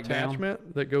It's like an deflect down.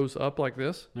 attachment that goes up like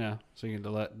this. Yeah. So you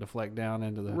can deflect down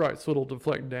into the. Right. So it'll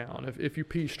deflect down. If you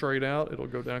pee straight out, it'll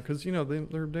go down because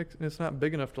their dick, it's not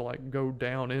big enough to go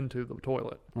down into the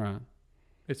toilet. Right.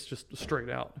 It's just straight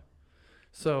out.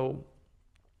 So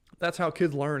that's how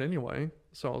kids learn anyway.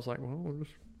 So I was like, well, we'll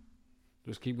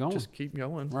Just keep going. just keep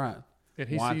going. right. And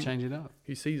Why change it up?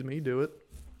 he sees me do it.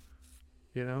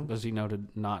 Does he know to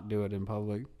not do it in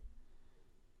public?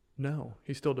 No,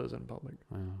 he still does it in public.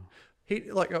 Oh.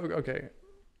 He okay.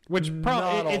 Which Not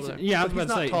probably all it's the time. yeah. I But was he's about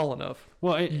not to say. tall enough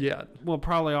Well, yet. well,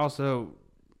 probably also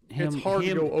him. It's hard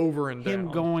him, to go over and down. him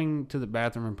going to the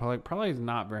bathroom in public probably is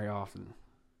not very often.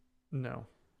 No.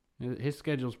 His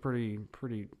schedule's pretty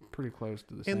close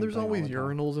to the same. And there's thing all always the time.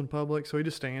 urinals in public, so he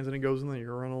just stands and he goes in the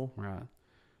urinal. Right.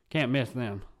 Can't miss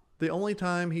them. The only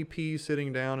time he pees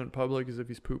sitting down in public is if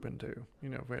he's pooping too. You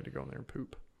know, if we had to go in there and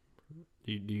poop.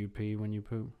 Do you pee when you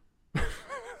poop?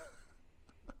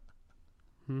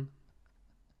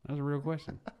 That's a real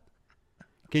question.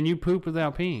 Can you poop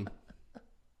without peeing?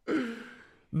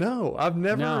 No, I've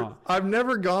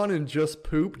never gone and just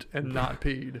pooped and not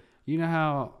peed. You know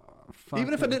how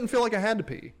Even if I didn't feel like I had to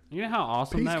pee. You know how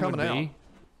awesome Pee's that would be coming out.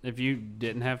 if you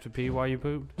didn't have to pee while you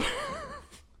pooped?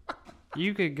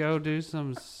 You could go do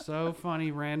some so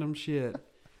funny random shit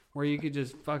where you could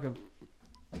just fucking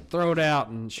throw it out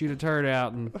and shoot a turd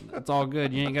out and it's all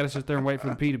good. You ain't got to sit there and wait for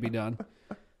the pee to be done.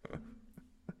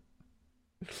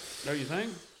 Don't you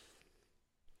think?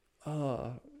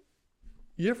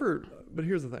 But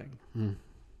here's the thing.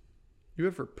 You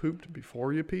ever pooped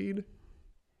before you peed?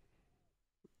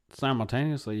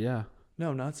 Simultaneously, yeah.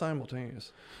 No, not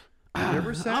simultaneous. You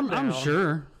ever sat I'm down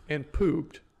sure. and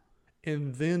pooped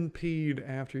and then peed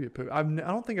after you pooped? I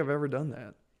don't think I've ever done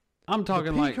that. I'm The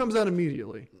talking pee like comes out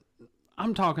immediately.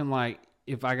 I'm talking like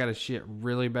if I got a shit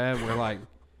really bad, we're like,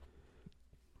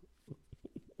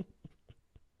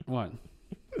 what?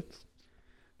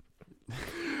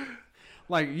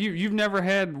 Like you've never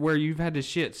had where you've had to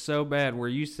shit so bad where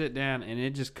you sit down and it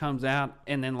just comes out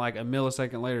and then like a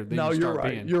millisecond later then No, you you're start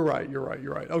right. peeing. You're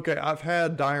right. Okay, I've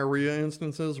had diarrhea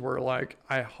instances where like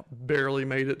I barely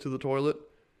made it to the toilet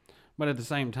But at the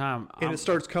same time, and it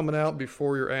starts coming out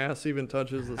before your ass even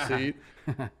touches the seat.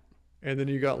 And then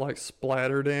you got like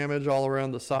splatter damage all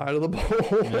around the side of the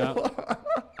bowl. Yeah.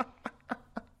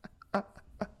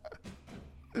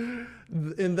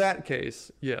 In that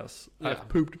case, yes, Yeah. I've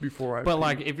pooped before I But peed.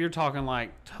 like if you're talking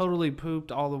like totally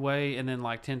pooped all the way and then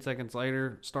like 10 seconds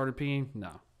later started peeing,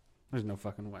 no. There's no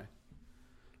fucking way.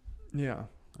 Yeah.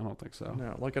 I don't think so.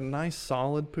 No, like a nice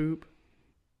solid poop.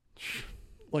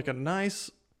 Like a nice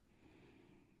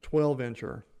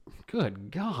 12-incher.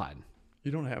 Good God.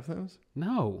 You don't have those?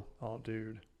 No. Oh,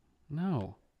 dude.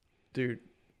 No. Dude,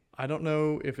 I don't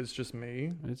know if it's just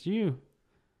me It's you.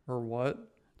 or what.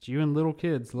 It's you and little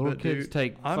kids. Little But, kids dude,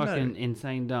 take I'm not- fucking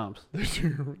insane dumps. They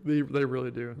do. They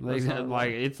really do. They That's not a lie.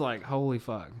 like it's like holy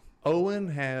fuck. Owen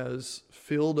has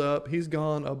filled up. He's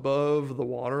gone above the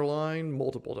water line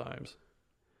multiple times.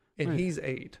 And Right. he's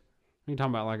 8. You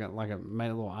talking about like a made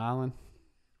a little island?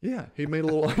 Yeah, he made a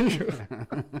little.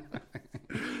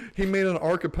 He made an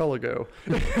archipelago.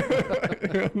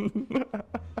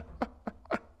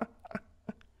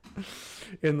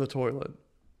 In the toilet.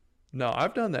 No,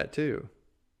 I've done that too.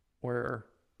 Where,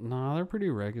 No, they're pretty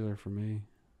regular for me.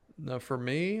 no, for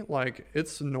me, like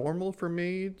it's normal for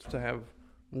me to have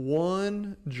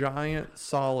one giant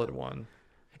solid one.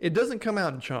 It doesn't come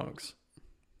out in chunks.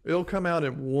 It'll come out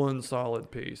in one solid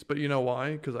piece. But you know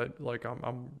why? Because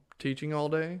I'm teaching all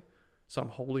day, so I'm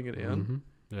holding it in, Mhm.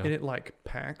 Yeah. and it like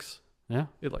packs. Yeah.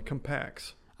 It like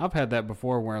compacts. I've had that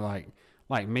before where like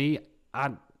me,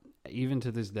 I even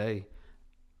to this day,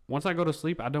 once I go to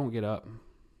sleep, I don't get up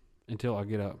until I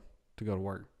get up to go to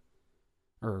work.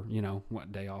 Or, you know,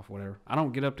 what day off, whatever. I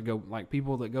don't get up to go like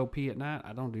people that go pee at night,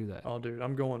 I don't do that. Oh, dude,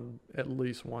 I'm going at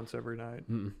least once every night.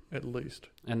 Mm-mm. At least.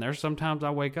 And there's sometimes I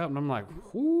wake up and I'm like,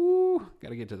 whoo,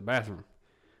 gotta get to the bathroom.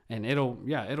 And it'll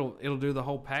do the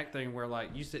whole pack thing where like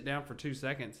you sit down for 2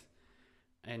 seconds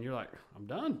and you're like, I'm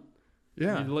done.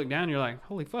 Yeah. You look down, you're like,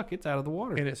 holy fuck, it's out of the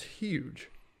water. And it's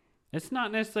huge. It's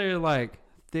not necessarily like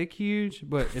thick huge,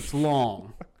 but it's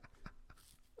long.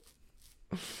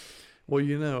 Well,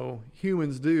 you know,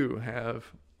 humans do have,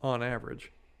 on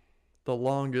average, the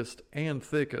longest and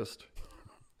thickest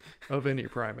of any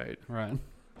primate. Right.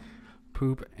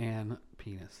 Poop and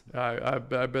penis. I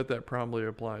bet that probably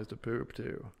applies to poop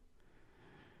too.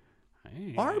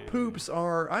 Hey. Our poops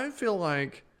are, I feel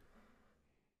like,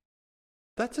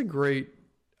 that's a great,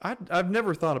 I've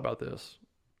never thought about this.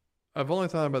 I've only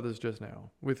thought about this just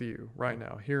now with you, right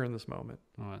now, here in this moment.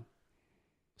 What?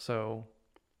 So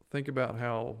think about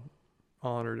how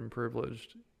honored and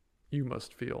privileged you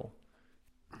must feel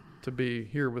to be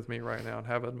here with me right now and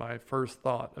having my first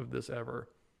thought of this ever.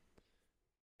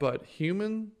 But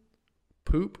human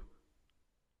poop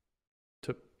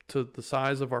to the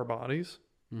size of our bodies,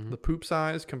 Mm-hmm. the poop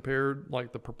size compared,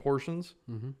 like the proportions,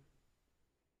 Mm-hmm.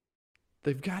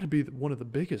 they've got to be one of the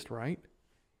biggest, right?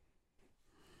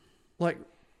 Like,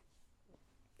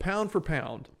 pound for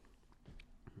pound,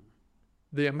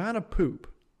 the amount of poop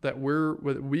that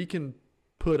we can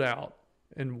put out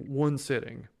in one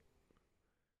sitting,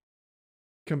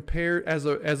 compared as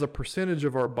a percentage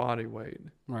of our body weight,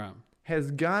 Right.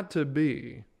 has got to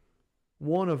be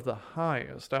one of the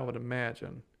highest, I would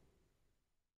imagine,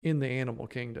 in the animal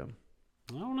kingdom.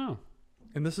 I don't know.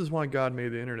 And this is why God made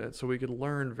the internet, so we could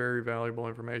learn very valuable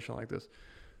information like this.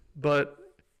 But,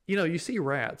 you see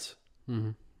rats,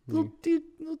 Mm-hmm.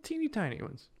 little teeny tiny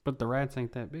ones. But the rats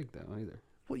ain't that big though either.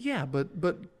 Well, yeah,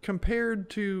 but compared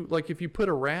to, like, if you put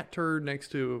a rat turd next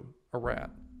to a rat,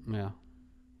 Yeah.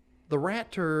 the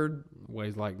rat turd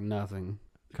Weighs like nothing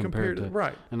compared to,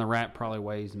 right. and the rat probably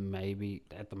weighs maybe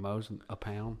at the most a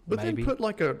pound. But maybe. then put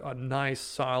like a nice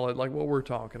solid, like what we're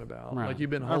talking about. Right. Like you've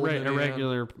been a, holding it a in.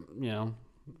 regular,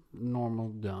 normal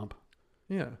dump.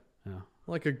 Yeah. Yeah.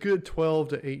 Like a good 12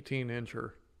 to 18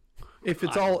 incher. If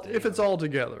it's Damn. all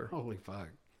together. Holy fuck.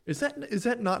 Is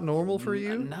that not normal for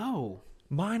you? No.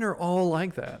 Mine are all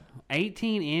like that.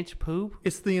 18-inch poop?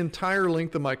 It's the entire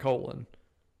length of my colon.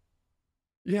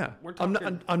 Yeah. We're I'm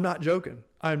talking- not joking.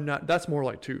 That's more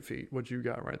like 2 feet, what you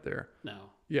got right there. No.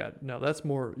 Yeah, no, that's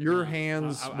more your No,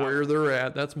 hands I- where they're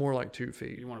at, that's more like 2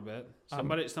 feet. You want to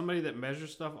bet? Somebody that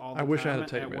measures stuff all the I time wish I had a at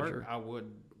tape work, measure. I would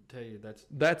tell you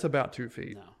That's about 2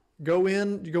 feet. no. Go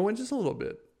in just a little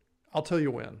bit. I'll tell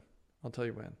you when.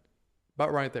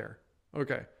 About right there.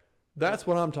 Okay. That's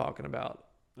what I'm talking about.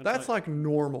 That's like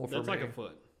normal for me. That's like a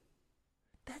foot.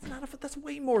 That's not a foot. That's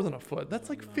way more than a foot. That's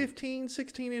like No. 15,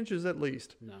 16 inches at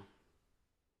least. No.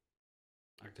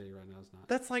 I can tell you right now it's not.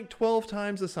 That's like 12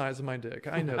 times the size of my dick.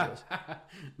 I know this.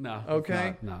 No. it's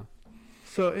Okay. not, no.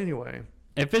 So anyway,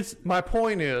 If it's my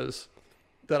point is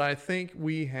that I think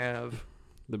we have,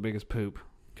 the biggest poop,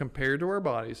 compared to our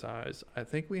body size, I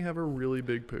think we have a really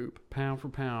big poop. pound for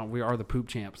pound, we are the poop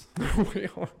champs. We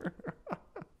are.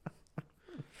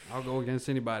 I'll go against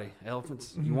anybody.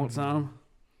 Elephants, you want some?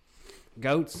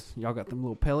 Goats, y'all got them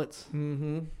little pellets.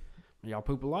 Mm-hmm. Y'all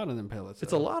poop a lot of them pellets.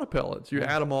 It's a lot of pellets. You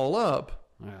add them all up.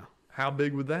 Yeah. How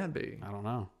big would that be I don't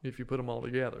know. if you put them all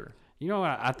together? You know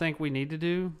what I think we need to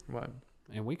do, What?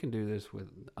 and we can do this with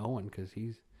Owen because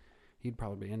he'd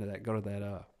probably be into that. Go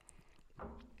to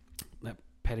that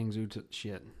petting zoo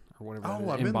shit or whatever. Oh, that is,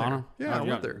 I've in been there. Bonham. Yeah, I y'all-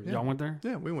 went there. Yeah. Y'all went there?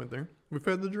 Yeah, we went there. We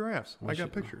fed the giraffes. We I got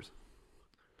should- pictures.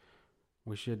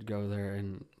 We should go there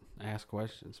and ask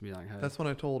questions. Be like, hey, That's when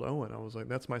I told Owen. I was like,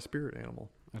 "That's my spirit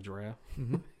animal." a giraffe.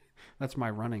 Mm-hmm. That's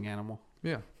my running animal.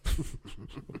 Yeah.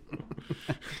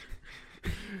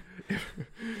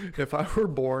 If I were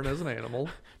born as an animal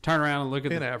Turn around and look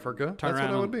at in the Africa, turn that's around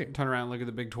what I would be. Turn around and look at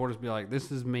the big tortoise. Be like,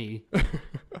 this is me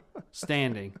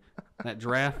standing. That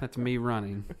giraffe, that's me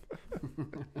running.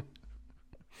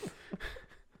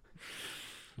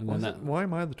 And then Why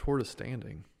am I the tortoise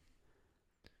standing?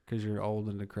 because you're old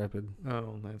and decrepit.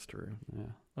 Oh, that's true. Yeah.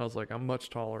 I was like, I'm much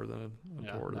taller than a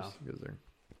Yeah, tortoise. no. Because they're,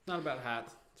 Not about height.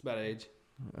 It's about age.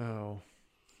 oh,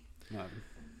 No.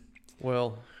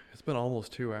 well, it's been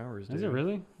almost 2 hours, dude. Is it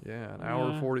really? Yeah, an hour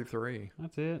Yeah. 43.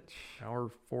 That's it. Hour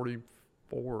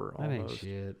 44 That ain't almost.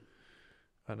 shit.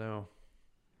 I know.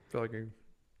 I feel like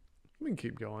we can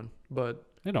keep going, but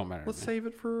It don't matter. let's to me. save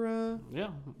it for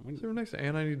Yeah. we- save it next.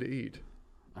 And I need to eat.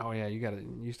 Oh yeah, you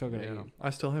still gotta Yeah. eat. I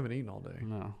still haven't eaten all day.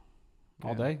 No.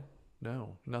 All Yeah. day.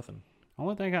 No, nothing.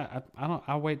 Only thing I don't.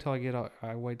 I wait till I get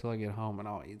home and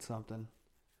I'll eat something,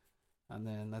 and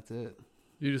then that's it.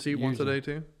 You just eat once a Usually. day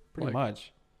too? Pretty Like,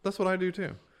 much. That's what I do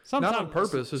too. Sometimes on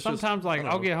purpose, it's just- sometimes like I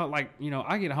don't I'll know. get home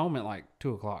I get home at like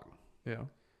 2:00, Yeah.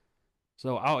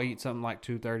 so I'll eat something like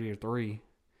 2:30 or 3,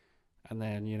 and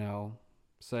then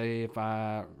say if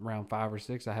I around 5 or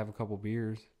 6 I have a couple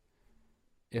beers.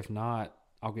 If not,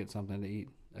 I'll get something to eat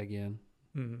again.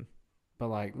 Mm-hmm. But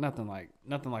like nothing like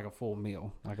a full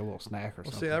meal, like a little snack or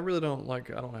Well, something. see, I really don't like.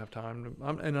 I don't have time.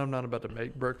 I'm not about to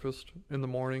make breakfast in the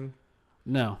morning.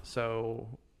 No.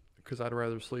 So, because I'd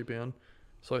rather sleep in.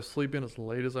 So I sleep in as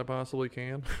late as I possibly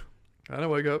can. And I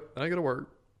wake up and I go to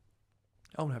work.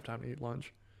 I don't have time to eat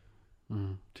lunch.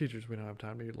 Mm. Teachers, we don't have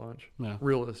time to eat lunch. No.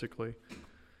 Realistically.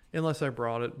 Unless I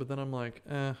brought it. But then I'm like,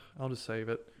 I'll just save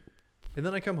it. And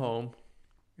then I come home.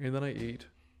 And then I eat.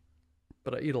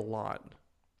 But I eat a lot.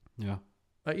 Yeah.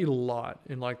 I eat a lot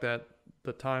in like the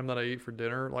time that I eat for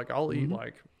dinner. Like I'll eat Mhm.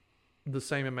 like the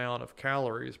same amount of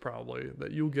calories probably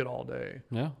that you'll get all day.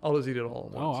 Yeah. I'll just eat it all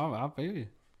at once. Oh, I feel you.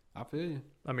 I feel you.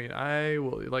 I mean, I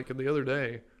will, like the other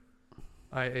day,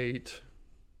 I ate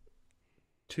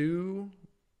 2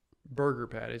 burger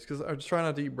patties because I was trying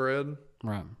not to eat bread.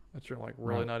 Right. I try like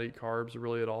really Right. not eat carbs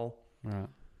really at all. Right.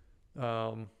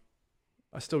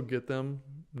 I still get them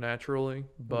naturally,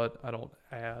 but I don't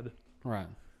add. Right.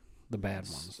 The bad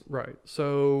ones. Right.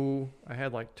 So I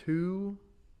had like 2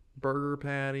 burger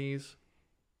patties,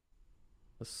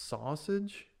 a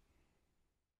sausage,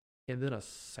 and then a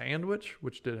sandwich,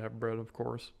 which did have bread, of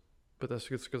course. But that's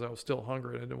just because I was still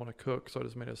hungry and I didn't want to cook, so I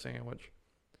just made a sandwich.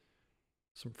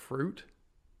 Some fruit.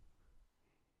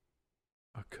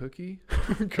 A cookie.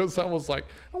 Because I was like,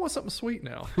 I want something sweet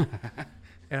now.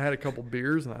 And I had a couple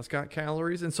beers, and that's got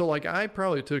calories. And so, like, I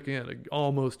probably took in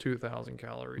almost 2,000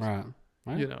 calories, Right.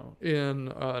 you know, in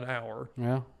an hour.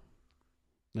 Yeah.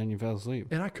 Then you fell asleep.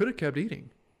 And I could have kept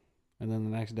eating. And then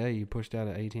the next day you pushed out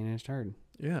an 18-inch turd.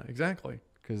 Yeah, exactly.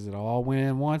 Because it all went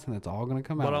in once, and it's all going to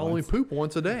come out. But I only once. poop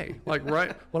once a day. Like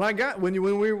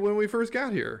when we first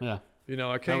got here. Yeah. You know,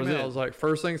 I came was out, it. I was like,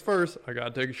 first things first, I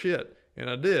got to take a shit. And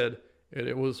I did. And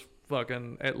it was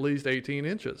fucking at least 18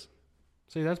 inches.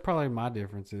 See, that's probably my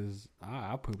difference is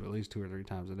I poop at least 2 or 3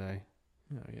 times a day.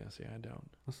 Oh, yeah, see, I don't.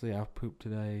 Let's see, I've pooped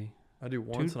today I do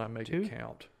once and I make it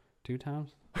count. 2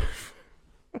 times.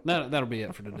 That'll be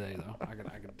it for today, though. I can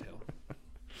tell.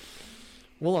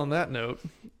 Well, on that note.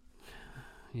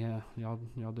 Yeah, y'all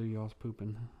do y'all's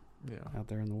pooping out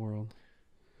there in the world.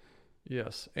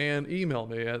 Yes. And email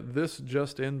me at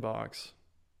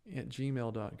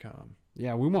thisjustinbox@gmail.com.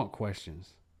 Yeah, we want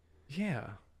questions.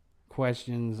 Yeah.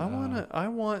 Questions. I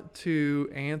want to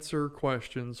answer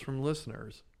questions from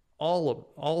listeners.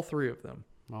 All 3 of them.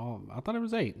 Oh, I thought it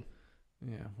was 8.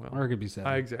 Yeah, well, Or it could be 7.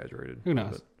 I exaggerated. Who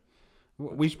knows?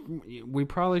 We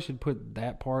probably should put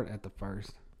that part at the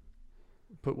first.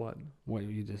 Put what? What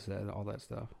you just said, all that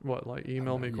stuff. What, like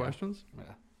email me yeah. questions?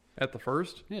 Yeah. At the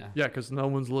first? Yeah. Yeah, because no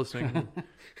one's listening.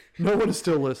 No one is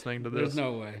still listening to this. There's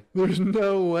no way. There's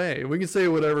no way. We can say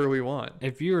whatever we want.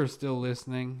 If you're still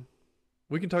listening,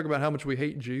 We can talk about how much we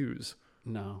hate Jews.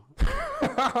 no.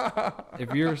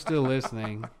 If you're still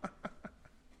listening,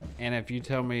 and if you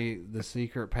tell me the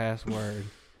secret password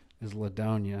is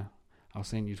Ladonia, I'll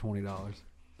send you $20.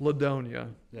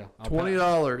 Ladonia. Yeah.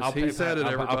 $20. He said it,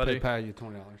 everybody. I'll PayPal you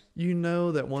 $20. You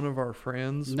know that one of our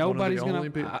friends, Nobody's one of the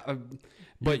gonna. only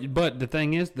people, But the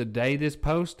thing is, the day this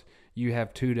post, you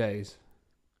have 2 days.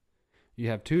 You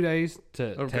have 2 days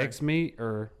to text me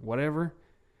or whatever,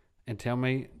 and tell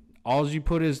me. All you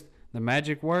put is the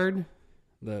magic word,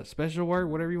 the special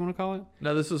word, whatever you want to call it.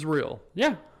 Now this is real.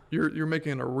 Yeah. You're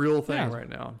making a real thing right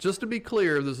now. Just to be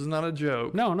clear, this is not a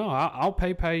joke. No, I'll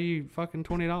PayPal you fucking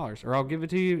 $20, or I'll give it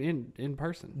to you in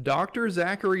person. Dr.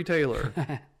 Zachary Taylor,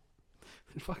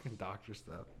 Fucking doctor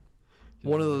stuff.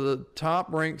 one of the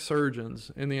top-ranked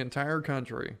surgeons in the entire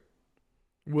country,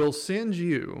 will send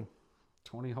you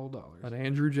 $20 whole. an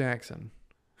Andrew Jackson.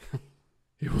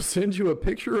 He will send you a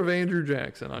picture of Andrew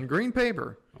Jackson on green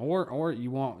paper. Or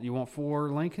you want 4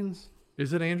 Lincolns?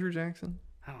 Is it Andrew Jackson?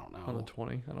 I don't know. On the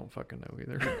 20? I don't fucking know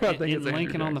either. I think it's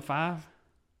Lincoln Andrew on the Jackson. 5.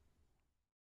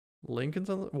 Lincoln's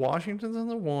on the, Washington's on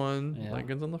the 1. Yeah.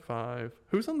 Lincoln's on the 5.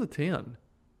 Who's on the 10?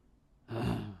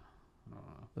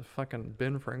 The fucking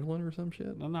Ben Franklin or some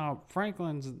shit? No,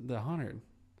 Franklin's the 100.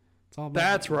 It's all about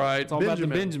That's right. It's all about the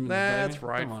Benjamins. That's baby.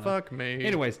 right. Come on Fuck me. now.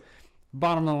 Anyways,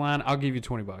 bottom of the line, I'll give you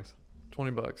 $20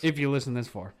 $20. if you listen this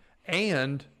far.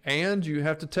 And you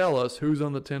have to tell us who's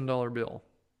on the $10 bill.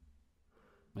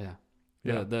 Yeah.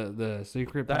 Yeah. The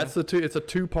secret That's it's a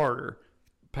 2-parter.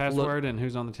 password and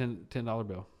who's on the $10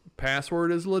 bill.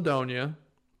 Password is Ladonia.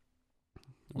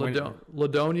 Wait.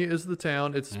 Ladonia is the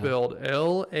town. It's spelled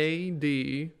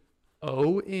Ladonia.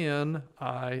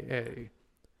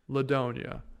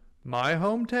 Ladonia. My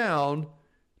hometown.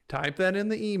 Type that in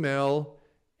the email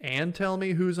and tell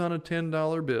me who's on a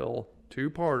 $10 bill.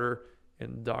 2-parter.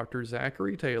 And Dr.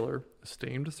 Zachary Taylor,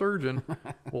 esteemed surgeon,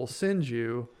 will send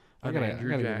you an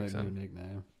Andrew Get Jackson. a new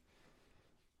nickname.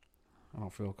 I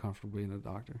don't feel comfortable being a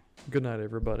doctor. Good night,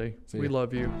 everybody. See We ya.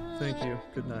 love you. Thank you.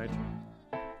 Good night.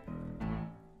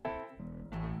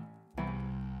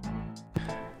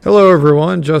 Hello,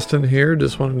 everyone. Justin here.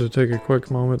 Just wanted to take a quick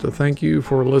moment to thank you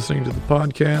for listening to the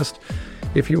podcast.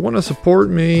 If you want to support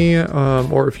me,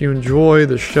 or if you enjoy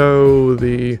the show,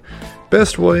 the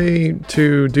best way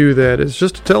to do that is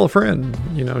just to tell a friend.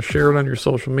 Share it on your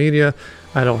social media.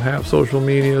 I don't have social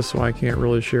media, so I can't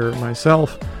really share it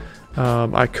myself.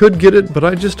 I could get it, but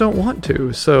I just don't want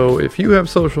to. So if you have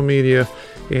social media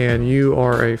and you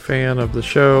are a fan of the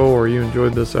show or you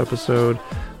enjoyed this episode,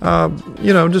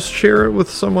 just share it with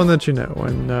someone that you know.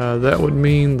 And that would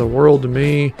mean the world to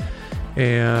me.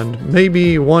 And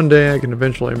maybe one day I can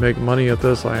eventually make money at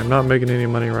this. I am not making any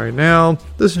money right now.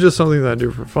 This is just something that I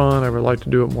do for fun. I would like to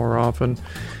do it more often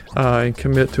and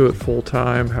commit to it full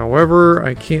time. However,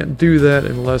 I can't do that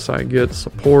unless I get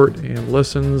support and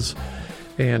listens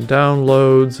and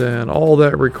downloads, and all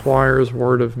that requires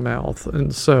word of mouth.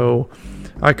 And so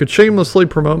I could shamelessly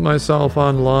promote myself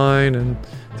online and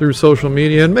through social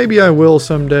media, and maybe I will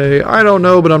someday. I don't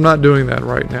know, but I'm not doing that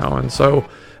right now. And so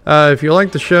if you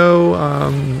like the show,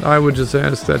 I would just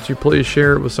ask that you please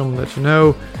share it with someone that you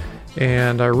know.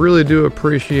 And I really do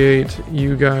appreciate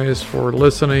you guys for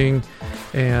listening.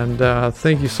 And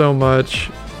thank you so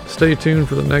much. Stay tuned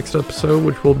for the next episode,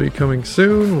 which will be coming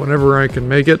soon, whenever I can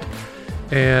make it.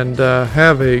 And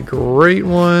have a great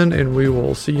one, and we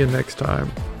will see you next time.